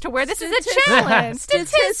enough to where this is a challenge.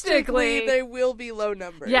 Statistically, there will be low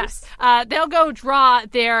numbers. Yes. They'll go draw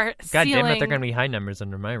their God ceiling. damn it, they're going to be high numbers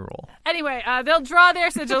under my rule. Anyway, they'll draw their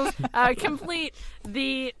sigils, complete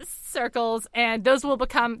the circles, and those will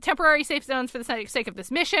become temporary safe zones for the sake of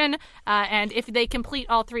this mission. And if they complete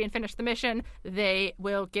all three and finish the mission, they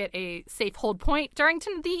will get a safe hold point during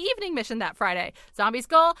the evening mission that Friday. Zombies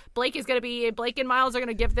goal. Blake and Miles are going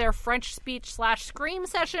to give their French speech / scream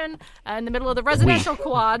session in the middle of the residential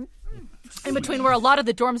quad. In between where a lot of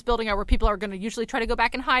the dorms building are, where people are going to usually try to go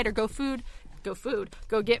back and hide or go get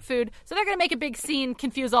food. So they're going to make a big scene,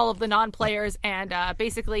 confuse all of the non-players, and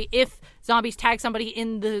basically if zombies tag somebody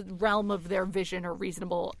in the realm of their vision or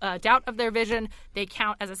reasonable doubt of their vision, they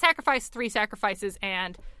count as a sacrifice, 3 sacrifices,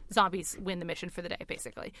 and zombies win the mission for the day,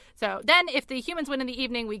 basically. So then if the humans win in the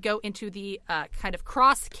evening, we go into the kind of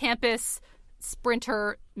cross-campus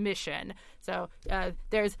sprinter mission. So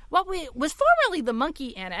there's what was formerly the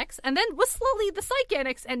monkey annex, and then was slowly the psych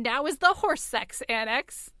annex, and now is the horse sex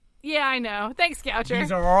annex. Yeah, I know. Thanks, Goucher.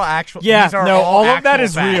 These are all actual. Yeah, these are no, all of that actual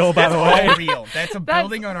is facts. real, by the That's way. all real. That's a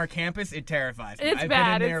building on our campus. It terrifies me. It's I've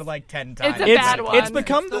bad. been in there like 10 times. It's a bad one. It's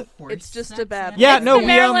become the It's just a bad Yeah, It's no, the we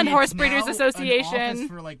Maryland It's Horse Breeders now an Association. office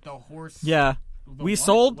for, like, the horse. yeah. the We what?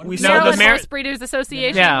 sold What we is No, it? the Maryland Mar- Horse Breeders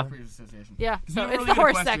Association. Yeah. Association. Yeah. So It's it's not the really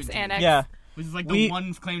horse the sex equestrian annex. Yeah. Which is like We- the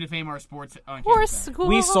one claim to fame our sports on Horse campus. school.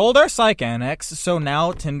 We sold our psych annex, so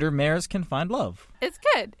now Tinder mares can find love. It's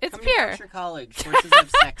good. It's Come to pure. Goucher College. Horses have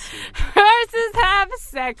sex here. Horses have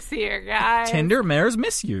sex here, guys. Tinder mares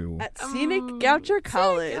miss you. At Scenic Goucher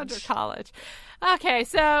College. Goucher College. Okay,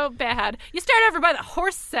 so bad. You start over by the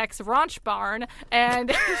horse sex ranch barn,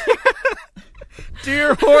 and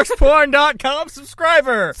DearHorsePorn.com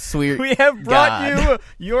subscriber. Sweet We have brought God.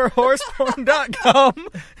 you your HorsePorn.com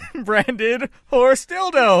branded horse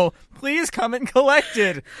dildo. Please come and collect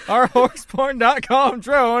it. Our HorsePorn.com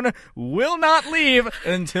drone will not leave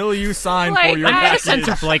until you sign Like, for your I- package. Sent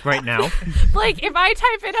to Blake right now. like, if I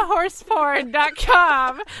type in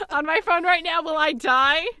horseporn.com on my phone right now, will I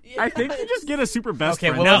die? I think you just get a super best Okay,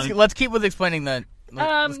 friend. well link. let's keep with explaining the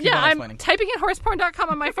Let's keep on I'm explaining. typing in horseporn.com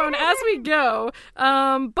on my phone as we go.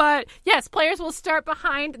 But yes, players will start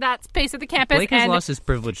behind that space of the campus Blake has and lost his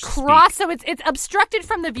privilege to cross. speak. So it's obstructed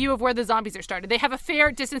from the view of where the zombies are started. They have a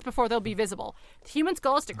fair distance before they'll be visible. The human's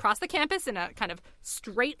goal is to cross the campus in a kind of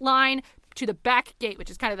straight line to the back gate, which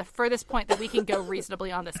is kind of the furthest point that we can go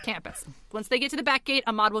reasonably on this campus. Once they get to the back gate,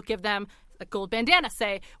 a mod will give them a gold bandana,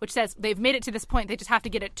 say, which says they've made it to this point. They just have to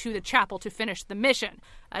get it to the chapel to finish the mission.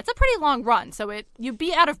 It's a pretty long run, so you'd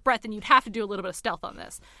be out of breath and you'd have to do a little bit of stealth on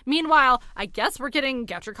this. Meanwhile, I guess we're getting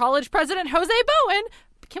Goucher College President Jose Bowen.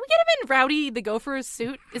 Can we get him in Rowdy the Gopher's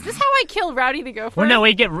suit? Is this how I kill Rowdy the Gopher? Well, no,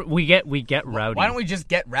 we get Rowdy. Why don't we just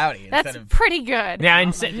get Rowdy That's instead of... pretty good. Yeah,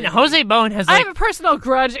 and Jose Bowen has I like have a personal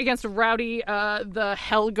grudge against Rowdy, the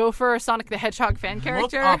Hell Gopher, Sonic the Hedgehog fan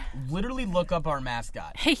character. Literally look up our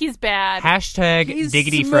mascort. Hey, he's bad. hashtag He's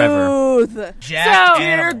diggity forever. smooth. Jack So-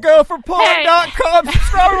 Animal. Gopherporn.com.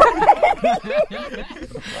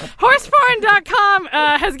 Horseporn.com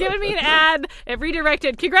has given me an ad. It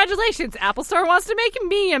redirected. Congratulations, Apple Store wants to make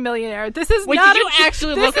me a millionaire. This is Wait, not did you a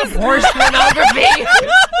actually this look up is- horse pornography?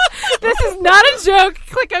 This is not a joke.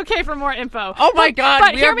 Click OK for more info. Oh my God,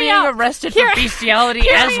 But we hear are me being out. arrested Hear- for bestiality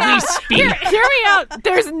hear as me we out. speak. Hear me out.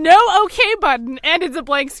 There's no OK button, and it's a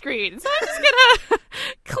blank screen. So I'm just gonna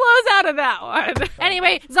close out of that one.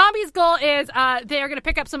 Anyway, Zombies' goal is they are gonna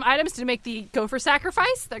pick up some items to make the gopher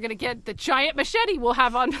sacrifice. They're gonna get the giant machete we'll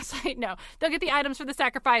have on site. No, they'll get the items for the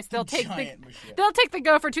sacrifice. They'll take the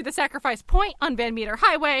gopher to the sacrifice point on Van Meter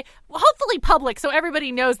Highway. Hopefully public, so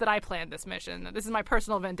everybody knows that I planned this mission. This is my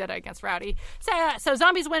personal vendetta against Rowdy. So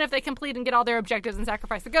zombies win if they complete and get all their objectives and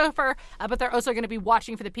sacrifice the gopher, but they're also going to be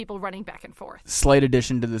watching for the people running back and forth. Slight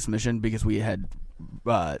addition to this mission, because we had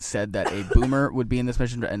said that a boomer would be in this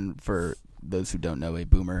mission, and for those who don't know, a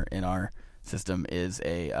boomer in our system is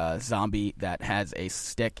a zombie that has a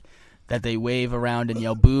stick that they wave around and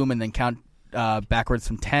yell boom and then count backwards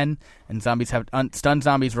from 10, and zombies have stunned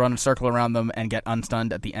zombies run a circle around them and get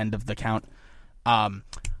unstunned at the end of the count.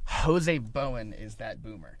 Jose Bowen is that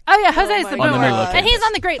boomer. Oh yeah, Jose's my the God. boomer, On the new and he's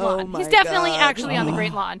on the Great Oh Lawn. my He's definitely God. actually on the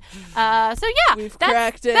Great Lawn. So yeah, We've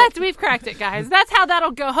cracked it. We've cracked it, guys. That's how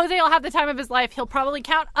that'll go. Jose will have the time of his life. He'll probably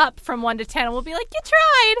count up from 1 to 10, and we'll be like, "You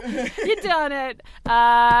tried, you done it."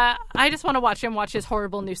 I just want to watch him watch his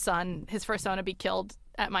horrible new son, his first son, be killed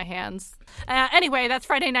at my hands. Anyway, that's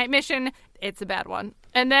Friday night mission. It's a bad one.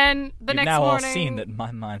 And then the You've next now morning, all seen that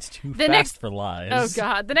my mind's too The fast next- for lies. oh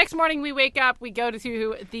god, the next morning we wake up, we go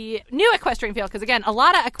to the new equestrian field, because again, a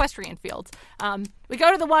lot of equestrian fields. We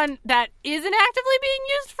go to the one that isn't actively being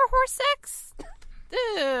used for horse sex.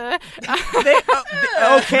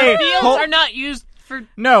 Okay, Fields are not used for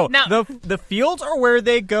no, Now- the fields are where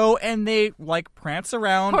they go and they like prance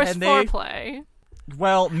around Horse and they foreplay.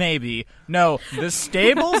 well maybe no the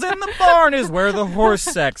stables in the barn is where the horse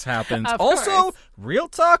sex happens. Of Also, course. real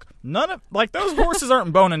talk, none of like those horses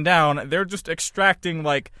aren't boning down. They're just extracting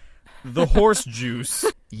like the horse juice.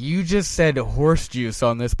 You just said horse juice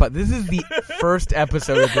on this, but this is the first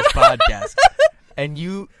episode of this podcast, and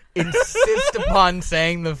you insist upon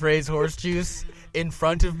saying the phrase horse juice in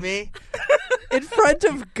front of me. In front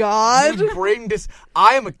of God? You bring this.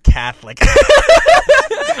 I am a Catholic.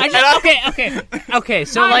 Okay.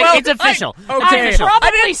 So like it's official. Okay, It's official.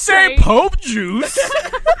 I didn't say Pope juice.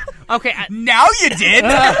 Okay, Now you did.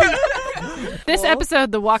 This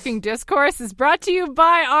episode, The Walking Discourse, is brought to you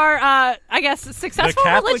by our, I guess, successful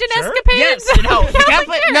Catholic religion Church? escapades. yes, no, the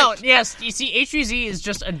Catholic, Church. no, yes. You see, HVZ is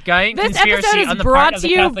just a giant This conspiracy episode on is the brought part of to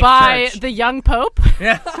the you Catholic by Church. the young Pope.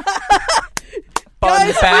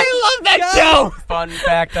 Fun fact. I love that show. Fun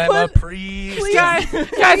fact. I'm a priest. Please.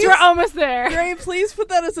 Guys, we're almost there. Gray, please put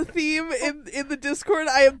that as a theme in the Discord.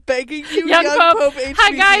 I am begging you, Young Pope. HVZ.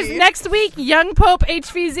 Hi guys, next week, Young Pope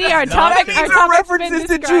HVZ. Our topic. Our topic's been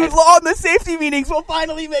described. Law and the safety meetings will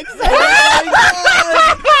finally make sense.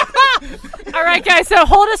 All right, guys. So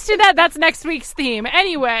hold us to that. That's next week's theme.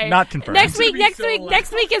 Anyway, Not confirmed. Next week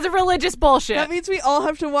is a religious bullshit. That means we all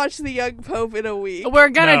have to watch the Young Pope in a week. We're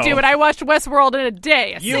gonna No. do it. I watched Westworld in a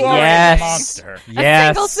day. You single are Yes. a monster. A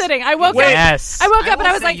single sitting. I woke up. Yes. I woke I up and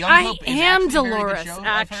I will was say like, Young I Pope is am actually a very good Dolores. show,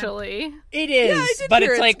 I've heard. Actually, It is, I did but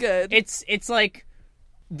hear it's it's like good. it's like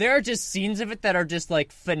there are just scenes of it that are just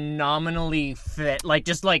like phenomenally fit, like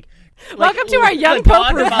just like. Welcome to our Young like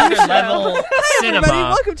Pope Godfather review show. level Everybody, cinema.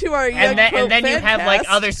 welcome to our Young And then, Pope and then you have like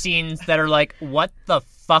fancast. other scenes that are like, what the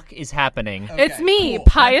fuck is happening? It's me, cool.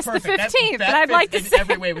 Pius That's the perfect. 15th, That and I'd like to fits say. in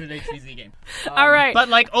every way with an HVZ game. All right. But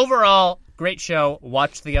like overall, Great show.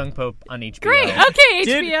 Watch The Young Pope on HBO. Great. Okay,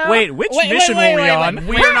 HBO. Wait, which mission were we on?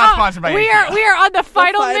 We are not sponsored by We HBO. are on the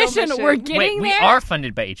final mission. mission. We're getting Wait, we there. are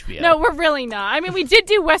funded by HBO. No, we're really not. I mean, we did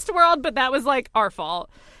do Westworld, but that was like our fault.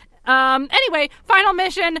 Anyway, final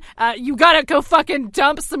mission. You gotta go fucking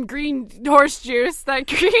dump some green horse juice. That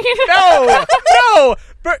green. No,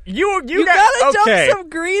 but you gotta okay. dump some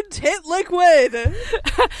green tit liquid.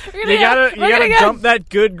 You gotta dump that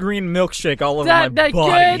good green milkshake all over my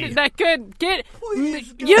body. Use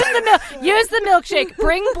the milkshake.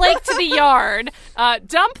 Bring Blake to the yard.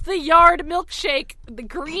 Dump the yard milkshake, the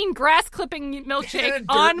green grass clipping milkshake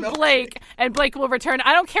on Blake, and Blake will return.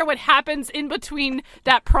 I don't care what happens in between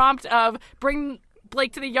that prompt of bring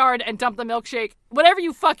Blake to the yard and dump the milkshake. Whatever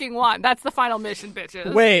you fucking want. That's the final mission,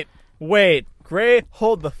 bitches. Wait, Gray,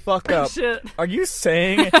 hold the fuck up. Shit. Are you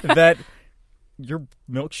saying that your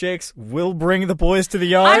milkshakes will bring the boys to the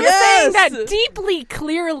yard? I'm saying that deeply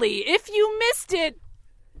clearly. If you missed it,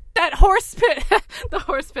 that horse piss, the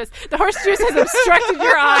horse juice has obstructed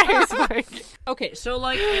your eyes. Like. Okay, so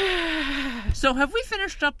have we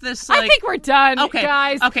finished up this? Like, I think we're done, okay,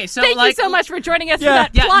 guys. Okay, so thank you so much for joining us for Yeah.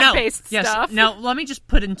 that plot-based stuff. Now, let me just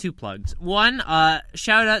put in 2 plugs. One,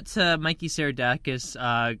 shout out to Mikey Saradakis,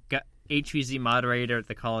 HVZ moderator at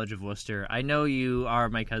the College of Worcester. I know you are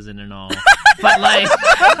my cousin and all, but like,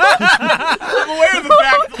 I'm aware of the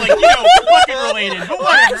fact that, we're fucking related, but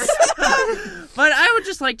whatever. But I would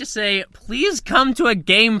just like to say, please come to a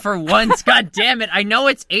game for once. God damn it! I know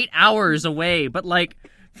it's 8 hours away, but like,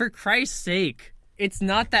 for Christ's sake, it's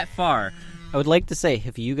not that far. I would like to say,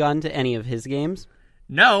 have you gone to any of his games?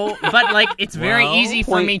 No, but like, it's very easy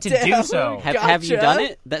for me to do so. Have you Gotcha. done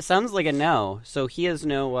it? That sounds like a no. So he has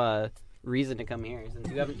no reason to come here since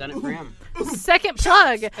you haven't done it for him. Second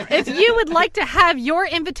plug. If you would like to have your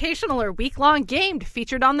invitational or week-long game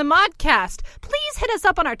featured on the Modcast, please hit us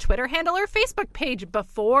up on our Twitter handle or Facebook page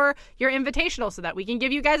before your invitational so that we can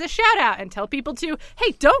give you guys a shout-out and tell people to,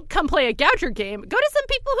 hey, don't come play a Gouger game. Go to some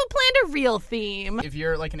people who planned a real theme. If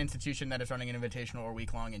you're like an institution that is running an invitational or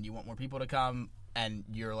week-long and you want more people to come, and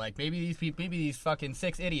you're like, maybe these fucking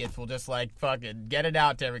 6 idiots will just like fucking get it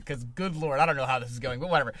out to everyone, because good lord, I don't know how this is going, but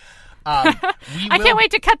whatever. I can't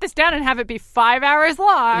wait to cut this down and have it be 5 hours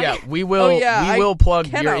long. Yeah, we will. I We will plug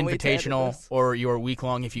your cannot wait to edit invitational this. or your week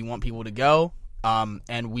long if you want people to go.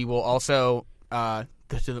 And we will also,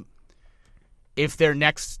 if they're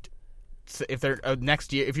next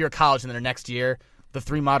year, if you're a college and they're next year, the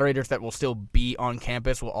 3 moderators that will still be on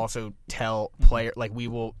campus will also tell we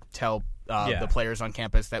will tell the players on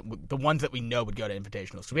campus that the ones that we know would go to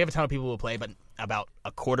invitationals. So we have a ton of people who will play, but about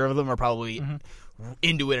a quarter of them are probably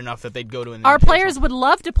into it enough that they'd go to an Our invitational. players would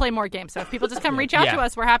love to play more games, so if people just come reach out to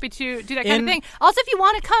us, we're happy to do that kind of thing. Also, if you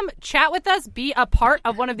want to come chat with us, be a part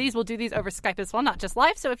of one of these, we'll do these over Skype as well, not just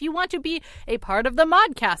live. So if you want to be a part of the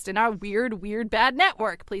Modcast in our weird, bad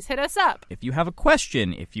network, please hit us up. If you have a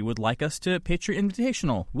question, if you would like us to pitch your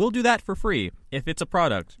invitational, we'll do that for free. If it's a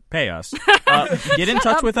product, pay us. Get in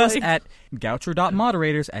touch with us at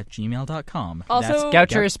goucher.moderators@gmail.com. Also,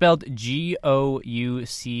 Goucher is spelled Goucher.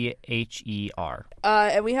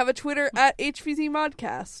 and we have a Twitter at HVZ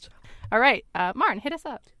Modcast. All right, Marn, hit us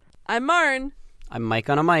up. I'm Marn. I'm Mike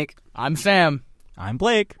on a mic. I'm Sam. I'm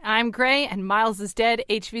Blake. I'm Gray, and Miles is dead.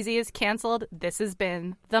 HVZ is canceled. This has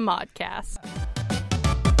been the Modcast.